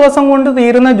 6 ദിവസം കൊണ്ട്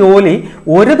തീരുന്ന ജോലി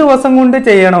ഒരു ദിവസം കൊണ്ട്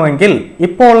ചെയ്യണമെങ്കിൽ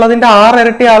ഇപ്പോൾ ഉള്ളതിൻ്റെ 6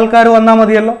 ഇരട്ടി ആൾക്കാർ വന്നാൽ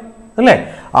മതിയല്ലോ അല്ലേ?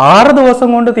 6 ദിവസം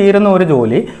കൊണ്ട് തീരുന്ന ഒരു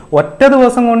ജോലി ഒറ്റ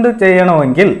ദിവസം കൊണ്ട്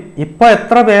ചെയ്യണമെങ്കിൽ ഇപ്പോൾ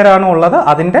എത്ര പേരാണ് ഉള്ളത്?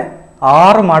 അതിൻ്റെ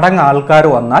 6 മടങ്ങ് ആൾക്കാർ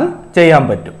വന്നാൽ ചെയ്യാൻ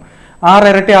പറ്റും.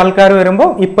 6 ഇരട്ടി ആൾക്കാർ വരുമ്പോൾ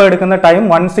ഇപ്പോൾ എടുക്കുന്ന ടൈം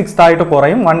 1/6 ആയിട്ട്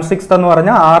കുറയും. 1/6 എന്ന്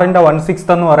പറഞ്ഞാൽ 6ന്റെ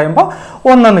 1/6 എന്ന് പറയുമ്പോൾ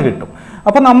 1 കിട്ടും.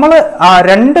 അപ്പോൾ നമ്മൾ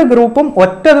 2 ഗ്രൂപ്പും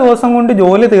ഒറ്റ ദിവസം കൊണ്ട്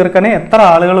ജോലി തീർക്കണേ എത്ര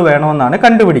ആളുകൾ വേണമെന്നാണ്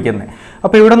കണ്ടുപിടിക്കുന്നത്.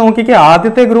 അപ്പോൾ ഇവിടെ നോക്കിക്കേ,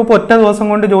 ആദ്യത്തെ ഗ്രൂപ്പ് ഒറ്റ ദിവസം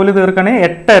കൊണ്ട് ജോലി തീർക്കണേ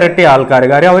 8 ഇരട്ടി ആൾക്കാർ.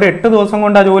 കാര്യം അവർ 8 ദിവസം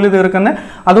കൊണ്ടാണ് ജോലി തീർക്കുന്നത്.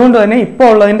 അതുകൊണ്ട് തന്നെ ഇപ്പോൾ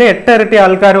ഉള്ളതിൻ്റെ 8 ഇരട്ടി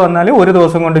ആൾക്കാർ വന്നാൽ ഒരു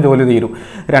ദിവസം കൊണ്ട് ജോലി തീരും.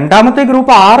 രണ്ടാമത്തെ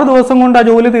ഗ്രൂപ്പ് 6 ദിവസം കൊണ്ടാണ്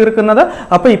ജോലി തീർക്കുന്നത്.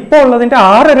 അപ്പോൾ ഇപ്പോൾ ഉള്ളതിൻ്റെ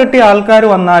 6 ഇരട്ടി ആൾക്കാർ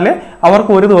വന്നാൽ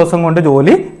അവർക്ക് ഒരു ദിവസം കൊണ്ട്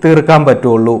ജോലി തീർക്കാൻ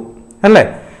പറ്റുള്ളൂ അല്ലേ?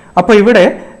 അപ്പോൾ ഇവിടെ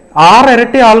 6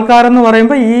 ഇരട്ടി ആൾക്കാരെന്ന്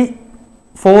പറയുമ്പോൾ ഈ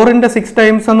 4ന്റെ 6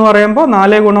 ടൈംസ് എന്ന് പറയുമ്പോൾ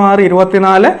 4 × 6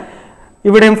 24.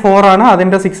 ഇവിടെയും 4 ആണ്.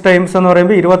 അതിൻ്റെ 6 ടൈംസ് എന്ന്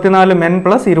പറയുമ്പോൾ 24 men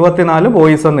പ്ലസ് 24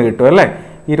 ബോയ്സ് എന്ന് കിട്ടും അല്ലേ?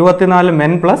 24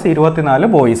 men പ്ലസ് 24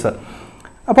 ബോയ്സ്.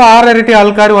 അപ്പോൾ 6 ഇരട്ടി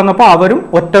ആൾക്കാർ വന്നപ്പോൾ അവരും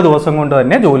ഒറ്റ ദിവസം കൊണ്ട്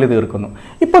തന്നെ ജോലി തീർക്കുന്നു.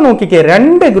 ഇപ്പം നോക്കിക്കേ,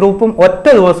 2 ഗ്രൂപ്പും ഒറ്റ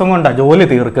ദിവസം കൊണ്ടാണ് ജോലി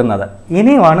തീർക്കുന്നത്.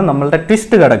 ഇനിയുമാണ് നമ്മളുടെ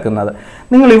ട്വിസ്റ്റ് കിടക്കുന്നത്.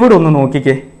 നിങ്ങൾ ഇവിടെ ഒന്ന്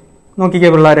നോക്കിക്കേ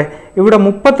പിള്ളേരെ, ഇവിടെ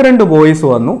 32 ബോയ്സ്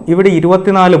വന്നു, ഇവിടെ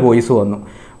 24 ബോയ്സ് വന്നു.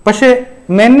 പക്ഷേ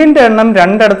മെന്നിൻ്റെ എണ്ണം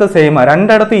രണ്ടിടത്ത് സെയിമാണ്.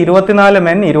 രണ്ടിടത്ത് 24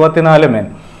 men 24 men.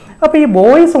 അപ്പോൾ ഈ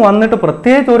ബോയ്സ് വന്നിട്ട്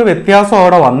പ്രത്യേകിച്ച് ഒരു വ്യത്യാസം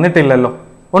അവിടെ വന്നിട്ടില്ലല്ലോ,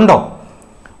 ഉണ്ടോ?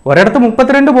 ഒരിടത്ത്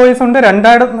 32 ബോയ്സ് ഉണ്ട്,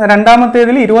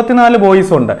 രണ്ടാമത്തേതിൽ 24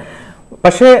 ബോയ്സ് ഉണ്ട്.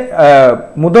 പക്ഷേ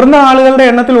മുതിർന്ന ആളുകളുടെ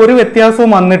എണ്ണത്തിൽ ഒരു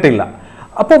വ്യത്യാസവും വന്നിട്ടില്ല.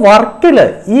 അപ്പോൾ വർക്കിൽ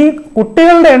ഈ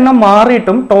കുട്ടികളുടെ എണ്ണം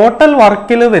മാറിയിട്ടും ടോട്ടൽ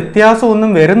വർക്കിൽ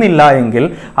വ്യത്യാസമൊന്നും വരുന്നില്ല എങ്കിൽ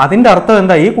അതിൻ്റെ അർത്ഥം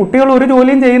എന്താ? ഈ കുട്ടികൾ ഒരു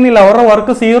ജോലിയും ചെയ്യുന്നില്ല, അവരുടെ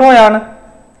വർക്ക് 0 ആണ്.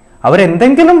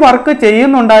 അവരെന്തെങ്കിലും വർക്ക്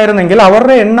ചെയ്യുന്നുണ്ടായിരുന്നെങ്കിൽ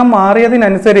അവരുടെ എണ്ണം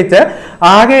മാറിയതിനനുസരിച്ച്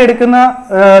ആകെ എടുക്കുന്ന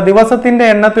ദിവസത്തിൻ്റെ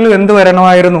എണ്ണത്തിലും എന്ത്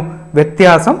വരണമായിരുന്നു?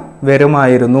 വ്യത്യാസം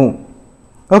വരുമായിരുന്നു.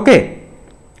 ഓക്കെ,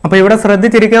 അപ്പോൾ ഇവിടെ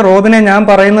ശ്രദ്ധിച്ചിരിക്കുക. റോബിനെ ഞാൻ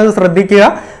പറയുന്നത് ശ്രദ്ധിക്കുക,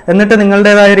 എന്നിട്ട്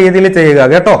നിങ്ങളുടേതായ രീതിയിൽ ചെയ്യുക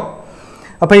കേട്ടോ.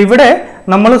 അപ്പോൾ ഇവിടെ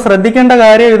നമ്മൾ ശ്രദ്ധിക്കേണ്ട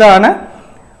കാര്യം ഇതാണ്.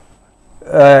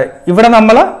 ഇവിടെ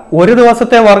നമ്മൾ ഒരു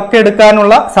ദിവസത്തെ വർക്ക്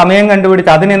എടുക്കാനുള്ള സമയം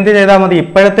കണ്ടുപിടിച്ച് അതിനെന്ത് ചെയ്താൽ മതി,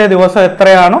 ഇപ്പോഴത്തെ ദിവസം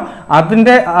എത്രയാണോ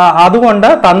അതുകൊണ്ട്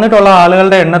തന്നിട്ടുള്ള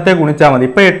ആളുകളുടെ എണ്ണത്തെ ഗുണിച്ചാൽ മതി.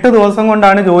 ഇപ്പൊ 8 ദിവസം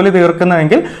കൊണ്ടാണ് ജോലി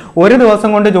തീർക്കുന്നതെങ്കിൽ ഒരു ദിവസം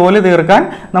കൊണ്ട് ജോലി തീർക്കാൻ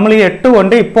നമ്മൾ ഈ 8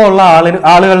 കൊണ്ട് ഇപ്പോൾ ഉള്ള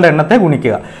ആളുകളുടെ എണ്ണത്തെ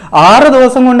ഗുണിക്കുക. 6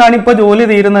 ദിവസം കൊണ്ടാണ് ഇപ്പോൾ ജോലി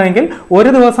തീരുന്നതെങ്കിൽ ഒരു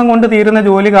ദിവസം കൊണ്ട് തീരുന്ന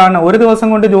ജോലി ഒരു ദിവസം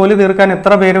കൊണ്ട് ജോലി തീർക്കാൻ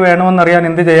എത്ര പേര് വേണമെന്നറിയാൻ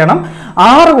എന്ത് ചെയ്യണം,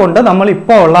 6 കൊണ്ട് നമ്മൾ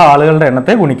ഇപ്പോൾ ഉള്ള ആളുകളുടെ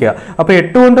എണ്ണത്തെ ഗുണിക്കുക. അപ്പൊ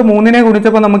 8 കൊണ്ട് 3നെ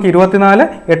ഗുണിച്ചപ്പോൾ നമുക്ക് 24,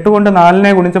 8 കൊണ്ട്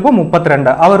 4നെ ഗുണിച്ചപ്പോൾ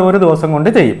 32. അവർ ഒരു ദിവസം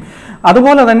കൊണ്ട് ചെയ്യും.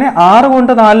 അതുപോലെ തന്നെ 6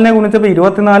 കൊണ്ട് 4നെ ഗുണിച്ചപ്പോൾ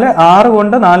 24, 6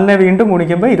 കൊണ്ട് 4നെ വീണ്ടും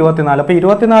ഗുണിക്കുമ്പോൾ 24. അപ്പൊ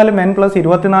 24 മെൻ പ്ലസ്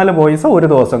 24 ബോയ്സ് ഒരു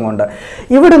ദിവസം കൊണ്ട്.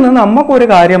 ഇവിടെ നിന്ന് നമുക്കൊരു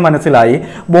കാര്യം മനസ്സിലായി,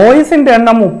 ബോയ്സിന്റെ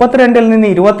എണ്ണം 32-ൽ നിന്ന്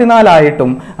 24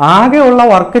 ആയിട്ടും ആകെയുള്ള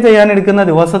വർക്ക് ചെയ്യാൻ എടുക്കുന്ന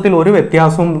ദിവസത്തിൽ ഒരു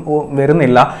വ്യത്യാസവും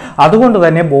വരുന്നില്ല. അതുകൊണ്ട്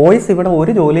തന്നെ ബോയ്സ് ഇവിടെ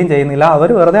ഒരു ജോലിയും ചെയ്യുന്നില്ല, അവർ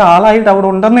വെറുതെ ആളായിട്ട് അവിടെ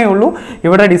ഉണ്ടെന്നേ ഉള്ളൂ.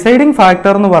 ഇവിടെ ഡിസൈഡിങ്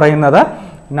ഫാക്ടർ എന്ന് പറയുന്നത്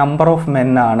നമ്പർ ഓഫ്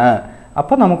മെൻ ആണ്.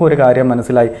 അപ്പോൾ നമുക്കൊരു കാര്യം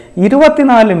മനസ്സിലായി,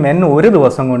 24 മെൻ ഒരു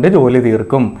ദിവസം കൊണ്ട് ജോലി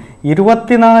തീർക്കും.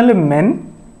 24 മെൻ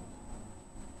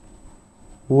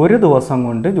ഒരു ദിവസം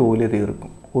കൊണ്ട് ജോലി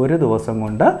തീർക്കും. ഒരു ദിവസം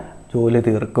കൊണ്ട് ജോലി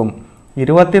തീർക്കും.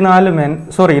 24 മെൻ,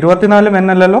 സോറി 24 മെൻ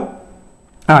അല്ലല്ലോ,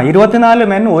 24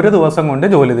 മെൻ ഒരു ദിവസം കൊണ്ട്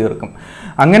ജോലി തീർക്കും.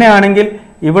 അങ്ങനെയാണെങ്കിൽ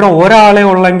ഇവിടെ ഒരാളെ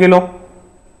ഉള്ളെങ്കിലോ,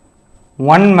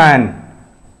 1 മാൻ.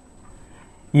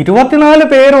 24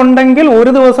 പേരുണ്ടെങ്കിൽ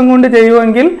ഒരു ദിവസം കൊണ്ട്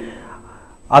ചെയ്യുമെങ്കിൽ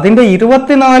അതിൻ്റെ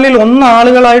 24-ൽ 1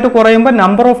 ആളുകളായിട്ട് കുറയുമ്പോൾ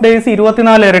നമ്പർ ഓഫ് ഡേയ്സ്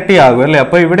 24 ഇരട്ടിയാകും അല്ലേ.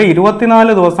 അപ്പോൾ ഇവിടെ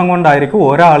 24 ദിവസം കൊണ്ടായിരിക്കും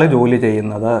ഒരാൾ ജോലി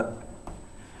ചെയ്യുന്നത്.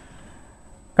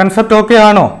 കൺസെപ്റ്റ് ഓക്കെ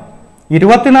ആണോ?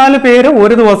 24 പേര്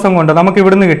ഒരു ദിവസം കൊണ്ട് നമുക്ക്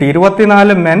ഇവിടുന്ന് കിട്ടി.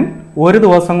 24 മെൻ ഒരു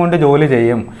ദിവസം കൊണ്ട് ജോലി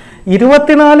ചെയ്യും.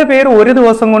 24 പേര് ഒരു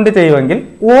ദിവസം കൊണ്ട് ചെയ്യുമെങ്കിൽ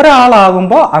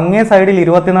ഒരാളാകുമ്പോൾ അങ്ങേ സൈഡിൽ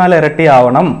 24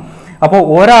 ഇരട്ടിയാവണം. അപ്പോൾ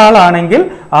ഒരാളാണെങ്കിൽ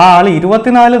ആ ആൾ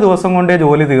 24 ദിവസം കൊണ്ടേ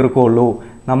ജോലി തീർക്കുള്ളൂ.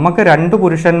 നമുക്ക് 2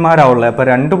 പുരുഷന്മാരാവുള്ളത്. അപ്പോൾ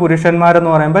 2 പുരുഷന്മാരെന്ന്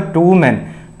പറയുമ്പോൾ 2 മെൻ.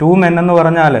 2 മെൻ എന്ന്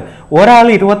പറഞ്ഞാൽ ഒരാൾ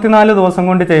 24 ദിവസം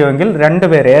കൊണ്ട് ചെയ്യുമെങ്കിൽ 2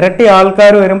 പേര്, ഇരട്ടി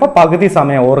ആൾക്കാർ വരുമ്പോൾ പകുതി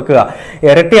സമയം. ഓർക്കുക,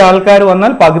 ഇരട്ടി ആൾക്കാർ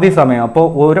വന്നാൽ പകുതി സമയം. അപ്പോൾ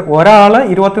ഒരാൾ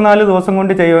 24 ദിവസം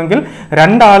കൊണ്ട് ചെയ്യുമെങ്കിൽ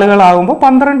 2 ആളുകളാകുമ്പോൾ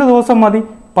 12 ദിവസം മതി.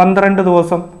 12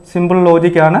 ദിവസം, സിമ്പിൾ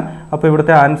ലോജിക്കാണ്. അപ്പോൾ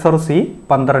ഇവിടുത്തെ ആൻസർ സി,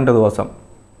 12 ദിവസം.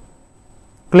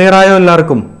 ക്ലിയർ ആയോ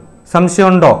എല്ലാവർക്കും?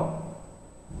 സംശയമുണ്ടോ?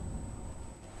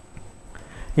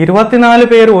 24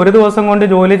 പേര് ഒരു ദിവസം കൊണ്ട്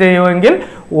ജോലി ചെയ്യുമെങ്കിൽ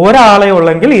ഒരാളെ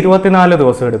ഉള്ളെങ്കിൽ 24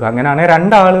 ദിവസം എടുക്കും. അങ്ങനെയാണെങ്കിൽ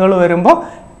 2 ആളുകൾ വരുമ്പോൾ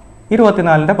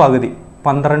 24ന്റെ പകുതി,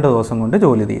 12 ദിവസം കൊണ്ട്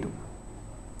ജോലി തീരും.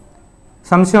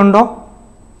 സംശയമുണ്ടോ?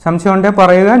 സംശയമുണ്ടേ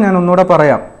പറയുക, ഞാൻ ഒന്നുകൂടെ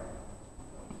പറയാം.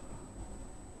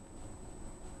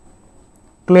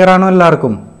 ക്ലിയർ ആണോ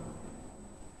എല്ലാവർക്കും?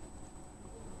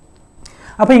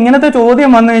 അപ്പോൾ ഇങ്ങനത്തെ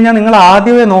ചോദ്യം വന്നു കഴിഞ്ഞാൽ നിങ്ങൾ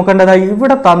ആദ്യമേ നോക്കേണ്ടത്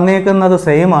ഇവിടെ തന്നേക്കുന്നത്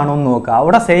സെയിം ആണോ എന്ന് നോക്കുക.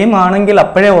 അവിടെ സെയിം ആണെങ്കിൽ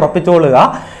അപ്പോഴേ ഉറപ്പിച്ചോളുക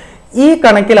ഈ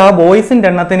കണക്കിൽ ആ ബോയ്സിൻ്റെ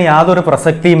എണ്ണത്തിന് യാതൊരു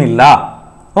പ്രസക്തിയും ഇല്ല.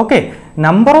 ഓക്കെ,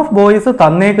 നമ്പർ ഓഫ് ബോയ്സ്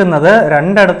തന്നേക്കുന്നത്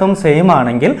രണ്ടിടത്തും സെയിം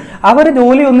ആണെങ്കിൽ അവർ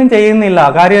ജോലി ഒന്നും ചെയ്യുന്നില്ല.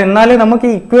 കാര്യം എന്നാലേ നമുക്ക്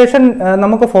ഇക്വേഷൻ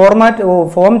നമുക്ക്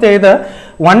ഫോം ചെയ്ത്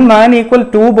 1 മാൻ ഈക്വൽ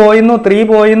 2 ബോയിന്നോ 3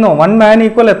 ബോയിന്നോ 1 മാൻ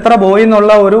ഈക്വൽ എത്ര ബോയ്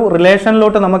എന്നുള്ള ഒരു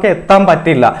റിലേഷനിലോട്ട് നമുക്ക് എത്താൻ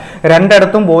പറ്റില്ല,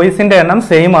 രണ്ടിടത്തും ബോയ്സിന്റെ എണ്ണം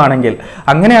സെയിം ആണെങ്കിൽ.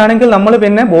 അങ്ങനെയാണെങ്കിൽ നമ്മൾ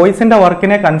പിന്നെ ബോയ്സിന്റെ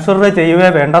വർക്കിനെ കൺസിഡർ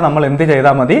ചെയ്യുകയേ വേണ്ട. നമ്മൾ എന്ത്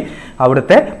ചെയ്താൽ മതി,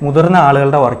 അവിടുത്തെ മുതിർന്ന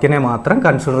ആളുകളുടെ വർക്കിനെ മാത്രം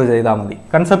കൺസിഡർ ചെയ്താൽ മതി.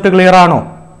 കൺസെപ്റ്റ് ക്ലിയർ ആണോ?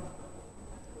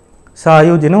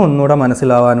 സായുജിന് ഒന്നുകൂടെ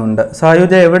മനസ്സിലാവാനുണ്ട്.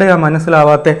 സായുജ എവിടെയാ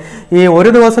മനസ്സിലാവാത്തെ? ഈ ഒരു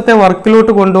ദിവസത്തെ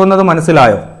വർക്കിലോട്ട് കൊണ്ടുവന്നത്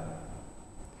മനസ്സിലായോ?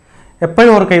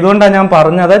 എപ്പോഴും ഓർക്കുക, ഇതുകൊണ്ടാണ് ഞാൻ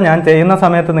പറഞ്ഞത് ഞാൻ ചെയ്യുന്ന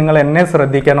സമയത്ത് നിങ്ങൾ എന്നെ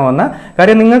ശ്രദ്ധിക്കണമെന്ന്.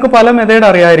 കാര്യം നിങ്ങൾക്ക് പല മെത്തേഡ്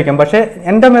അറിയായിരിക്കും, പക്ഷേ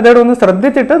എൻ്റെ മെത്തേഡ് ഒന്ന്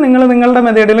ശ്രദ്ധിച്ചിട്ട് നിങ്ങൾ നിങ്ങളുടെ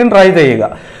മെത്തേഡിലും ട്രൈ ചെയ്യുക.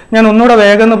 ഞാൻ ഒന്നുകൂടെ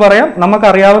വേഗം എന്ന് പറയാം.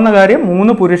 നമുക്കറിയാവുന്ന കാര്യം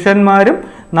 3 പുരുഷന്മാരും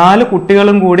 4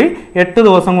 കുട്ടികളും കൂടി 8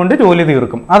 ദിവസം കൊണ്ട് ജോലി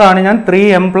തീർക്കും. അതാണ് ഞാൻ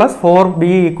 3m + 4b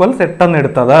 = 8 എന്ന്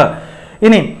എടുത്തത്.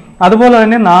 ഇനി അതുപോലെ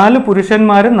തന്നെ 4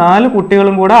 പുരുഷന്മാരും 4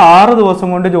 കുട്ടികളും കൂടെ 6 ദിവസം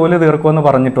കൊണ്ട് ജോലി തീർക്കുമെന്ന്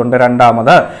പറഞ്ഞിട്ടുണ്ട്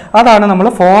രണ്ടാമത്. അതാണ് നമ്മൾ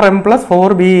 4m +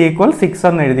 4b = 6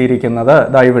 എന്ന് എഴുതിയിരിക്കുന്നത്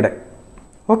ദാ ഇവിടെ.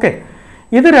 ഓക്കെ,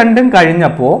 ഇത് രണ്ടും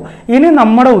കഴിഞ്ഞപ്പോൾ ഇനി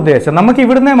നമ്മുടെ ഉദ്ദേശം നമുക്ക്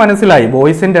ഇവിടുന്ന് മനസ്സിലായി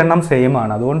ബോയ്സിൻ്റെ എണ്ണം സെയിം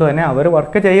ആണ്, അതുകൊണ്ട് തന്നെ അവർ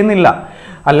വർക്ക് ചെയ്യുന്നില്ല.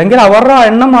 അല്ലെങ്കിൽ അവരുടെ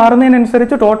എണ്ണം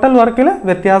മാറുന്നതിനനുസരിച്ച് ടോട്ടൽ വർക്കിൽ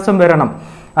വ്യത്യാസം വരണം.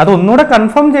 അതൊന്നുകൂടെ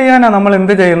കൺഫേം ചെയ്യാനാണ് നമ്മൾ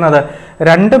എന്ത് ചെയ്യുന്നത്,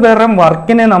 2 പേരുടെയും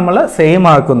വർക്കിനെ നമ്മൾ സെയിം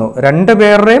ആക്കുന്നു. 2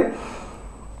 പേരുടെയും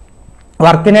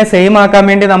വർക്കിനെ സെയിം ആക്കാൻ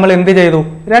വേണ്ടി നമ്മൾ എന്ത് ചെയ്തു,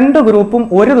 2 ഗ്രൂപ്പും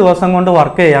ഒരു ദിവസം കൊണ്ട്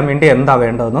വർക്ക് ചെയ്യാൻ വേണ്ടി എന്താ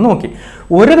വേണ്ടതെന്ന് നോക്കി.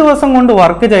 ഒരു ദിവസം കൊണ്ട്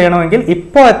വർക്ക് ചെയ്യണമെങ്കിൽ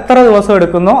ഇപ്പോൾ എത്ര ദിവസം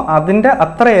എടുക്കുന്നോ അതിൻ്റെ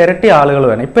അത്ര ഇരട്ടി ആളുകൾ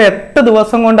വേണം. ഇപ്പോൾ 8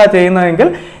 ദിവസം കൊണ്ടാണ് ചെയ്യുന്നതെങ്കിൽ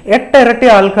 8 ഇരട്ടി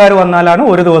ആൾക്കാർ വന്നാലാണ്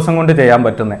ഒരു ദിവസം കൊണ്ട് ചെയ്യാൻ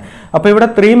പറ്റുന്നത്. അപ്പോൾ ഇവിടെ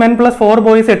 3 men + 4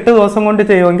 boys 8 ദിവസം കൊണ്ട്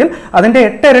ചെയ്യുമെങ്കിൽ അതിൻ്റെ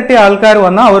 8 ഇരട്ടി ആൾക്കാർ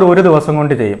വന്നാൽ അവർ ഒരു ദിവസം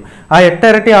കൊണ്ട് ചെയ്യും. ആ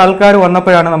 8 ഇരട്ടി ആൾക്കാർ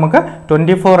വന്നപ്പോഴാണ് നമുക്ക്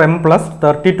 24m +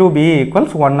 32b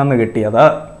 = 1 എന്ന് കിട്ടിയത്.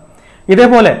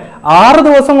 ഇതേപോലെ 6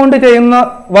 ദിവസം കൊണ്ട് ചെയ്യുന്ന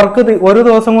വർക്ക് ഒരു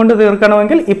ദിവസം കൊണ്ട്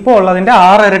തീർക്കണമെങ്കിൽ ഇപ്പോൾ ഉള്ളതിൻ്റെ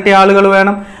 6 ഇരട്ടി ആളുകൾ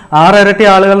വേണം. 6 ഇരട്ടി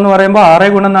ആളുകൾ എന്ന് പറയുമ്പോൾ 6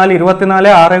 × 4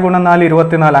 24, 6 × 4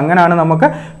 24. അങ്ങനെയാണ് നമുക്ക്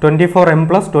 24m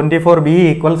 + 24b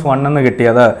 = 1 എന്ന്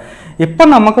കിട്ടിയത്. ഇപ്പം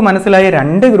നമുക്ക് മനസ്സിലായി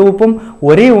 2 ഗ്രൂപ്പും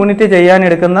ഒരു യൂണിറ്റ് ചെയ്യാൻ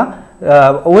എടുക്കുന്ന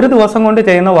ഒരു ദിവസം കൊണ്ട്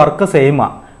ചെയ്യുന്ന വർക്ക്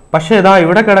സെയിമാണ്. പക്ഷേ ഇതാ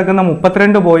ഇവിടെ കിടക്കുന്ന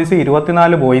 32 ബോയ്സ്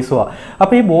 24 ബോയ്സുമാണ്.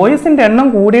 അപ്പോൾ ഈ ബോയ്സിൻ്റെ എണ്ണം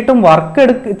കൂടിയിട്ടും വർക്ക്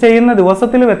ചെയ്യുന്ന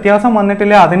ദിവസത്തിൽ വ്യത്യാസം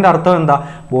വന്നിട്ടില്ല. അതിൻ്റെ അർത്ഥം എന്താ?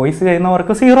 ബോയ്സ് ചെയ്യുന്ന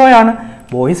വർക്ക് 0 ആണ്.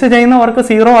 ബോയ്സ് ചെയ്യുന്ന വർക്ക്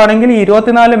 0 ആണെങ്കിൽ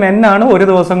 24 മെന്നാണ് ഒരു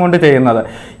ദിവസം കൊണ്ട് ചെയ്യുന്നത്.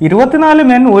 24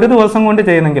 മെൻ ഒരു ദിവസം കൊണ്ട്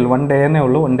ചെയ്യുന്നെങ്കിൽ 1 ഡേ എന്നേ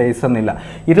ഉള്ളൂ, 1 ഡേയ്സ് എന്നില്ല.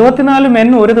 24 മെൻ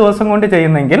ഒരു ദിവസം കൊണ്ട്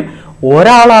ചെയ്യുന്നെങ്കിൽ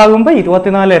ഒരാളാകുമ്പോൾ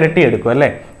 24 ഇരട്ടി എടുക്കും അല്ലേ?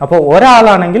 അപ്പോൾ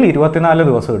ഒരാളാണെങ്കിൽ 24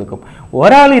 ദിവസം എടുക്കും.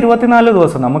 ഒരാൾ 24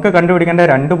 ദിവസം. നമുക്ക് കണ്ടുപിടിക്കേണ്ട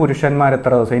 2 പുരുഷന്മാർ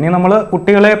എത്ര ദിവസം. ഇനി നമ്മൾ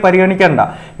കുട്ടികളെ പരിഗണിക്കേണ്ട,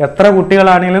 എത്ര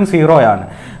കുട്ടികളാണെങ്കിലും 0 ആണ്.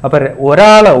 അപ്പോൾ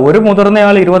ഒരു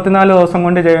മുതിർന്നയാൾ 24 ദിവസം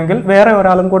കൊണ്ട് ചെയ്യുമെങ്കിൽ വേറെ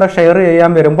ഒരാളും കൂടെ ഷെയർ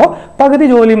ചെയ്യാൻ വരുമ്പോൾ പകുതി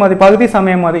ജോലി മതി, പകുതി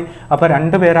സമയം മതി. അപ്പോൾ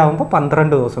 2 പേരാകുമ്പോൾ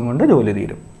 12 ദിവസം കൊണ്ട് ജോലി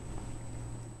തീരും.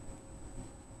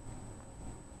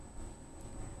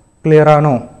 ക്ലിയർ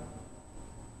ആണോ?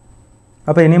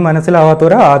 അപ്പോൾ ഇനി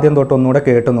മനസ്സിലാവാത്തവരെ ആദ്യം തൊട്ട് ഒന്നുകൂടെ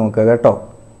കേട്ട് നോക്കുക കേട്ടോ.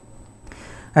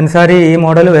 അൻസാരി, ഈ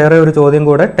മോഡൽ വേറെ ഒരു ചോദ്യം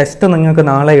കൂടെ ടെസ്റ്റ് നിങ്ങൾക്ക്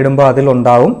നാളെ ഇടുമ്പോൾ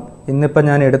അതിലുണ്ടാവും. ഇന്നിപ്പോൾ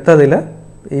ഞാൻ എടുത്തതിൽ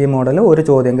ഈ മോഡൽ ഒരു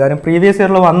ചോദ്യം, കാരണം പ്രീവിയസ്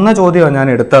ഇയറിൽ വന്ന ചോദ്യമാണ് ഞാൻ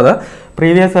എടുത്തത്.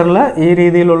 പ്രീവിയസ് ഇയറിൽ ഈ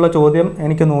രീതിയിലുള്ള ചോദ്യം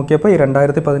എനിക്ക് നോക്കിയപ്പോൾ ഈ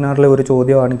 2016 ഒരു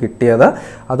ചോദ്യമാണ് കിട്ടിയത്.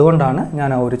 അതുകൊണ്ടാണ് ഞാൻ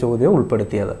ആ ഒരു ചോദ്യം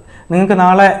ഉൾപ്പെടുത്തിയത്. നിങ്ങൾക്ക്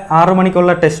നാളെ 6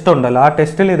 മണിക്കുള്ള ടെസ്റ്റ് ഉണ്ടല്ലോ, ആ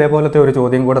ടെസ്റ്റിൽ ഇതേപോലത്തെ ഒരു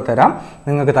ചോദ്യം കൂടെ തരാം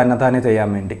നിങ്ങൾക്ക് തന്നെത്താനെ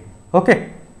ചെയ്യാൻ വേണ്ടി. ഓക്കെ,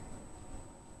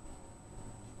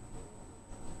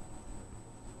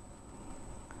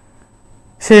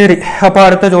 ശരി. അപ്പോൾ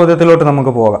അടുത്ത ചോദ്യത്തിലോട്ട്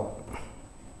നമുക്ക് പോകാം.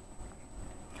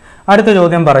 അടുത്ത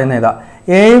ചോദ്യം പറയുന്നത് ഇതാ: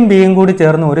 എയും ബിയും കൂടി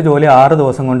ചേർന്ന് ഒരു ജോലി 6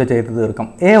 ദിവസം കൊണ്ട് ചെയ്ത് തീർക്കും.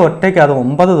 എ ഒറ്റയ്ക്ക് അത്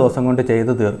 9 ദിവസം കൊണ്ട്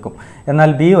ചെയ്ത് തീർക്കും.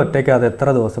 എന്നാൽ ബി ഒറ്റയ്ക്ക് അത് എത്ര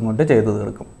ദിവസം കൊണ്ട് ചെയ്ത്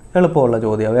തീർക്കും? എളുപ്പമുള്ള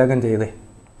ചോദ്യം, വേഗം ചെയ്തേ.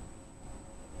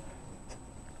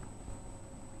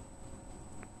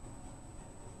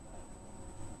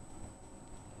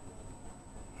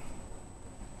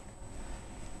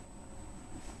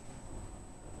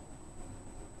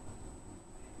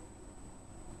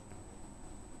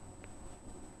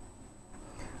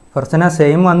 ഫർസന,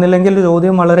 സെയിം വന്നില്ലെങ്കിൽ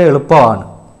ചോദ്യം വളരെ എളുപ്പമാണ്.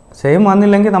 സെയിം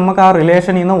വന്നില്ലെങ്കിൽ നമുക്ക് ആ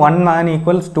റിലേഷനിൽ നിന്ന് 1 man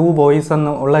 = 2 boys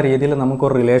എന്നുള്ള രീതിയിൽ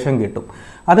നമുക്കൊരു റിലേഷൻ കിട്ടും.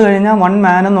 അത് കഴിഞ്ഞാൽ 1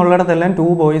 man എന്നുള്ളിടത്തെല്ലാം 2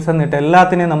 boys എന്നിട്ട്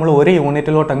എല്ലാത്തിനെയും നമ്മൾ ഒരു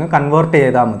യൂണിറ്റിലോട്ട് അങ്ങ് കൺവേർട്ട്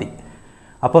ചെയ്താൽ മതി.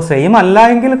 അപ്പോൾ സെയിം അല്ല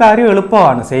എങ്കിൽ കാര്യം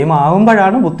എളുപ്പമാണ്, സെയിം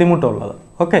ആകുമ്പോഴാണ് ബുദ്ധിമുട്ടുള്ളത്.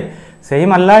 ഓക്കെ,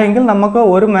 സെയിം അല്ല എങ്കിൽ നമുക്ക്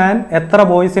ഒരു മാൻ എത്ര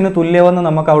ബോയ്സിന് തുല്യമെന്ന്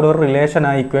നമുക്ക് അവിടെ ഒരു റിലേഷൻ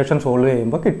ആ ഇക്വേഷൻ സോൾവ്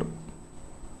ചെയ്യുമ്പോൾ കിട്ടും.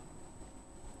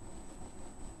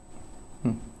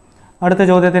 അടുത്ത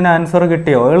ചോദ്യത്തിന് ആൻസർ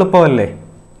കിട്ടിയോ? എളുപ്പമല്ലേ?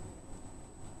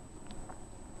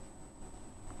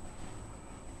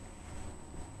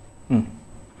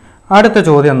 അടുത്ത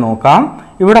ചോദ്യം നോക്കാം.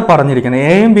 ഇവിടെ പറഞ്ഞിരിക്കുന്നത്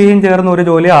എയും ബിയും ചേർന്ന് ഒരു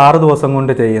ജോലി 6 ദിവസം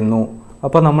കൊണ്ട് ചെയ്യുന്നു.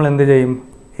 അപ്പോൾ നമ്മൾ എന്ത് ചെയ്യും?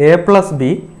 A +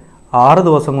 B 6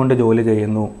 ദിവസം കൊണ്ട് ജോലി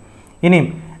ചെയ്യുന്നു. ഇനിയും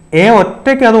എ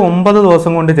ഒറ്റയ്ക്ക് അത് 9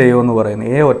 ദിവസം കൊണ്ട് ചെയ്യുമെന്ന് പറയുന്നു.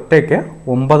 എ ഒറ്റയ്ക്ക്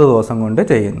 9 ദിവസം കൊണ്ട്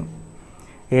ചെയ്യുന്നു.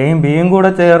 എയും ബിയും കൂടെ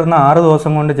ചേർന്ന് 6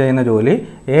 ദിവസം കൊണ്ട് ചെയ്യുന്ന ജോലി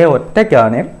എ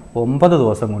ഒറ്റയ്ക്കാണെങ്കിൽ 9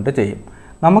 ദിവസം കൊണ്ട് ചെയ്യും.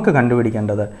 നമുക്ക്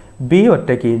കണ്ടുപിടിക്കേണ്ടത് ബി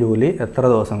ഒറ്റയ്ക്ക് ഈ ജോലി എത്ര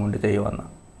ദിവസം കൊണ്ട് ചെയ്യുമെന്ന്.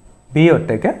 ബി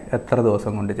ഒറ്റയ്ക്ക് എത്ര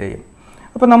ദിവസം കൊണ്ട് ചെയ്യും?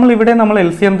 അപ്പോൾ നമ്മൾ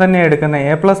LCM തന്നെ എടുക്കുന്നത്.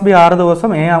 A + B 6 ദിവസം,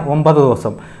 എ 9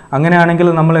 ദിവസം. അങ്ങനെയാണെങ്കിൽ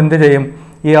നമ്മൾ എന്ത് ചെയ്യും?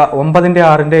 ഈ 9ൻ്റെ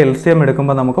 6ൻ്റെ LCM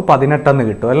എടുക്കുമ്പോൾ നമുക്ക് 18 എന്ന്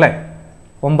കിട്ടും അല്ലേ?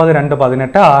 9 2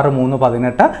 18, 6 3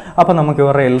 18. അപ്പോൾ നമുക്ക്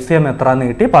ഇവരുടെ LCM എത്ര എന്ന്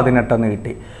കിട്ടി? 18 എന്ന്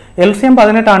കിട്ടി. LCM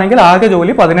 18 ആണെങ്കിൽ ആകെ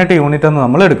ജോലി 18 യൂണിറ്റ് എന്ന്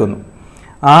നമ്മൾ എടുക്കുന്നു.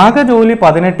 ആകെ ജോലി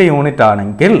 18 യൂണിറ്റ്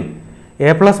ആണെങ്കിൽ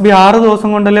A + B 6 ദിവസം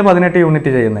കൊണ്ടല്ലേ 18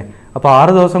 യൂണിറ്റ് ചെയ്യുന്നത്. അപ്പോൾ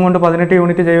 6 ദിവസം കൊണ്ട് 18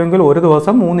 യൂണിറ്റ് ചെയ്യുമെങ്കിൽ ഒരു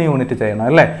ദിവസം 3 യൂണിറ്റ് ചെയ്യണം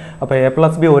അല്ലേ? അപ്പോൾ A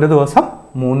 + B ഒരു ദിവസം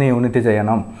 3 യൂണിറ്റ്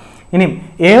ചെയ്യണം. ഇനി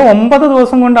എ 9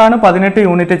 ദിവസം കൊണ്ടാണ് 18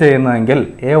 യൂണിറ്റ് ചെയ്യുന്നതെങ്കിൽ,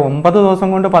 എ 9 ദിവസം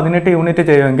കൊണ്ട് 18 യൂണിറ്റ്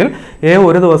ചെയ്യുമെങ്കിൽ എ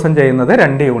ഒരു ദിവസം ചെയ്യുന്നത്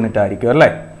 2 യൂണിറ്റ് ആയിരിക്കും അല്ലേ?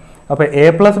 അപ്പോൾ A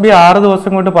 + B 6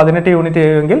 ദിവസം കൊണ്ട് 18 യൂണിറ്റ്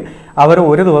ചെയ്യുമെങ്കിൽ അവർ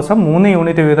ഒരു ദിവസം 3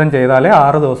 യൂണിറ്റ് വീതം ചെയ്താലേ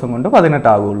 6 ദിവസം കൊണ്ട് 18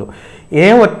 ആകുള്ളൂ. എ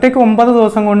ഒറ്റയ്ക്ക് 9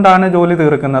 ദിവസം കൊണ്ടാണ് ജോലി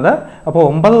തീർക്കുന്നത്. അപ്പോൾ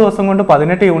 9 ദിവസം കൊണ്ട്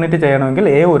 18 യൂണിറ്റ് ചെയ്യണമെങ്കിൽ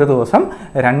എ ഒരു ദിവസം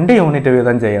 2 യൂണിറ്റ്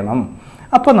വീതം ചെയ്യണം.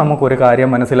 അപ്പോൾ നമുക്കൊരു കാര്യം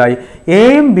മനസ്സിലായി.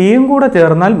 എയും ബിയും കൂടെ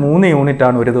ചേർന്നാൽ 3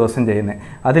 യൂണിറ്റാണ് ഒരു ദിവസം ചെയ്യുന്നത്.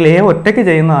 അതിൽ എ ഒറ്റയ്ക്ക്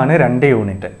ചെയ്യുന്നതാണ് 2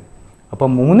 യൂണിറ്റ്. അപ്പോൾ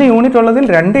 3 യൂണിറ്റ് ഉള്ളതിൽ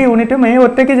 2 യൂണിറ്റും എ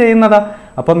ഒറ്റയ്ക്ക് ചെയ്യുന്നതാ.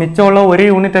 അപ്പോൾ മിച്ചമുള്ള 1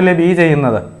 യൂണിറ്റ് അല്ലേ ബി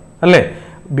ചെയ്യുന്നത് അല്ലേ?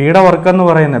 ബിയുടെ വർക്ക് എന്ന്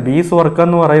പറയുന്നത്, ബീസ് വർക്ക്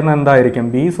എന്ന് പറയുന്നത് എന്തായിരിക്കും?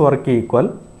 ബീസ് വർക്ക് ഈക്വൽ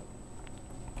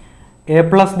A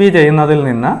 + B ചെയ്യുന്നതിൽ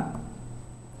നിന്ന്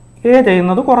എ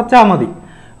ചെയ്യുന്നത് കുറച്ചാൽ മതി.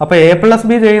 അപ്പോൾ A +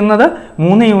 B ചെയ്യുന്നത്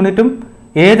 3 യൂണിറ്റും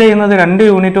എ ചെയ്യുന്നത് 2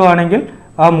 യൂണിറ്റും ആണെങ്കിൽ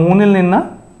ആ 3ൽ നിന്ന്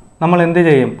നമ്മൾ എന്ത്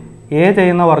ചെയ്യും? എ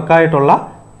ചെയ്യുന്ന വർക്കായിട്ടുള്ള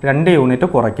 2 യൂണിറ്റ്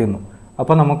കുറയ്ക്കുന്നു.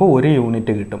 അപ്പോൾ നമുക്ക് 1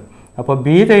 യൂണിറ്റ് കിട്ടും. അപ്പോൾ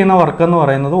ബി ചെയ്യുന്ന വർക്ക് എന്ന്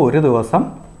പറയുന്നത് ഒരു ദിവസം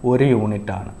 1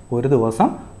 യൂണിറ്റാണ്. ഒരു ദിവസം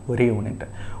 1 യൂണിറ്റ്.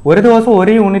 ഒരു ദിവസം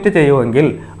 1 യൂണിറ്റ് ചെയ്യുമെങ്കിൽ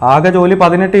ആകെ ജോലി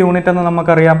 18 യൂണിറ്റ് എന്ന്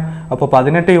നമുക്കറിയാം. അപ്പോൾ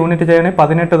 18 യൂണിറ്റ് ചെയ്യണമെങ്കിൽ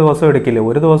 18 ദിവസം എടുക്കില്ലേ?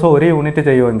 ഒരു ദിവസം 1 യൂണിറ്റ്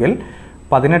ചെയ്യുമെങ്കിൽ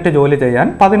 18 ജോലി ചെയ്യാൻ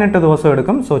 18 ദിവസം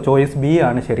എടുക്കും. സോ ചോയ്സ് ബി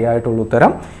ആണ് ശരിയായിട്ടുള്ള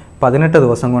ഉത്തരം. 18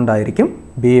 ദിവസം കൊണ്ടായിരിക്കും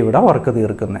ബി ഇവിടെ വർക്ക്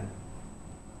തീർക്കുന്നത്.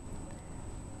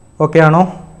 ഓക്കെ ആണോ?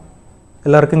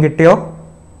 എല്ലാവർക്കും കിട്ടിയോ?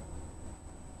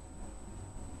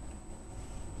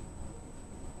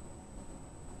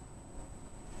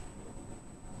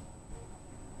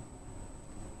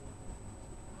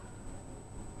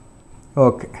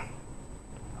 ഓക്കെ,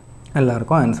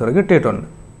 എല്ലാവർക്കും ആൻസർ കിട്ടിയിട്ടുണ്ട്.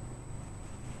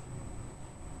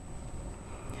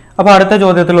 അപ്പോൾ അടുത്ത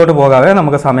ചോദ്യത്തിലോട്ട് പോകാതെ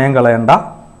നമുക്ക് സമയം കളയണ്ട.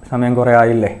 സമയം കുറേ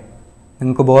ആയില്ലേ?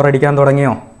 നിങ്ങൾക്ക് ബോറടിക്കാൻ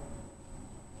തുടങ്ങിയോ?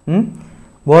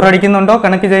 ബോറടിക്കുന്നുണ്ടോ?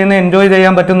 കണക്ക് ചെയ്യുന്ന എൻജോയ്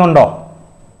ചെയ്യാൻ പറ്റുന്നുണ്ടോ?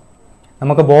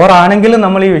 നമുക്ക് ബോറാണെങ്കിലും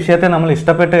നമ്മൾ ഈ വിഷയത്തെ നമ്മൾ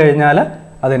ഇഷ്ടപ്പെട്ട് കഴിഞ്ഞാൽ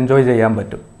അത് എൻജോയ് ചെയ്യാൻ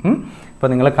പറ്റും. ഇപ്പോൾ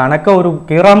നിങ്ങൾ കണക്ക് ഒരു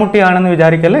കീറാമുട്ടിയാണെന്ന്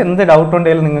വിചാരിക്കല്ലേ. എന്ത് ഡൗട്ട്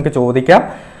ഉണ്ടെങ്കിലും നിങ്ങൾക്ക് ചോദിക്കാം.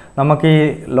 നമുക്ക് ഈ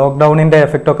ലോക്ക്ഡൗണിൻ്റെ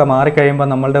എഫക്റ്റൊക്കെ മാറിക്കഴിയുമ്പോൾ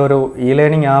നമ്മളുടെ ഒരു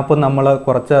ലേണിംഗ് ആപ്പ് നമ്മൾ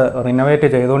കുറച്ച് റിനോവേറ്റ്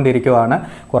ചെയ്തുകൊണ്ടിരിക്കുകയാണ്.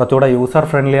 കുറച്ചുകൂടെ യൂസർ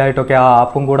ഫ്രണ്ട്ലി ആയിട്ടൊക്കെ ആ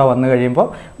ആപ്പും കൂടെ വന്നു കഴിയുമ്പോൾ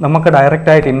നമുക്ക്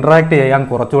ഡയറക്റ്റായിട്ട് ഇൻട്രാക്ട് ചെയ്യാൻ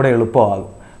കുറച്ചുകൂടെ എളുപ്പമാകും.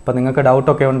 അപ്പോൾ നിങ്ങൾക്ക്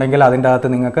ഡൗട്ടൊക്കെ ഉണ്ടെങ്കിൽ അതിൻ്റെ അകത്ത്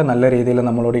നിങ്ങൾക്ക് നല്ല രീതിയിൽ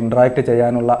നമ്മളോട് ഇൻട്രാക്ട്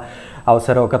ചെയ്യാനുള്ള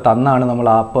അവസരമൊക്കെ തന്നാണ് നമ്മൾ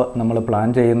ആപ്പ് നമ്മൾ പ്ലാൻ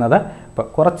ചെയ്യുന്നത്. അപ്പോൾ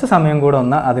കുറച്ച് സമയം കൂടെ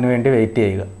ഒന്ന് അതിനുവേണ്ടി വെയിറ്റ്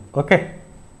ചെയ്യുക. Okay,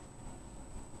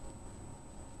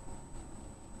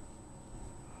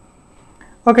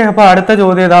 okay. അപ്പോൾ അടുത്ത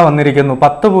ചോദ്യം ഇതാ വന്നിരിക്കുന്നു.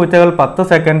 10 പൂച്ചകൾ 10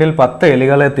 സെക്കൻഡിൽ 10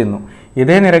 എലികളെ തിന്നു.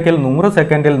 ഇതേ നിരക്കിൽ 100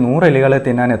 സെക്കൻഡിൽ 100 എലികളെ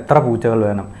തിന്നാൻ എത്ര പൂച്ചകൾ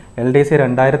വേണം? LDC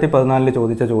 2014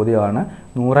 ചോദിച്ച ചോദ്യമാണ്.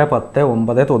 100, 10,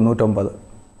 9, 99.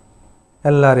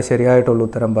 എല്ലാവരും ശരിയായിട്ടുള്ള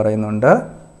ഉത്തരം പറയുന്നുണ്ട്.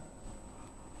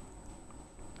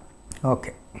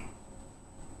 Okay,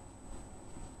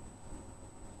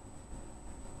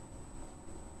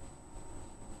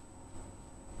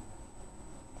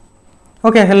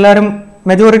 okay. എല്ലാവരും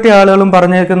മെജോറിറ്റി ആളുകളും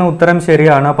പറഞ്ഞേക്കുന്ന ഉത്തരം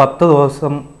ശരിയാണ്. 10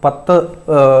 ദിവസം 10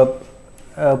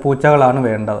 പൂച്ചകളാണ്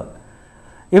വേണ്ടത്.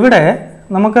 ഇവിടെ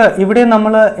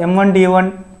നമ്മൾ M1 D1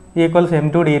 =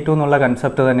 M2 D2 എന്നുള്ള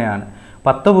കൺസെപ്റ്റ് തന്നെയാണ്.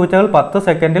 10 പൂച്ചകൾ 10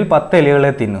 സെക്കൻഡിൽ 10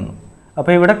 എലികളെ തിന്നുന്നു.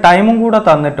 അപ്പോൾ ഇവിടെ ടൈമും കൂടെ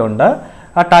തന്നിട്ടുണ്ട്.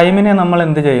 ആ ടൈമിനെ നമ്മൾ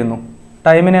എന്ത് ചെയ്യുന്നു?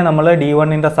 ടൈമിനെ നമ്മൾ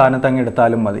D1ൻ്റെ സ്ഥാനത്ത് അങ്ങ്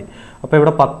എടുത്താലും മതി. അപ്പോൾ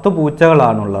ഇവിടെ 10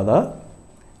 പൂച്ചകളാണുള്ളത്.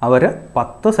 അവർ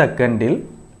 10 സെക്കൻഡിൽ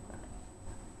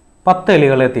 10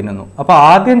 എലികളെ തിന്നുന്നു. അപ്പോൾ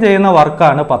ആദ്യം ചെയ്യുന്ന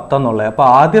വർക്കാണ് 10 എന്നുള്ളത്. അപ്പോൾ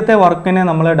ആദ്യത്തെ വർക്കിനെ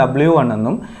നമ്മൾ W1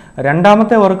 എന്നും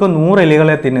രണ്ടാമത്തെ വർക്ക് 100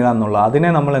 എലികളെ തിന്നുക എന്നുള്ളത് അതിനെ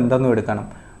നമ്മൾ എന്തെന്നും എടുക്കണം?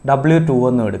 W2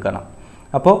 എന്നും എടുക്കണം.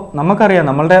 അപ്പോൾ നമുക്കറിയാം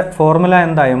നമ്മളുടെ ഫോർമുല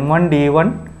എന്താ? M1 D1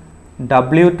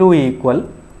 W2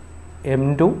 =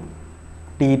 M2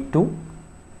 D2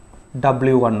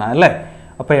 W1 അല്ലേ?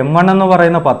 അപ്പോൾ M1 എന്ന്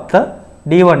പറയുന്ന 10,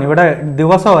 D1 ഇവിടെ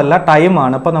ദിവസമല്ല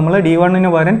ടൈമാണ്. അപ്പോൾ നമ്മൾ D1ന്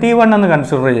പകരം T1 എന്ന്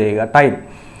കൺസിഡർ ചെയ്യുക, ടൈം.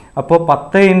 അപ്പോൾ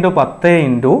 10 ×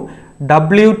 10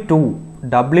 ×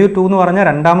 W2 എന്ന് പറഞ്ഞാൽ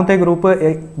രണ്ടാമത്തെ ഗ്രൂപ്പ്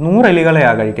 100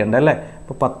 എലികളെയാണ് കഴിക്കേണ്ടത് അല്ലേ?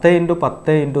 അപ്പോൾ 10 ×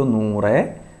 10 × 100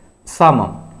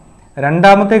 സമം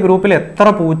രണ്ടാമത്തെ ഗ്രൂപ്പിൽ എത്ര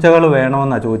പൂച്ചകൾ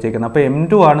വേണമെന്നാണ് ചോദിച്ചിരിക്കുന്നത്. അപ്പോൾ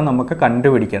M2 ആണ് നമുക്ക്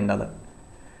കണ്ടുപിടിക്കേണ്ടത്.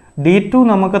 D2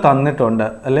 നമുക്ക് തന്നിട്ടുണ്ട്,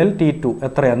 അല്ലെങ്കിൽ T2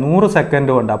 എത്രയാണ്? 100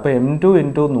 സെക്കൻഡ് കൊണ്ട്. അപ്പോൾ M2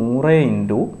 ×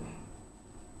 100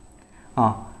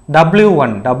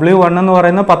 W1 എന്ന്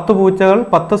പറയുന്ന 10 പൂച്ചകൾ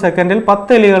 10 സെക്കൻഡിൽ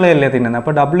 10 എലികളെയല്ലേ തിന്നുന്നത്.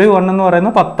 അപ്പോൾ W1 എന്ന്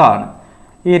പറയുന്നത് 10 ആണ്.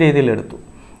 ഈ രീതിയിൽ എടുത്തു.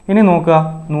 ഇനി നോക്കുക,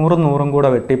 100ഉം 100ഉം കൂടെ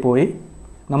വെട്ടിപ്പോയി.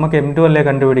 നമുക്ക് M2 അല്ലേ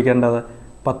കണ്ടുപിടിക്കേണ്ടത്?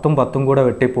 10ഉം 10ഉം കൂടെ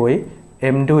വെട്ടിപ്പോയി.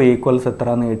 M2 = എത്ര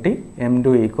എന്ന് കിട്ടി?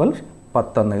 M2 =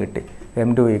 10 എന്ന് കിട്ടി.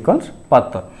 M2 =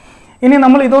 10. ഇനി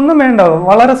നമ്മൾ ഇതൊന്നും വേണ്ട,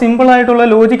 വളരെ സിമ്പിളായിട്ടുള്ള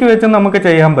ലോജിക്ക് വെച്ച് നമുക്ക്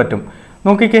ചെയ്യാൻ പറ്റും.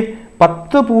 നോക്കിക്കേ,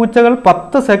 10 പൂച്ചകൾ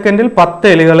 10 സെക്കൻഡിൽ 10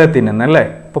 എലികളെ തിന്നുന്നല്ലേ?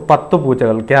 ഇപ്പോൾ 10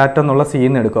 പൂച്ചകൾ, ക്യാറ്റ് എന്നുള്ള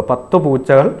സീൻ എടുക്കുക. 10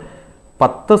 പൂച്ചകൾ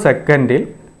 10 സെക്കൻഡിൽ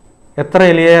എത്ര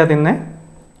എലിയെ തിന്നെ?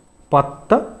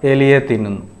 10 എലിയെ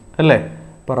തിന്നുന്നു അല്ലേ?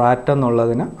 ഇപ്പോൾ റാറ്റ്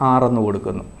എന്നുള്ളതിന് 6 എന്ന്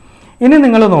കൊടുക്കുന്നു. ഇനി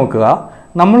നിങ്ങൾ നോക്കുക,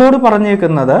 നമ്മളോട്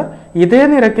പറഞ്ഞേക്കുന്നത് ഇതേ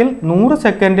നിരക്കിൽ 100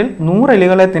 സെക്കൻഡിൽ 100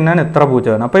 എലികളെ തിന്നാൻ എത്ര പൂച്ച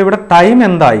വേണം? അപ്പോൾ ഇവിടെ ടൈം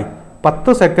എന്തായി?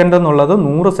 10 സെക്കൻഡ് എന്നുള്ളത്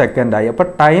 100 സെക്കൻഡായി. അപ്പോൾ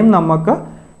ടൈം നമുക്ക്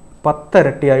 10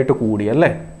 ഇരട്ടിയായിട്ട് കൂടി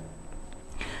അല്ലേ?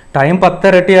 ടൈം 10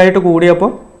 ഇരട്ടിയായിട്ട്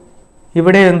കൂടിയപ്പോൾ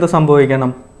ഇവിടെ എന്ത് സംഭവിക്കണം?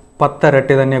 10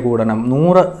 ഇരട്ടി തന്നെ കൂടണം.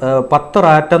 10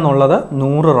 റാറ്റ് എന്നുള്ളത്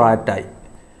 100 റാറ്റായി.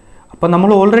 അപ്പം നമ്മൾ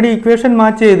ഓൾറെഡി ഇക്വേഷൻ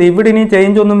മാച്ച് ചെയ്ത് ഇവിടെ ഇനി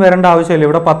ചേഞ്ച് ഒന്നും വരേണ്ട ആവശ്യമില്ല.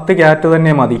 ഇവിടെ 10 ക്യാറ്റ്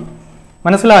തന്നെ മതി.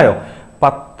 മനസ്സിലായോ?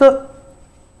 10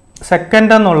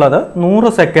 സെക്കൻഡ് എന്നുള്ളത് 100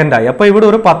 സെക്കൻഡായി. അപ്പോൾ ഇവിടെ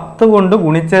ഒരു 10 കൊണ്ട്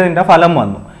ഗുണിച്ചതിൻ്റെ ഫലം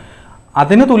വന്നു.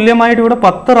 അതിന് തുല്യമായിട്ട് ഇവിടെ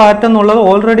 10 റാറ്റ് എന്നുള്ളത്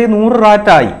ഓൾറെഡി 100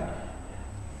 റാറ്റായി.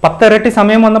 10 ഇരട്ടി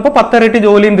സമയം വന്നപ്പോൾ 10 ഇരട്ടി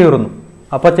ജോലിയും തീർന്നു.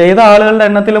 അപ്പോൾ ചെയ്ത ആളുകളുടെ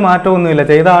എണ്ണത്തിൽ മാറ്റമൊന്നുമില്ല.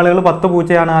 ചെയ്ത ആളുകൾ 10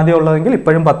 പൂച്ചയാണ് ആദ്യം ഉള്ളതെങ്കിൽ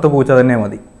ഇപ്പോഴും 10 പൂച്ച തന്നെ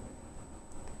മതി.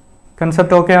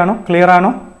 കൺസെപ്റ്റ് ഓക്കെ ആണോ? ക്ലിയർ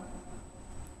ആണോ?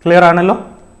 ക്ലിയർ ആണല്ലോ?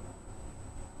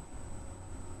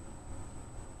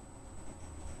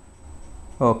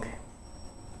 ഓക്കെ,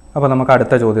 അപ്പോൾ നമുക്ക്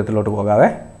അടുത്ത ചോദ്യത്തിലോട്ട് പോകാവേ.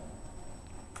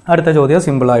 അടുത്ത ചോദ്യം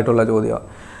സിമ്പിളായിട്ടുള്ള ചോദ്യമാണ്.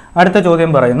 അടുത്ത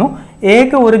ചോദ്യം പറയുന്നു,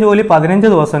 എക്ക് ഒരു ജോലി 15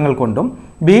 ദിവസങ്ങൾ കൊണ്ടും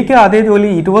ബിക്ക് അതേ ജോലി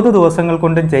 20 ദിവസങ്ങൾ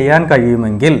കൊണ്ടും ചെയ്യാൻ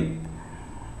കഴിയുമെങ്കിൽ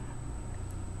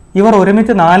ഇവർ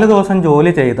ഒരുമിച്ച് 4 ദിവസം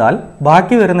ജോലി ചെയ്താൽ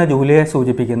ബാക്കി വരുന്ന ജോലിയെ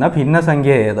സൂചിപ്പിക്കുന്ന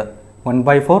ഭിന്നസംഖ്യ ഏത്?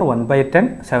 1/4, 1/10,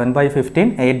 7/15,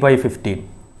 8/15.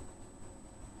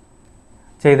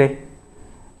 ചെയ്തേ.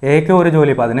 എക്ക് ഒരു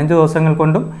ജോലി 15 ദിവസങ്ങൾ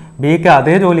കൊണ്ടും ബിക്ക്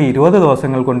അതേ ജോലി 20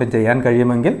 ദിവസങ്ങൾ കൊണ്ടും ചെയ്യാൻ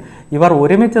കഴിയുമെങ്കിൽ ഇവർ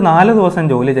ഒരുമിച്ച് 4 ദിവസം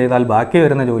ജോലി ചെയ്താൽ ബാക്കി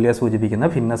വരുന്ന ജോലിയെ സൂചിപ്പിക്കുന്ന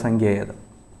ഭിന്നസംഖ്യ ഏത്?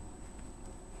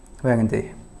 വേഗം ചെയ്യേ.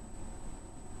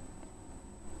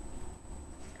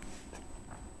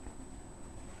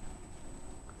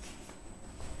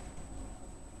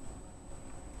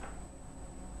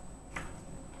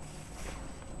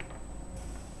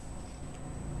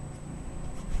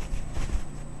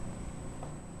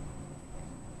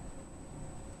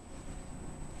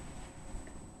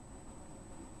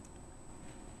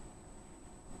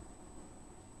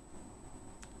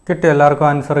 കിട്ടിയോ? എല്ലാവർക്കും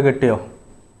ആൻസർ കിട്ടിയോ?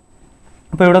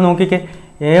 അപ്പോൾ ഇവിടെ നോക്കിക്കേ,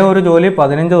 എ ഒരു ജോലി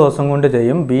 15 ദിവസം കൊണ്ട്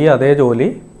ചെയ്യും, ബി അതേ ജോലി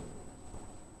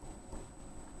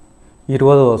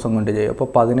 20 ദിവസം കൊണ്ട് ചെയ്യും. അപ്പോൾ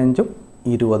 15ഉം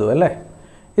 20ഉം അല്ലേ?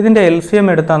 ഇതിൻ്റെ LCM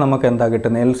എടുത്താൽ നമുക്ക് എന്താ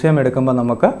കിട്ടുന്നത്? LCM എടുക്കുമ്പോൾ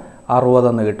നമുക്ക് 60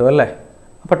 എന്ന് കിട്ടും അല്ലേ?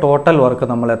 അപ്പോൾ ടോട്ടൽ വർക്ക്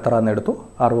നമ്മൾ എത്ര എന്ന് എടുത്തു?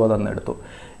 60 എന്ന് എടുത്തു.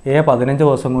 എ 15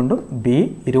 ദിവസം കൊണ്ടും ബി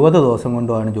 20 ദിവസം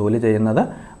കൊണ്ടുമാണ് ജോലി ചെയ്യുന്നത്.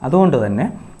 അതുകൊണ്ട് തന്നെ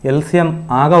LCM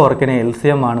ആകെ വർക്കിനെ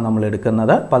LCM ആണ് നമ്മൾ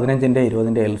എടുക്കുന്നത്. 15ൻ്റെ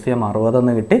 20ൻ്റെ LCM 60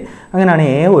 എന്ന് കിട്ടി. അങ്ങനെയാണ്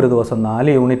എ ഒരു ദിവസം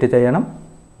 4 യൂണിറ്റ് ചെയ്യണം,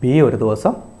 ബി ഒരു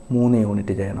ദിവസം 3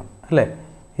 യൂണിറ്റ് ചെയ്യണം അല്ലേ?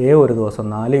 എ ഒരു ദിവസം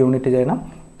 4 യൂണിറ്റ് ചെയ്യണം,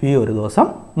 ബി ഒരു ദിവസം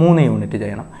 3 യൂണിറ്റ്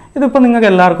ചെയ്യണം. ഇതിപ്പോൾ നിങ്ങൾക്ക്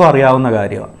എല്ലാവർക്കും അറിയാവുന്ന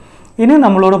കാര്യമാണ്. ഇനി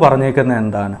നമ്മളോട് പറഞ്ഞേക്കുന്നത്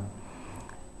എന്താണ്?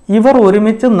 ഇവർ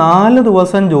ഒരുമിച്ച് 4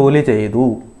 ദിവസം ജോലി ചെയ്തു.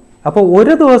 അപ്പോൾ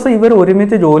ഒരു ദിവസം ഇവർ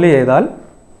ഒരുമിച്ച് ജോലി ചെയ്താൽ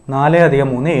 4 +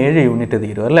 3 7 യൂണിറ്റ്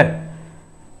തീരും അല്ലേ?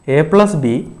 എ പ്ലസ്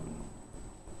ബി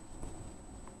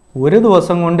ഒരു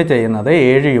ദിവസം കൊണ്ട് ചെയ്യുന്നത്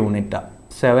 7 യൂണിറ്റാണ്,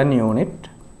 7 യൂണിറ്റ്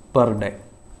പെർ ഡേ.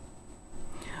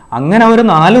 അങ്ങനെ അവർ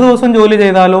 4 ദിവസം ജോലി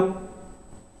ചെയ്താലോ?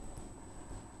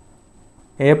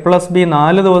 എ പ്ലസ് ബി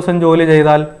 4 ദിവസം ജോലി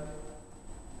ചെയ്താൽ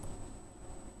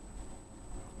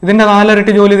ഇതിൻ്റെ 4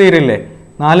 ഇരട്ടി ജോലി തീരില്ലേ?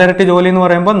 4 ഇരട്ടി ജോലി എന്ന്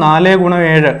പറയുമ്പോൾ 4 ×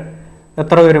 7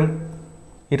 എത്ര വരും?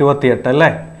 28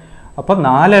 അല്ലേ? അപ്പോൾ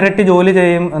 4 ഇരട്ടി ജോലി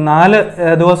ചെയ്യും, 4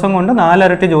 ദിവസം കൊണ്ട് 4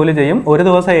 ഇരട്ടി ജോലി ചെയ്യും. ഒരു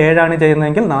ദിവസം 7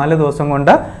 ചെയ്യുന്നതെങ്കിൽ 4 ദിവസം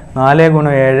കൊണ്ട് 4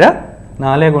 ×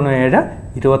 7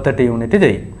 28 യൂണിറ്റ്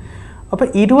ചെയ്യും. അപ്പോൾ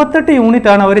 28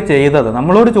 യൂണിറ്റാണ് അവർ ചെയ്തത്.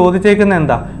 നമ്മളോട് ചോദിച്ചേക്കുന്നത്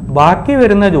എന്താ? ബാക്കി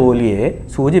വരുന്ന ജോലിയെ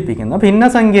സൂചിപ്പിക്കുന്ന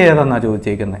ഭിന്നസംഖ്യ ഏതെന്നാണ്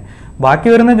ചോദിച്ചേക്കുന്നത്. ബാക്കി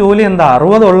വരുന്ന ജോലി എന്താ?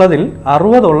 60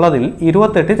 ഉള്ളതിൽ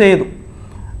 28 ചെയ്തു.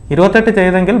 28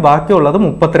 ചെയ്തെങ്കിൽ ബാക്കിയുള്ളത്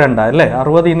 32 അല്ലേ?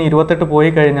 60 ഇനി 28 പോയി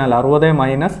കഴിഞ്ഞാൽ 60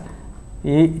 മൈനസ്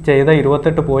ഈ ചെയ്ത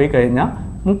 28 പോയി കഴിഞ്ഞാൽ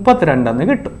 32 എന്ന്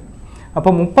കിട്ടും.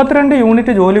 അപ്പോൾ 32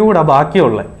 യൂണിറ്റ് ജോലി കൂടെ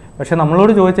ബാക്കിയുള്ളത്. പക്ഷെ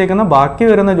നമ്മളോട് ചോദിച്ചേക്കുന്ന ബാക്കി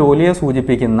വരുന്ന ജോലിയെ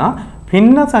സൂചിപ്പിക്കുന്ന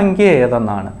ഭിന്നസംഖ്യ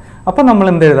ഏതെന്നാണ്. അപ്പോൾ നമ്മൾ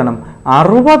എന്ത് എഴുതണം?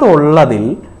 60 ഉള്ളതിൽ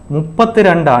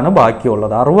 32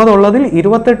 ബാക്കിയുള്ളത്. 60 ഉള്ളതിൽ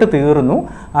 28 തീർന്നു,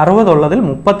 60 ഉള്ളതിൽ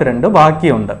 32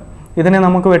 ബാക്കിയുണ്ട്. ഇതിനെ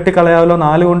നമുക്ക് വെട്ടിക്കളയാമല്ലോ.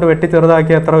 4 കൊണ്ട് വെട്ടി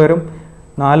ചെറുതാക്കി എത്ര വരും?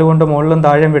 4 കൊണ്ട് മുകളിലും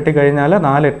താഴെയും വെട്ടിക്കഴിഞ്ഞാൽ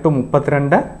 4 × 8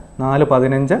 32, 4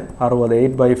 15 60,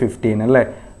 8/15 അല്ലേ?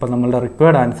 അപ്പോൾ നമ്മളുടെ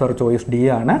റിക്വയർഡ് ആൻസർ ചോയ്സ് ഡി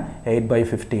ആണ്,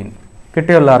 8/15.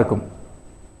 കിട്ടിയോ എല്ലാവർക്കും?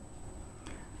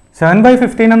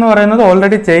 7/15 എന്ന് പറയുന്നത്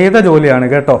ഓൾറെഡി ചെയ്ത ജോലിയാണ്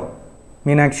കേട്ടോ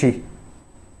മീനാക്ഷി.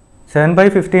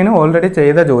 7/15 ഓൾറെഡി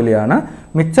ചെയ്ത ജോലിയാണ്.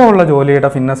 മിച്ചമുള്ള ജോലിയുടെ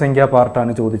ഭിന്നസംഖ്യ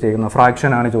പാർട്ടാണ് ചോദിച്ചേക്കുന്നത്,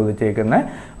 ഫ്രാക്ഷനാണ് ചോദിച്ചേക്കുന്നത്.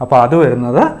 അപ്പോൾ അത്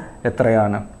വരുന്നത്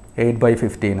എത്രയാണ്?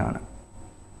 8/15 ആണ്.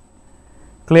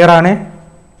 ക്ലിയർ ആണേ?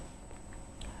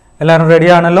 എല്ലാവരും റെഡി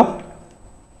ആണല്ലോ?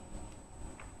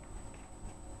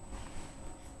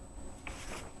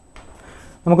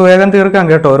 നമുക്ക് വേഗം തീർക്കാം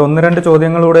കേട്ടോ. ഒരു 1-2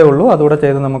 ചോദ്യങ്ങളൂടെ ഉള്ളൂ, അതുകൂടെ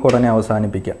ചെയ്ത് നമുക്ക് ഉടനെ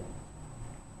അവസാനിപ്പിക്കാം.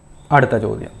 അടുത്ത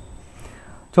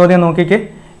ചോദ്യം നോക്കിക്കേ.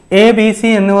 എ ബി സി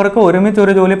എന്നിവർക്ക് ഒരുമിച്ച്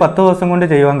ഒരു ജോലി 10 ദിവസം കൊണ്ട്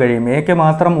ചെയ്യുവാൻ കഴിയും. എക്ക്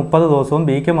മാത്രം 30 ദിവസവും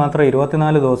ബിക്ക് മാത്രം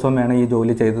 24 ദിവസവും വേണം ഈ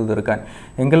ജോലി ചെയ്തു തീർക്കാൻ.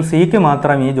 എങ്കിൽ സിക്ക്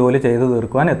മാത്രം ഈ ജോലി ചെയ്തു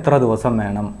തീർക്കുവാൻ എത്ര ദിവസം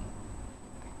വേണം?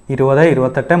 20,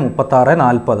 28, 36,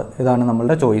 40 ഇതാണ്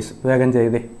നമ്മളുടെ ചോയ്സ്. വേഗം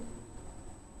ചെയ്തേ.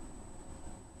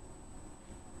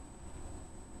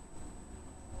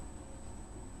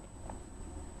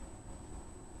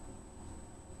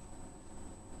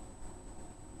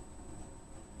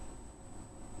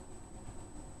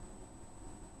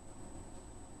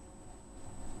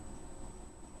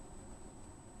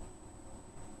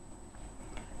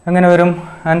 എങ്ങനെ വരും?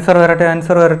 ആൻസർ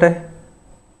വരട്ടെ.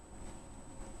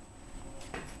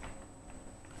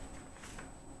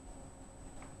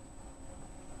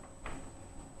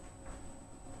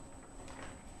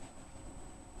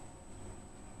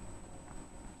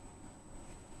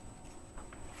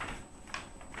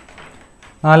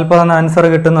 40 ആൻസർ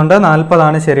കിട്ടുന്നുണ്ട്.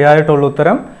 40 ശരിയായിട്ടുള്ള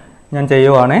ഉത്തരം. ഞാൻ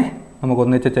ചെയ്യുവാണേ, നമുക്ക്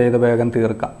ഒന്നിച്ച് ചെയ്ത് വേഗം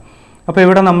തീർക്കാം. അപ്പോൾ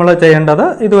ഇവിടെ നമ്മൾ ചെയ്യേണ്ടത്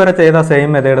ഇതുവരെ ചെയ്ത സെയിം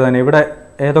മെത്തേഡ് തന്നെ. ഇവിടെ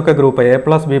ഏതൊക്കെ ഗ്രൂപ്പ്?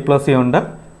 A+B+C ഉണ്ട്,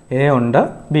 A ഉണ്ട്,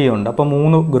 B ഉണ്ട്. അപ്പോൾ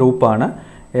 3 ഗ്രൂപ്പാണ്.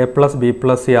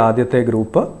 A+B+C ആദ്യത്തെ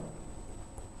ഗ്രൂപ്പ്.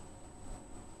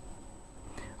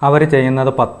 അവർ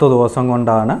ചെയ്യുന്നത് 10 ദിവസം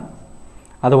കൊണ്ടാണ്.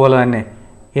 അതുപോലെ തന്നെ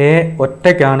A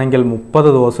ഒറ്റയ്ക്കാണെങ്കിൽ 30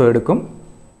 ദിവസം എടുക്കും.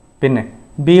 പിന്നെ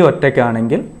B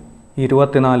ഒറ്റയ്ക്കാണെങ്കിൽ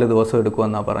 24 ദിവസം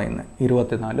എടുക്കുമെന്നാണ് പറയുന്നത്.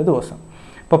 24 ദിവസം.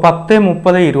 അപ്പോൾ 10,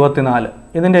 30, 24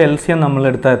 ഇതിൻ്റെ LCM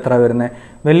നമ്മളെടുത്താൽ എത്ര വരുന്നത്?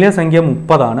 വലിയ സംഖ്യ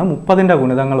 30ആണ്. 30ൻ്റെ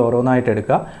ഗുണിതങ്ങൾ ഓരോന്നായിട്ട്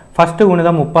എടുക്കുക. ഫസ്റ്റ്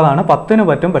ഗുണിതം 30ആണ്, 10ന്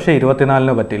പറ്റും, പക്ഷേ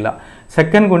 24ന് പറ്റില്ല.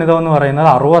 സെക്കൻഡ് ഗുണിതം എന്ന് പറയുന്നത്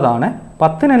 60ആണ്,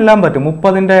 10നെല്ലാം പറ്റും.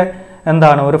 30ൻ്റെ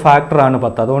എന്താണ് ഒരു ഫാക്ടറാണ്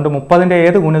 10. അതുകൊണ്ട് 30ൻ്റെ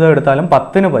ഏത് ഗുണിതം എടുത്താലും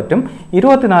 10ന് പറ്റും.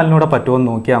 24നൂടെ പറ്റുമെന്ന്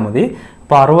നോക്കിയാൽ മതി.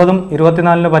 അപ്പോൾ 60ഉം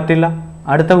 24ന് പറ്റില്ല.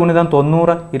 അടുത്ത ഗുണിതം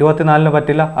 90, 24ന്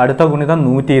പറ്റില്ല. അടുത്ത ഗുണിതം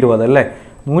 120 അല്ലേ?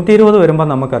 120 വരുമ്പോൾ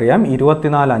നമുക്കറിയാം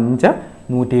 24 5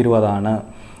 120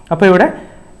 അപ്പോൾ ഇവിടെ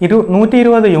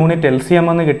 120 യൂണിറ്റ് LCM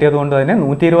എന്ന് കിട്ടിയത് കൊണ്ട് തന്നെ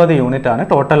 120 യൂണിറ്റാണ്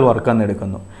ടോട്ടൽ വർക്ക് എന്ന്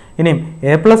എടുക്കുന്നു. ഇനിയും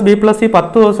A+B+C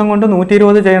 10 ദിവസം കൊണ്ട്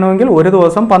 120 ചെയ്യണമെങ്കിൽ ഒരു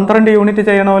ദിവസം 12 യൂണിറ്റ്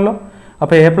ചെയ്യണമല്ലോ.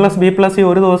 അപ്പോൾ A+B+C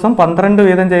ഒരു ദിവസം 12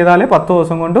 വീതം ചെയ്താലേ 10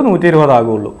 ദിവസം കൊണ്ട് 120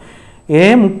 ആകുള്ളൂ. A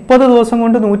 30 ദിവസം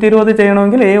കൊണ്ട് 120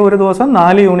 ചെയ്യണമെങ്കിൽ A ഒരു ദിവസം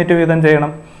 4 യൂണിറ്റ് വീതം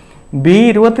ചെയ്യണം. B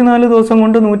 24 ദിവസം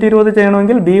കൊണ്ട് 120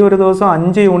 ചെയ്യണമെങ്കിൽ B ഒരു ദിവസം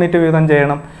 5 യൂണിറ്റ് വീതം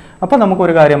ചെയ്യണം. അപ്പോൾ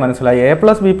നമുക്കൊരു കാര്യം മനസ്സിലായി.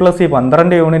 A+B+C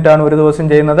 12 യൂണിറ്റാണ് ഒരു ദിവസം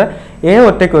ചെയ്യുന്നത്. A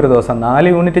ഒറ്റയ്ക്ക് ഒരു ദിവസം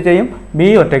 4 യൂണിറ്റ് ചെയ്യും, B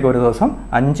ഒറ്റയ്ക്ക് ഒരു ദിവസം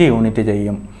 5 യൂണിറ്റ്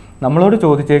ചെയ്യും. നമ്മളോട്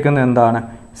ചോദിച്ചേക്കുന്നത് എന്താണ്?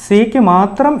 സിക്ക്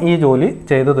മാത്രം ഈ ജോലി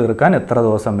ചെയ്തു തീർക്കാൻ എത്ര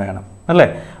ദിവസം വേണം അല്ലേ?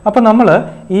 അപ്പോൾ നമ്മൾ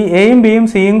ഈ എയും ബിയും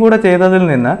സിയും കൂടെ ചെയ്തതിൽ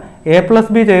നിന്ന്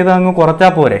A+B ചെയ്ത് അങ്ങ്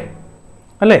കുറച്ചാൽ പോരെ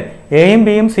അല്ലേ? എയും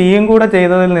ബിയും സിയും കൂടെ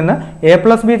ചെയ്തതിൽ നിന്ന്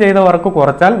A+B ചെയ്ത വർക്ക്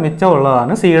കുറച്ചാൽ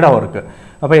മിച്ചമുള്ളതാണ് സിയുടെ വർക്ക്.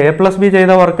 അപ്പോൾ A+B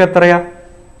ചെയ്ത വർക്ക് എത്രയാ?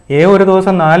 A ഒരു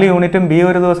ദിവസം 4 യൂണിറ്റും B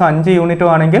ഒരു ദിവസം 5 യൂണിറ്റും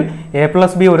ആണെങ്കിൽ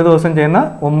A+B ഒരു ദിവസം ചെയ്യുന്ന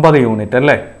 9 യൂണിറ്റ്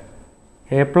അല്ലേ?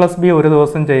 A+B ഒരു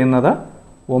ദിവസം ചെയ്യുന്നത്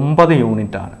 9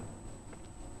 യൂണിറ്റാണ്.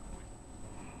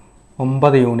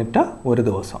 9 യൂണിറ്റ് ഒരു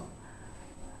ദിവസം.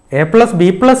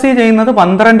 A+B+C ചെയ്യുന്നത്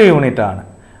 12 യൂണിറ്റാണ്.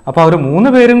 അപ്പോൾ അവർ 3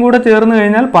 പേരും കൂടെ ചേർന്ന്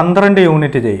കഴിഞ്ഞാൽ 12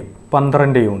 യൂണിറ്റ് ചെയ്യും.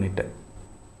 12 യൂണിറ്റ്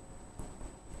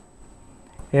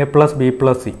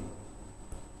A+B+C.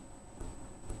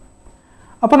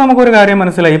 അപ്പോൾ നമുക്കൊരു കാര്യം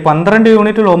മനസ്സിലായി. 12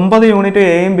 യൂണിറ്റിൽ 9 യൂണിറ്റ്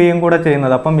എയും ബിയും കൂടെ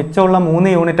ചെയ്യുന്നത്. അപ്പം മിച്ചമുള്ള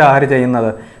 3 യൂണിറ്റ് ആര് ചെയ്യുന്നത്?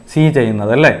 സി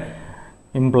ചെയ്യുന്നത് അല്ലേ?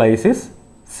 ഇംപ്ലൈസിസ്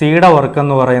സിയുടെ വർക്ക്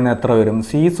എന്ന് പറയുന്നത് എത്ര വരും?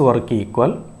 സീസ് വർക്ക്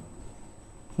ഈക്വൽ,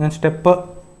 ഞാൻ സ്റ്റെപ്പ്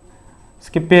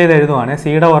സ്കിപ്പ് ചെയ്ത് എഴുതുവാണ്.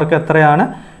 സിയുടെ വർക്ക് എത്രയാണ്?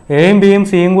 എയും ബിയും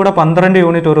സിയും കൂടെ 12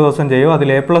 യൂണിറ്റ് ഒരു ദിവസം ചെയ്യും. അതിൽ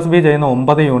A+B ചെയ്യുന്ന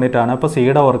 9 യൂണിറ്റ് ആണ്. അപ്പോൾ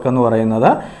സിയുടെ വർക്ക് എന്ന് പറയുന്നത്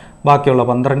ബാക്കിയുള്ള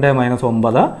 12 - 9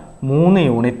 3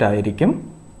 യൂണിറ്റ് ആയിരിക്കും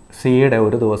സിയുടെ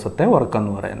ഒരു ദിവസത്തെ വർക്ക്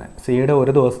എന്ന് പറയുന്നത്. സിയുടെ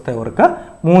ഒരു ദിവസത്തെ വർക്ക്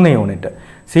 3 യൂണിറ്റ്.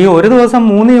 സി ഒരു ദിവസം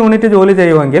 3 യൂണിറ്റ് ജോലി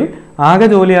ചെയ്യുമെങ്കിൽ ആകെ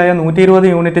ജോലിയായ 120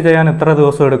 യൂണിറ്റ് ചെയ്യാൻ എത്ര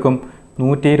ദിവസം എടുക്കും?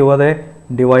 120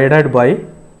 ഡിവൈഡഡ് ബൈ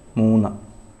 3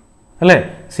 അല്ലേ?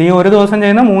 സി ഒരു ദിവസം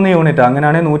ചെയ്യുന്ന 3 യൂണിറ്റ്.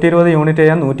 അങ്ങനെയാണെങ്കിൽ 120 യൂണിറ്റ്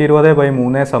ചെയ്യാൻ 120 ബൈ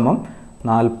 3 സമം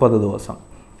 40 ദിവസം.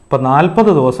 അപ്പോൾ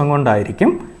 40 ദിവസം കൊണ്ടായിരിക്കും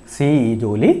സി ഈ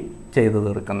ജോലി ചെയ്തു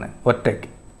തീർക്കുന്നത് ഒറ്റയ്ക്ക്.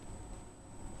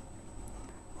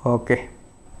 ഓക്കെ,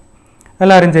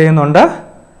 എല്ലാവരും ചെയ്യുന്നുണ്ട്.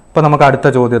 അപ്പോൾ നമുക്ക് അടുത്ത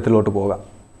ചോദ്യത്തിലോട്ട് പോകാം.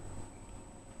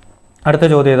 അടുത്ത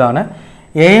ചോദ്യം ഇതാണ്.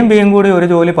 എയും ബിയും കൂടി ഒരു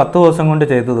ജോലി 10 ദിവസം കൊണ്ട്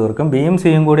ചെയ്തു തീർക്കും. ബിയും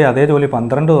സിയും കൂടി അതേ ജോലി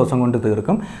 12 ദിവസം കൊണ്ട്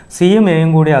തീർക്കും. സിയും എയും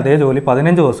കൂടി അതേ ജോലി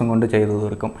 15 ദിവസം കൊണ്ട് ചെയ്തു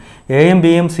തീർക്കും. എയും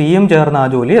ബിയും സിയും ചേർന്ന് ആ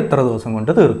ജോലി എത്ര ദിവസം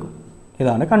കൊണ്ട് തീർക്കും?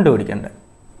 ഇതാണ് കണ്ടുപിടിക്കേണ്ടത്.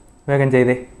 വേഗം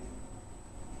ചെയ്തേ.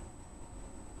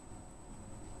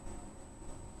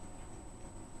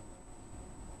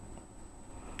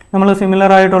 നമ്മൾ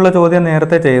സിമിലർ ആയിട്ടുള്ള ചോദ്യം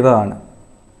നേരത്തെ ചെയ്തതാണ്.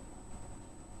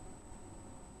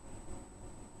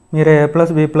 മീരെ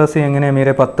A+B+C എങ്ങനെയാണ്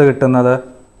മീരെ 10 കിട്ടുന്നത്?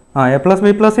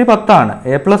 A+B+C 10 ആണ്.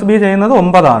 A+B ചെയ്യുന്നത്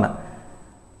 9 ആണ്.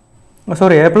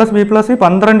 സോറി, A+B+C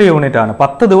 12 യൂണിറ്റ് ആണ്.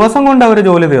 10 ദിവസം കൊണ്ട് അവർ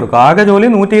ജോലി തീർക്കും. ആകെ ജോലി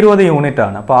 120 യൂണിറ്റ്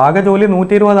ആണ്. അപ്പോൾ ആകെ ജോലി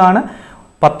 120 ആണ്.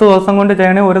 10 ദിവസം കൊണ്ട്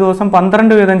ചെയ്യണേ ഒരു ദിവസം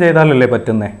 12 വീതം ചെയ്താലല്ലേ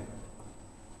പറ്റുന്നേ?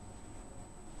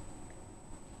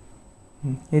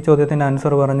 ഈ ചോദ്യത്തിൻ്റെ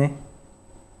ആൻസർ പറഞ്ഞേ.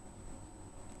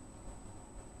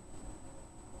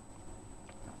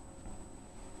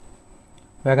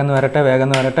 വേഗം വരട്ടെ, വേഗം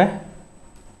വരട്ടെ.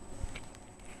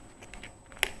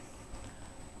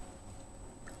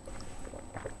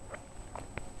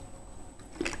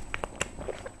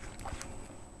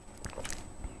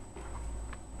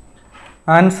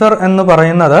 ആൻസർ എന്ന്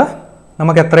പറയുന്നത്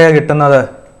നമുക്ക് എത്രയാണ് കിട്ടുന്നത്?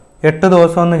 8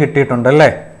 ദിവസം എന്ന് കിട്ടിയിട്ടുണ്ടല്ലേ?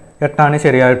 8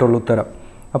 ശരിയായിട്ടുള്ള ഉത്തരം.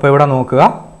 അപ്പോൾ ഇവിടെ നോക്കുക,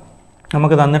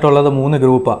 നമുക്ക് തന്നിട്ടുള്ളത് 3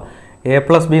 ഗ്രൂപ്പാണ്.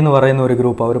 A+B എന്ന് പറയുന്ന ഒരു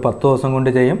ഗ്രൂപ്പ് അവർ 10 ദിവസം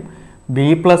കൊണ്ട് ചെയ്യും.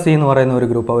 B+C എന്ന് പറയുന്ന ഒരു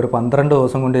ഗ്രൂപ്പ് അവർ 12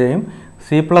 ദിവസം കൊണ്ട് ചെയ്യും.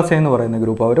 C+A എന്ന് പറയുന്ന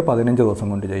ഗ്രൂപ്പ് അവർ 15 ദിവസം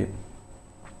കൊണ്ട് ചെയ്യും.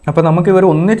 അപ്പോൾ നമുക്ക് ഇവർ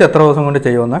ഒന്നിച്ച് എത്ര ദിവസം കൊണ്ട്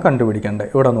ചെയ്യുമെന്നാണ് കണ്ടുപിടിക്കേണ്ടത്.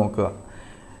 ഇവിടെ നോക്കുക,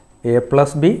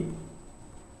 A+B,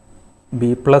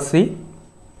 B+C,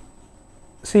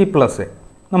 C+A.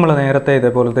 നമ്മൾ നേരത്തെ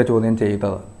ഇതേപോലത്തെ ചോദ്യം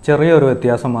ചെയ്തത്, ചെറിയൊരു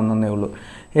വ്യത്യാസം വന്നേ ഉള്ളൂ.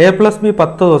 A+B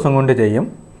 10 ദിവസം കൊണ്ട് ചെയ്യും.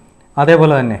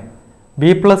 അതേപോലെ തന്നെ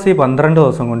B+C 12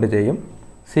 ദിവസം കൊണ്ട് ചെയ്യും.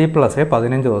 C+A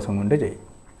 15 ദിവസം കൊണ്ട് ചെയ്യും.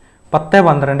 10,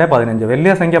 12, 15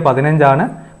 വലിയ സംഖ്യ 15 ആണ്.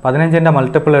 15ൻ്റെ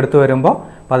മൾട്ടിപ്പിൾ എടുത്തു വരുമ്പോൾ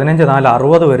 15, 4,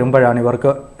 60 വരുമ്പോഴാണ്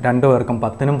ഇവർക്ക് രണ്ടുപേർക്കും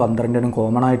 10നും 12നും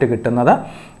കോമൺ ആയിട്ട് കിട്ടുന്നത്.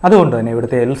 അതുകൊണ്ട് തന്നെ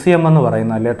ഇവിടുത്തെ LCM എന്ന്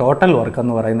പറയുന്ന, അല്ലെങ്കിൽ ടോട്ടൽ വർക്ക്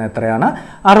എന്ന് പറയുന്നത് എത്രയാണ്?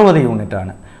 60 യൂണിറ്റ്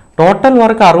ആണ്. ടോട്ടൽ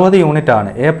വർക്ക് 60 യൂണിറ്റ് ആണ്.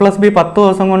 A+B 10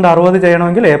 ദിവസം കൊണ്ട് 60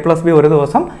 ചെയ്യണമെങ്കിൽ A+B ഒരു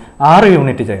ദിവസം 6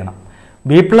 യൂണിറ്റ് ചെയ്യണം.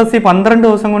 B+C 12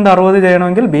 ദിവസം കൊണ്ട് 60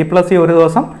 ചെയ്യണമെങ്കിൽ B+C ഒരു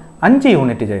ദിവസം 5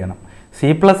 യൂണിറ്റ് ചെയ്യണം.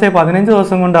 C+A 15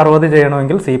 ദിവസം കൊണ്ട് 60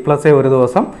 ചെയ്യണമെങ്കിൽ C+A ഒരു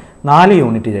ദിവസം 4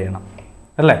 യൂണിറ്റ് ചെയ്യണം,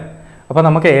 അല്ലേ? അപ്പോൾ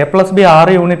നമുക്ക് A+B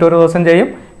 6 യൂണിറ്റ് ഒരു ദിവസം ചെയ്യും,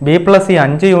 B+C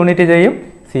 5 യൂണിറ്റ് ചെയ്യും,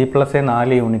 C+A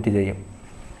 4 യൂണിറ്റ് ചെയ്യും.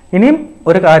 ഇനിയും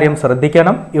ഒരു കാര്യം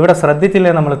ശ്രദ്ധിക്കണം, ഇവിടെ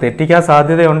ശ്രദ്ധിച്ചില്ലേ നമ്മൾ തെറ്റിക്കാൻ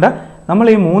സാധ്യതയുണ്ട്. നമ്മൾ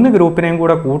ഈ 3 ഗ്രൂപ്പിനെയും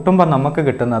കൂടെ കൂട്ടുമ്പോൾ നമുക്ക്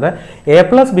കിട്ടുന്നത്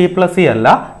A+B+C അല്ല,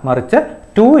 മറിച്ച്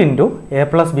 2 ×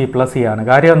 A+B+C ആണ്.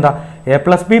 കാര്യം എന്താ?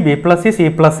 A+B, B+C,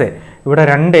 C+A. ഇവിടെ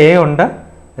 2A ഉണ്ട്,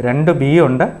 2B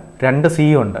ഉണ്ട്, 2C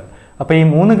ഉണ്ട്. അപ്പോൾ ഈ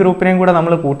 3 ഗ്രൂപ്പിനെയും കൂടെ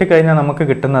നമ്മൾ കൂട്ടിക്കഴിഞ്ഞാൽ നമുക്ക്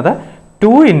കിട്ടുന്നത്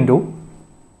 2 ×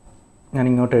 ഞാൻ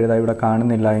ഇങ്ങോട്ട് എഴുതാം, ഇവിടെ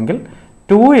കാണുന്നില്ല എങ്കിൽ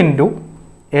 2 ×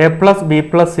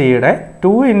 A+B+Cയുടെ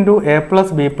 2 ×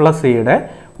 A+B+Cയുടെ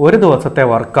ഒരു ദിവസത്തെ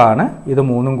വർക്കാണ് ഇത്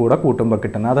 3ഉം കൂടെ കൂട്ടുമ്പോൾ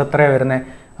കിട്ടുന്നത്. അത് എത്രയാണ് വരുന്നത്?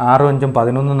 6, 5,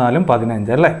 11, 4,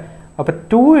 15 അല്ലേ? അപ്പോൾ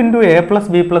 2 ×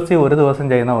 A+B+C ഒരു ദിവസം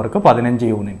ചെയ്യുന്നവർക്ക് 15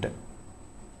 യൂണിറ്റ്.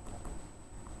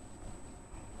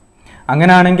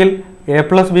 അങ്ങനെയാണെങ്കിൽ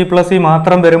A+B+C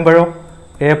മാത്രം വരുമ്പോഴോ?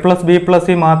 A+B+C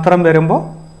മാത്രം വരുമ്പോൾ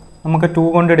നമുക്ക് 2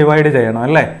 കൊണ്ട് ഡിവൈഡ് ചെയ്യണം,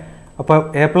 അല്ലേ? അപ്പോൾ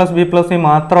A+B+C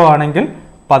മാത്രമാണെങ്കിൽ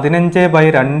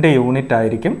 15/2 യൂണിറ്റ്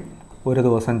ആയിരിക്കും ഒരു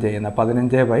ദിവസം ചെയ്യുന്നത്.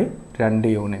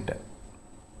 15/2 യൂണിറ്റ്.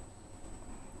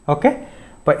 ഓക്കെ,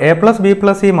 അപ്പോൾ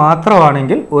A+B+C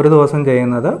മാത്രമാണെങ്കിൽ ഒരു ദിവസം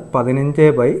ചെയ്യുന്നത്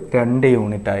 15/2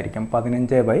 യൂണിറ്റ് ആയിരിക്കും.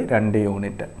 15/2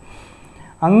 യൂണിറ്റ്.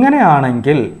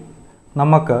 അങ്ങനെയാണെങ്കിൽ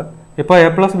നമുക്ക് ഇപ്പോൾ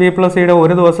A+B+Cയുടെ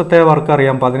ഒരു ദിവസത്തെ വർക്ക്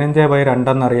അറിയാം,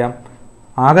 15/2 എന്നറിയാം.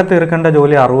 ആകെ തീർക്കേണ്ട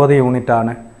ജോലി 60 യൂണിറ്റ്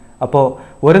ആണ്. അപ്പോൾ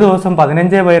ഒരു ദിവസം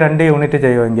 15/2 യൂണിറ്റ്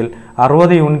ചെയ്യുമെങ്കിൽ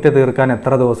 60 യൂണിറ്റ് തീർക്കാൻ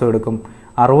എത്ര ദിവസം എടുക്കും?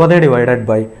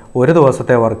 60 ഒരു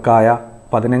ദിവസത്തെ വർക്കായ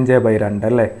 15/2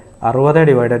 അല്ലേ?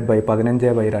 60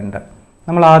 15/2.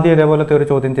 നമ്മൾ ആദ്യം ഇതേപോലത്തെ ഒരു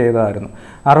ചോദ്യം ചെയ്തതായിരുന്നു.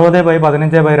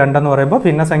 60/15/2 എന്ന് പറയുമ്പോൾ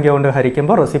ഭിന്നസംഖ്യ കൊണ്ട്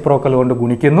ഹരിക്കുമ്പോൾ റെസിപ്രോക്കൽ കൊണ്ട്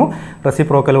ഗുണിക്കുന്നു.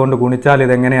 റെസിപ്രോക്കൽ കൊണ്ട് ഗുണിച്ചാൽ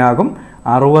ഇതെങ്ങനെയാകും?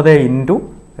 60 ×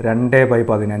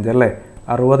 2/15 അല്ലേ?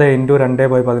 60 ×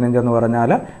 2/15 എന്ന്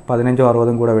പറഞ്ഞാൽ 15ഉം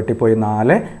 60ഉം കൂടെ വെട്ടിപ്പോയി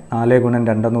 4. 4 ×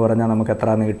 2 എന്ന് പറഞ്ഞാൽ നമുക്ക് എത്ര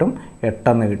എന്ന് കിട്ടും?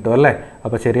 8 എന്ന് കിട്ടും, അല്ലേ?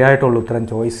 അപ്പോൾ ശരിയായിട്ടുള്ള ഉത്തരം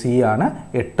ചോയ്സ് C ആണ്,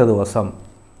 8 ദിവസം.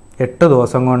 8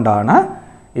 ദിവസം കൊണ്ടാണ്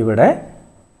ഇവിടെ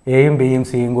എയും ബിയും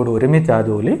സിയും കൂടി ഒരുമിച്ച് ആ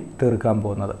ജോലി തീർക്കാൻ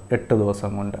പോകുന്നത്. 8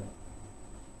 ദിവസം കൊണ്ട്.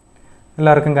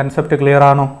 എല്ലാവർക്കും കൺസെപ്റ്റ് ക്ലിയർ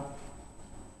ആണോ?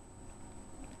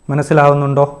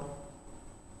 മനസ്സിലാവുന്നുണ്ടോ?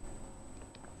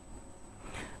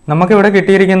 നമുക്കിവിടെ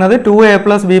കിട്ടിയിരിക്കുന്നത്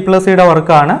 2A+B+Cയുടെ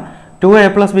വർക്കാണ്.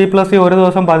 2A+B+C ഒരു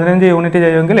ദിവസം 15 യൂണിറ്റ്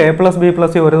ചെയ്യുമെങ്കിൽ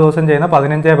A+B+C ഒരു ദിവസം ചെയ്യുന്ന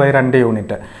 15/2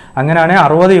 യൂണിറ്റ്. അങ്ങനെയാണെങ്കിൽ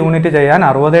 60 യൂണിറ്റ് ചെയ്യാൻ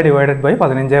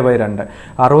 60/15/2.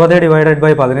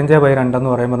 60/15/2 എന്ന്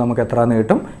പറയുമ്പോൾ നമുക്ക് എത്ര എന്ന്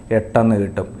കിട്ടും? 8 എന്ന്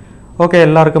കിട്ടും. ഓക്കെ,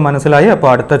 എല്ലാവർക്കും മനസ്സിലായി. അപ്പോൾ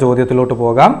അടുത്ത ചോദ്യത്തിലോട്ട്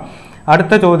പോകാം.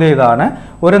 അടുത്ത ചോദ്യം ഇതാണ്.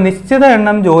 ഒരു നിശ്ചിത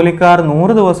എണ്ണം ജോലിക്കാർ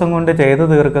 100 ദിവസം കൊണ്ട് ചെയ്തു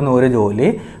തീർക്കുന്ന ഒരു ജോലി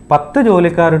 10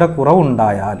 ജോലിക്കാരുടെ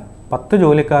കുറവുണ്ടായാൽ 10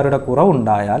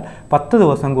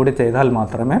 ദിവസം കൂടി ചെയ്താൽ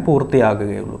മാത്രമേ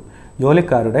പൂർത്തിയാകുകയുള്ളൂ.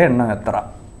 ജോലിക്കാരുടെ എണ്ണം എത്ര?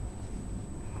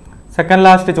 സെക്കൻഡ്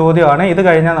ലാസ്റ്റ് ചോദ്യമാണ്. ഇത്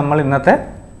കഴിഞ്ഞാൽ നമ്മൾ ഇന്നത്തെ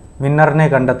വിന്നറിനെ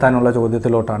കണ്ടെത്താനുള്ള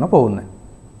ചോദ്യത്തിലോട്ടാണ് പോകുന്നത്.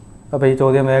 അപ്പോൾ ഈ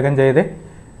ചോദ്യം വേഗം ചെയ്തേ.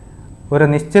 ഒരു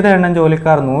നിശ്ചിത എണ്ണം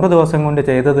ജോലിക്കാർ 100 ദിവസം കൊണ്ട്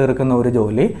ചെയ്തു തീർക്കുന്ന ഒരു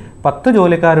ജോലി 10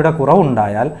 ജോലിക്കാരുടെ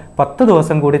കുറവുണ്ടായാൽ 10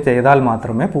 ദിവസം കൂടി ചെയ്താൽ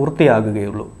മാത്രമേ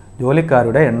പൂർത്തിയാകുകയുള്ളൂ.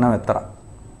 ജോലിക്കാരുടെ എണ്ണം എത്ര?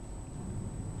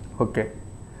 ഓക്കെ,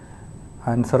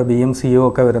 ആൻസർ ബിയും സിയും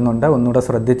ഒക്കെ വരുന്നുണ്ട്. ഒന്നുകൂടെ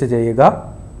ശ്രദ്ധിച്ച് ചെയ്യുക.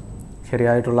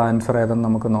 ശരിയായിട്ടുള്ള ആൻസർ ഏതെന്ന്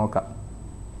നമുക്ക് നോക്കാം.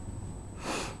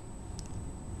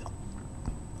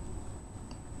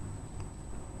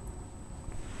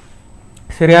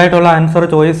 ശരിയായിട്ടുള്ള ആൻസർ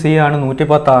ചോയ്സ് സി ആണ്,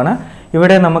 110 ആണ്.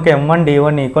 ഇവിടെ നമുക്ക്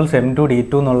M1D1 =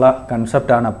 M2D2 എന്നുള്ള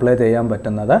കൺസെപ്റ്റാണ് അപ്ലൈ ചെയ്യാൻ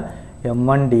പറ്റുന്നത്.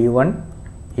 M1D1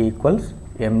 =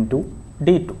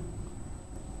 M2D2.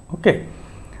 ഓക്കെ,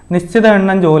 നിശ്ചിത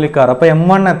എണ്ണം ജോലിക്കാർ. അപ്പോൾ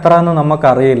M1 എത്ര എന്ന്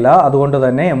നമുക്കറിയില്ല, അതുകൊണ്ട്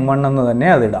തന്നെ M1 എന്ന് തന്നെ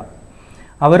അതിടാം.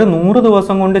 അവർ 100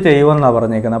 ദിവസം കൊണ്ട് ചെയ്യുമെന്നാണ്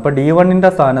പറഞ്ഞേക്കുന്നത്. അപ്പോൾ D1ൻ്റെ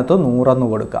സ്ഥാനത്ത് 100 എന്ന്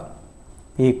കൊടുക്കാം.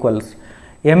 ഈക്വൽസ്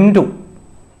M2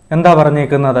 എന്താ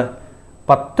പറഞ്ഞേക്കുന്നത്?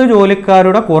 10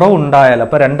 ജോലിക്കാരുടെ കുറവുണ്ടായാൽ,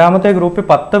 അപ്പോൾ രണ്ടാമത്തെ ഗ്രൂപ്പിൽ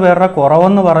 10 പേരുടെ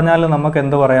കുറവെന്ന് പറഞ്ഞാൽ നമുക്ക്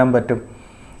എന്ത് പറയാൻ പറ്റും?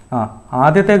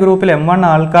 ആദ്യത്തെ ഗ്രൂപ്പിൽ M1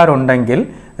 ആൾക്കാരുണ്ടെങ്കിൽ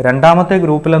രണ്ടാമത്തെ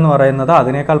ഗ്രൂപ്പിലെന്ന് പറയുന്നത്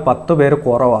അതിനേക്കാൾ 10 പേര്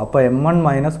കുറവാണ്. അപ്പോൾ M1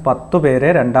 മൈനസ് 10 പേരെ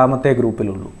രണ്ടാമത്തെ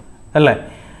ഗ്രൂപ്പിലുള്ളൂ അല്ലേ?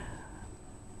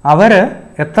 അവർ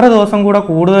എത്ര ദിവസം കൂടെ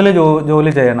കൂടുതൽ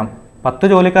ജോലി ചെയ്യണം? 10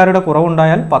 ജോലിക്കാരുടെ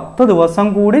കുറവുണ്ടായാൽ 10 ദിവസം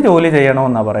കൂടി ജോലി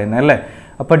ചെയ്യണമെന്നാണ് പറയുന്നത് അല്ലേ?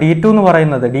 അപ്പോൾ D2 എന്ന്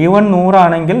പറയുന്നത് D1 100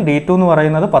 ആണെങ്കിൽ D2 എന്ന്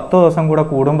പറയുന്നത് 10 ദിവസം കൂടെ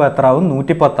കൂടുമ്പോൾ എത്ര ആകും?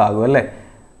 110 ആകും അല്ലേ?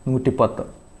 110.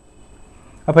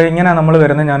 അപ്പോൾ ഇങ്ങനെ നമ്മൾ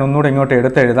വരുന്നത്, ഞാൻ ഒന്നുകൂടെ ഇങ്ങോട്ട്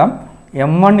എടുത്തെഴുതാം.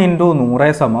 M1 ×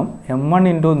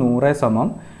 100 സമം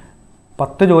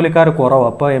 10 ജോലിക്കാർ കുറവ്.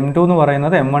 അപ്പോൾ M2 എന്ന്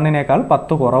പറയുന്നത് M1-നേക്കാൾ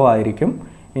 10 കുറവായിരിക്കും.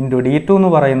 ഇൻറ്റു D2 എന്ന്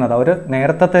പറയുന്നത് അവർ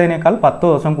നേരത്തേതിനേക്കാൾ 10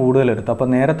 ദിവസം കൂടുതൽ എടുത്തു. അപ്പോൾ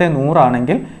നേരത്തെ 100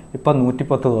 ആണെങ്കിൽ ഇപ്പം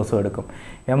 110 ദിവസം എടുക്കും.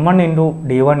 M1 ×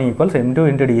 D1 = M2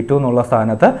 × D2 എന്നുള്ള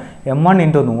സ്ഥാനത്ത് M1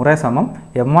 × 100 സമം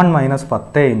M1 മൈനസ്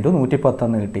 10 × 110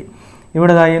 എന്ന് കിട്ടി.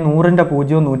 ഇവിടെ ഈ 100-ൻ്റെ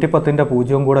 0 110-ൻ്റെ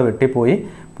 0 കൂടെ വെട്ടിപ്പോയി.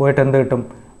 പോയിട്ട് എന്ത് കിട്ടും?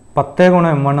 10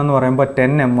 × M1 എന്ന് പറയുമ്പോൾ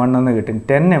 10 M1 എന്ന് കിട്ടും.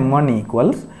 10 M1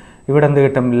 = ഇവിടെ എന്ത്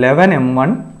കിട്ടും? 11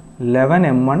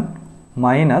 M1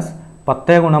 മൈനസ്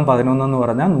 10 × 11 എന്ന്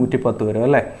പറഞ്ഞാൽ 110 വരും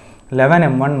അല്ലേ? 11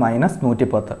 M1 മൈനസ്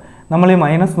 110. നമ്മൾ ഈ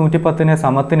മൈനസ് 110-നെ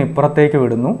സമത്തിന് ഇപ്പുറത്തേക്ക്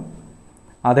വിടുന്നു.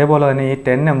 അതേപോലെ തന്നെ ഈ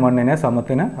 10 M1-നെ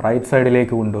സമത്തിന് റൈറ്റ്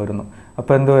സൈഡിലേക്ക് കൊണ്ടുവരുന്നു.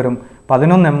 അപ്പോൾ എന്ത് വരും?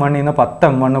 11 M1-ൽ നിന്ന് 10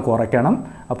 M1 കുറയ്ക്കണം.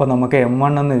 അപ്പോൾ നമുക്ക്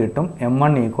M1 എന്ന് കിട്ടും.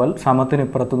 M1 = സമത്തിന്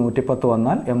ഇപ്പുറത്ത് 110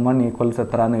 വന്നാൽ M1 =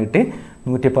 എത്ര എന്ന് കിട്ടി?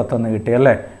 110 എന്ന് കിട്ടി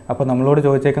അല്ലേ? അപ്പോൾ നമ്മളോട്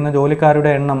ചോദിച്ചേക്കുന്ന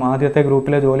ജോലിക്കാരുടെ എണ്ണം, ആദ്യത്തെ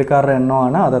ഗ്രൂപ്പിലെ ജോലിക്കാരുടെ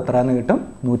എണ്ണമാണ്. അത് എത്ര എന്ന് കിട്ടും?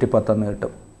 110 എന്ന്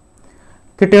കിട്ടും.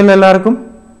 കിട്ടിയല്ലോ എല്ലാവർക്കും?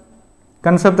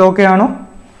 കൺസെപ്റ്റ് ഓക്കെ ആണോ?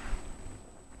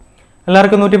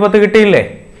 എല്ലാവർക്കും 110 കിട്ടിയില്ലേ?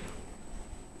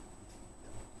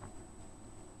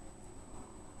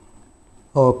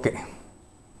 ഓക്കെ.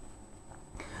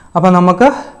 അപ്പോൾ നമുക്ക്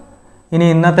ഇനി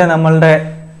ഇന്നത്തെ നമ്മളുടെ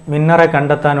വിന്നറെ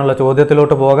കണ്ടെത്താനുള്ള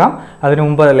ചോദ്യത്തിലോട്ട് പോകാം. അതിനു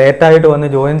മുമ്പ് ലേറ്റായിട്ട് വന്ന്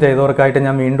ജോയിൻ ചെയ്തവർക്കായിട്ട്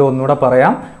ഞാൻ വീണ്ടും ഒന്നുകൂടെ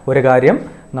പറയാം ഒരു കാര്യം.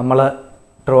 നമ്മൾ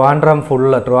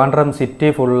ട്രിവാൻഡ്രം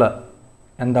സിറ്റി ഫുള്ള്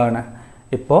എന്താണ്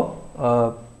ഇപ്പോൾ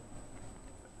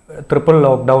ട്രിപ്പിൾ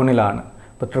ലോക്ക്ഡൗണിലാണ്.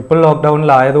 ഇപ്പോൾ ട്രിപ്പിൾ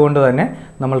ലോക്ക്ഡൗണിലായതുകൊണ്ട് തന്നെ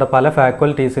നമ്മളുടെ പല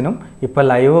ഫാക്കൽറ്റീസിനും ഇപ്പോൾ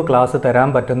ലൈവ് ക്ലാസ് തരാൻ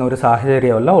പറ്റുന്ന ഒരു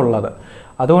സാഹചര്യമല്ല ഉള്ളത്.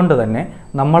 അതുകൊണ്ട് തന്നെ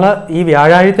നമ്മൾ ഈ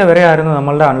വ്യാഴാഴ്ച വരെയായിരുന്നു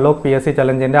നമ്മളുടെ അൺലോക്ക് PSC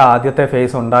ചലഞ്ചിൻ്റെ ആദ്യത്തെ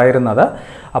ഫേസ് ഉണ്ടായിരുന്നത്.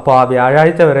 അപ്പോൾ ആ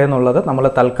വ്യാഴാഴ്ച വരെ എന്നുള്ളത് നമ്മൾ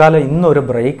തൽക്കാലം ഇന്നൊരു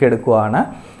ബ്രേക്ക് എടുക്കുകയാണ്.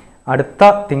 അടുത്ത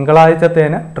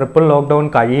തിങ്കളാഴ്ചത്തേന് ട്രിപ്പിൾ ലോക്ക്ഡൗൺ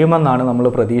കഴിയുമെന്നാണ് നമ്മൾ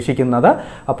പ്രതീക്ഷിക്കുന്നത്.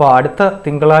 അപ്പോൾ അടുത്ത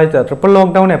തിങ്കളാഴ്ച ട്രിപ്പിൾ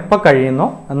ലോക്ക്ഡൗൺ എപ്പോൾ കഴിയുന്നോ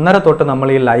അന്നേരം തൊട്ട് നമ്മൾ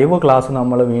ഈ ലൈവ് ക്ലാസ്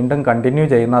നമ്മൾ വീണ്ടും കണ്ടിന്യൂ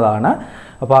ചെയ്യുന്നതാണ്.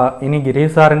 അപ്പോൾ ഇനി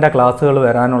ഗിരീഷ് സാറിൻ്റെ ക്ലാസ്സുകൾ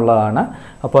വരാനുള്ളതാണ്.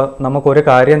 അപ്പോൾ നമുക്കൊരു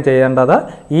കാര്യം ചെയ്യേണ്ടത്,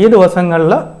 ഈ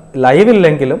ദിവസങ്ങളിൽ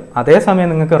ലൈവില്ലെങ്കിലും അതേസമയം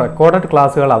നിങ്ങൾക്ക് റെക്കോർഡഡ്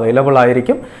ക്ലാസ്സുകൾ അവൈലബിൾ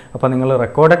ആയിരിക്കും. അപ്പോൾ നിങ്ങൾ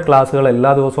റെക്കോർഡഡ് ക്ലാസ്സുകൾ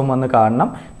എല്ലാ ദിവസവും വന്ന് കാണണം.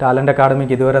 ടാലൻറ്റ്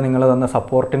അക്കാഡമിക്ക് ഇതുവരെ നിങ്ങൾ തന്ന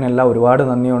സപ്പോർട്ടിനെല്ലാം ഒരുപാട്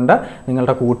നന്ദിയുണ്ട്.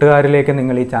 നിങ്ങളുടെ കൂട്ടുകാരിലേക്ക്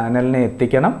നിങ്ങൾ ഈ ചാനലിനെ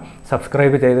എത്തിക്കണം.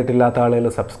 സബ്സ്ക്രൈബ് ചെയ്തിട്ടില്ലാത്ത ആളുകൾ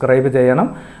സബ്സ്ക്രൈബ് ചെയ്യണം.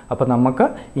 അപ്പോൾ നമുക്ക്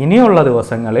ഇനിയുള്ള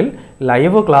ദിവസങ്ങളിൽ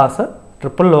ലൈവ് ക്ലാസ്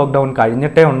ട്രിപ്പിൾ ലോക്ക്ഡൗൺ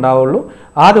കഴിഞ്ഞിട്ടേ ഉണ്ടാവുള്ളൂ.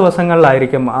 ആ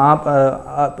ദിവസങ്ങളിലായിരിക്കും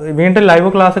വീണ്ടും ലൈവ്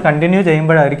ക്ലാസ് കണ്ടിന്യൂ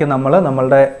ചെയ്യുമ്പോഴായിരിക്കും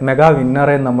നമ്മളുടെ മെഗാ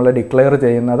വിന്നറെ നമ്മൾ ഡിക്ലെയർ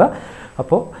ചെയ്യുന്നത്.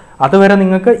 അപ്പോൾ അതുവരെ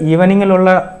നിങ്ങൾക്ക് ഈവനിങ്ങിലുള്ള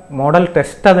മോഡൽ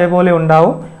ടെസ്റ്റ് അതേപോലെ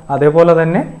ഉണ്ടാവും. അതേപോലെ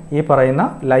തന്നെ ഈ പറയുന്ന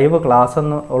ലൈവ് ക്ലാസ്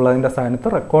എന്ന് ഉള്ളതിൻ്റെ സ്ഥാനത്ത്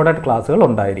റെക്കോർഡഡ് ക്ലാസ്സുകൾ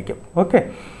ഉണ്ടായിരിക്കും. ഓക്കെ.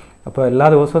 അപ്പോൾ എല്ലാ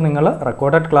ദിവസവും നിങ്ങൾ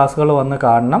റെക്കോർഡഡ് ക്ലാസ്സുകൾ വന്ന്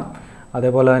കാണണം.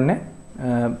 അതേപോലെ തന്നെ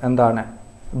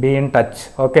ബി ഇൻ ടച്ച്.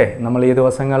 ഓക്കെ. നമ്മൾ ഈ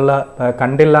ദിവസങ്ങളിൽ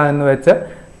കണ്ടില്ല എന്ന് വെച്ച്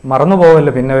മറന്നു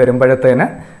പോകല്ലോ പിന്നെ വരുമ്പോഴത്തേന്.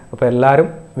 അപ്പോൾ എല്ലാവരും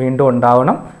വീണ്ടും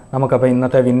ഉണ്ടാവണം. നമുക്കപ്പോൾ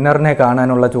ഇന്നത്തെ വിന്നറിനെ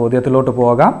കാണാനുള്ള ചോദ്യത്തിലോട്ട്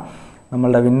പോകാം.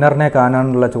 നമ്മളുടെ വിന്നറിനെ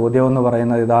കാണാനുള്ള ചോദ്യം എന്ന്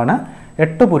പറയുന്നത് ഇതാണ്: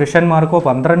 8 പുരുഷന്മാർക്കോ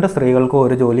 12 സ്ത്രീകൾക്കോ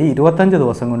ഒരു ജോലി 25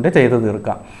 ദിവസം കൊണ്ട് ചെയ്തു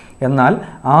തീർക്കാം. എന്നാൽ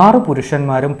 6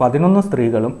 പുരുഷന്മാരും 11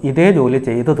 സ്ത്രീകളും ഇതേ ജോലി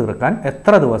ചെയ്തു തീർക്കാൻ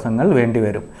എത്ര ദിവസങ്ങൾ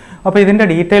വേണ്ടിവരും? അപ്പോൾ ഇതിൻ്റെ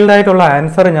ഡീറ്റെയിൽഡ് ആയിട്ടുള്ള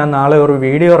ആൻസർ ഞാൻ നാളെ ഒരു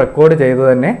വീഡിയോ റെക്കോർഡ് ചെയ്ത്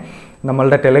തന്നെ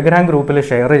നമ്മളുടെ ടെലിഗ്രാം ഗ്രൂപ്പിൽ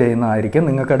ഷെയർ ചെയ്യുന്നതായിരിക്കും,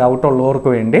 നിങ്ങൾക്ക് ഡൗട്ട് ഉള്ളവർക്ക്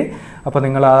വേണ്ടി. അപ്പോൾ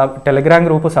നിങ്ങൾ ആ ടെലിഗ്രാം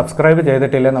ഗ്രൂപ്പ് സബ്സ്ക്രൈബ്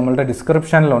ചെയ്തിട്ടില്ലേ, നമ്മളുടെ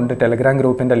ഡിസ്ക്രിപ്ഷനിലുണ്ട് ടെലിഗ്രാം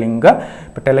ഗ്രൂപ്പിൻ്റെ ലിങ്ക്.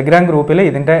 ഇപ്പോൾ ടെലിഗ്രാം ഗ്രൂപ്പിൽ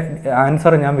ഇതിൻ്റെ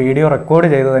ആൻസർ ഞാൻ വീഡിയോ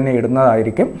റെക്കോർഡ് ചെയ്ത് തന്നെ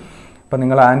ഇടുന്നതായിരിക്കും. അപ്പോൾ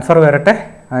നിങ്ങൾ ആൻസർ വരട്ടെ,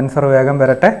 ആൻസർ വേഗം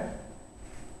വരട്ടെ.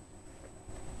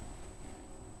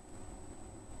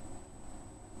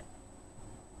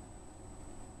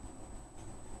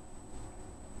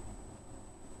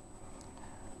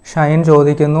 ഷൈൻ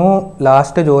ചോദിക്കുന്നു,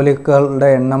 ലാസ്റ്റ് ജോലികളുടെ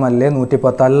എണ്ണമല്ലേ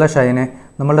 110? അല്ല ഷൈനെ,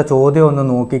 നമ്മളുടെ ചോദ്യം ഒന്ന്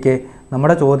നോക്കിക്കേ.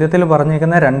 നമ്മുടെ ചോദ്യത്തിൽ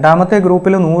പറഞ്ഞിരിക്കുന്ന രണ്ടാമത്തെ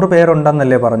ഗ്രൂപ്പിൽ 100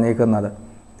 പേരുണ്ടെന്നല്ലേ പറഞ്ഞിരിക്കുന്നത്.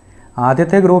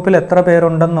 ആദ്യത്തെ ഗ്രൂപ്പിൽ എത്ര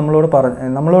പേരുണ്ടെന്ന്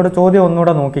നമ്മളോട് ചോദ്യം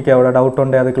ഒന്നുകൂടെ നോക്കിക്കേ. അവിടെ ഡൗട്ട്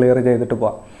ഉണ്ടെങ്കിൽ അത് ക്ലിയർ ചെയ്തിട്ട്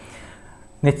പോവാം.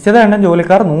 നിശ്ചിത എണ്ണം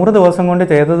ജോലിക്കാർ 100 ദിവസം കൊണ്ട്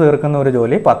ചെയ്തു തീർക്കുന്ന ഒരു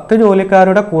ജോലി, 10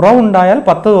 ജോലിക്കാരുടെ കുറവുണ്ടായാൽ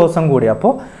 10 ദിവസം കൂടി.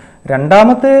 അപ്പോൾ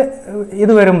രണ്ടാമത്തെ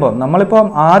ഇത് വരുമ്പോൾ നമ്മളിപ്പോൾ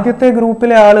ആദ്യത്തെ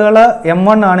ഗ്രൂപ്പിലെ ആളുകൾ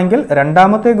M1 ആണെങ്കിൽ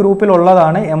രണ്ടാമത്തെ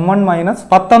ഗ്രൂപ്പിലുള്ളതാണ് M1 -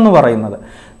 10 എന്ന് പറയുന്നത്.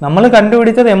 നമ്മൾ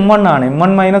കണ്ടുപിടിച്ചത് M1 ആണ്,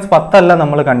 M1 - 10 അല്ല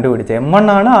നമ്മൾ കണ്ടുപിടിച്ചത്. M1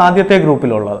 ആണ് ആദ്യത്തെ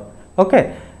ഗ്രൂപ്പിലുള്ളത്. ഓക്കെ,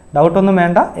 ഡൗട്ടൊന്നും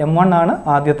വേണ്ട. M1 ആണ്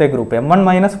ആദ്യത്തെ ഗ്രൂപ്പ്, M1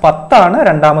 - 10 ആണ്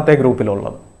രണ്ടാമത്തെ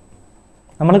ഗ്രൂപ്പിലുള്ളത്.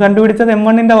 നമ്മൾ കണ്ടുപിടിച്ചത്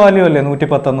M1ന്റെ വാല്യൂ അല്ലേ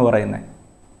 110 എന്ന് പറയുന്നത്.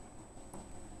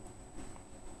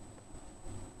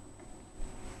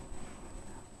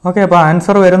 ഓക്കെ, അപ്പോൾ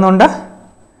ആൻസർ വരുന്നുണ്ട്.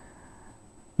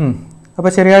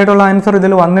 അപ്പോൾ ശരിയായിട്ടുള്ള ആൻസർ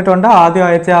ഇതിൽ വന്നിട്ടുണ്ട്. ആദ്യം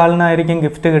അയച്ച ആളിനായിരിക്കും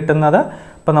ഗിഫ്റ്റ് കിട്ടുന്നത്.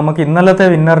 അപ്പോൾ നമുക്ക് ഇന്നലത്തെ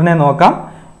വിന്നറിനെ നോക്കാം.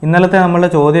 ഇന്നലത്തെ നമ്മളുടെ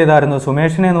ചോദ്യം ഇതായിരുന്നു.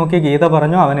 സുമേഷിനെ നോക്കി ഗീത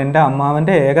പറഞ്ഞു അവൻ എൻ്റെ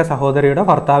അമ്മാവൻ്റെ ഏക സഹോദരിയുടെ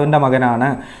ഭർത്താവിൻ്റെ മകനാണ്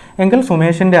എങ്കിൽ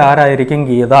സുമേഷിൻ്റെ ആരായിരിക്കും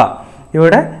ഗീത?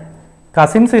 ഇവിടെ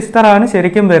കസിൻ സിസ്റ്ററാണ്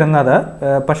ശരിക്കും വരുന്നത്.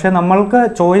 പക്ഷെ നമ്മൾക്ക്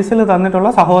ചോയ്സിൽ തന്നിട്ടുള്ള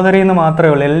സഹോദരി എന്ന് മാത്രമേ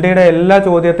ഉള്ളൂ. LDയുടെ എല്ലാ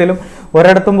ചോദ്യത്തിലും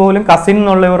ഒരിടത്തും പോലും കസിൻ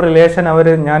എന്നുള്ള ഒരു റിലേഷൻ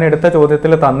ഞാൻ എടുത്ത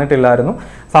ചോദ്യത്തിൽ തന്നിട്ടില്ലായിരുന്നു.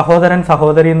 സഹോദരൻ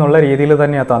സഹോദരി എന്നുള്ള രീതിയിൽ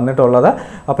തന്നെയാണ് തന്നിട്ടുള്ളത്.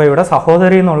 അപ്പോൾ ഇവിടെ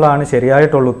സഹോദരി എന്നുള്ളതാണ്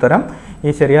ശരിയായിട്ടുള്ള ഉത്തരം. ഈ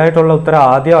ശരിയായിട്ടുള്ള ഉത്തരം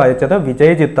ആദ്യം അയച്ചത്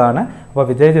വിജയ്ജിത്താണ്. അപ്പോൾ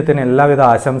വിജയ്ജിത്തിന് എല്ലാവിധ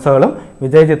ആശംസകളും.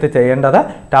 വിജയ്ജിത്ത് ചെയ്യേണ്ടത്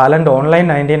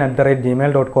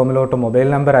talent19@gmail.com മൊബൈൽ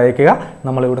നമ്പർ അയയ്ക്കുക.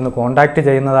 നമ്മൾ ഇവിടുന്ന് കോൺടാക്റ്റ്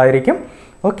ചെയ്യുന്നതായിരിക്കും.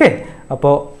 ഓക്കെ,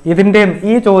 അപ്പോൾ ഇതിൻ്റെയും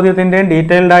ഈ ചോദ്യത്തിൻ്റെയും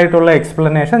ഡീറ്റെയിൽഡ് ആയിട്ടുള്ള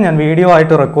എക്സ്പ്ലനേഷൻ ഞാൻ വീഡിയോ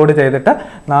ആയിട്ട് റെക്കോർഡ് ചെയ്തിട്ട്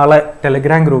നാളെ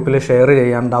ടെലിഗ്രാം ഗ്രൂപ്പിൽ ഷെയർ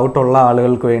ചെയ്യാം ഡൗട്ടുള്ള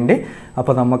ആളുകൾക്ക് വേണ്ടി.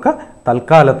 അപ്പോൾ നമുക്ക്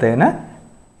തൽക്കാലത്തേന്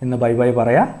ഇന്ന് ബൈ ബൈ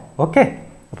പറയാം. ഓക്കെ,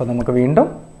 അപ്പോൾ നമുക്ക് വീണ്ടും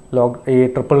ഈ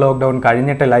ട്രിപ്പിൾ ലോക്ക്ഡൗൺ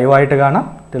കഴിഞ്ഞിട്ട് ലൈവായിട്ട് കാണാം.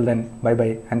 Till then bye bye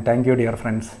and thank you dear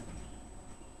friends.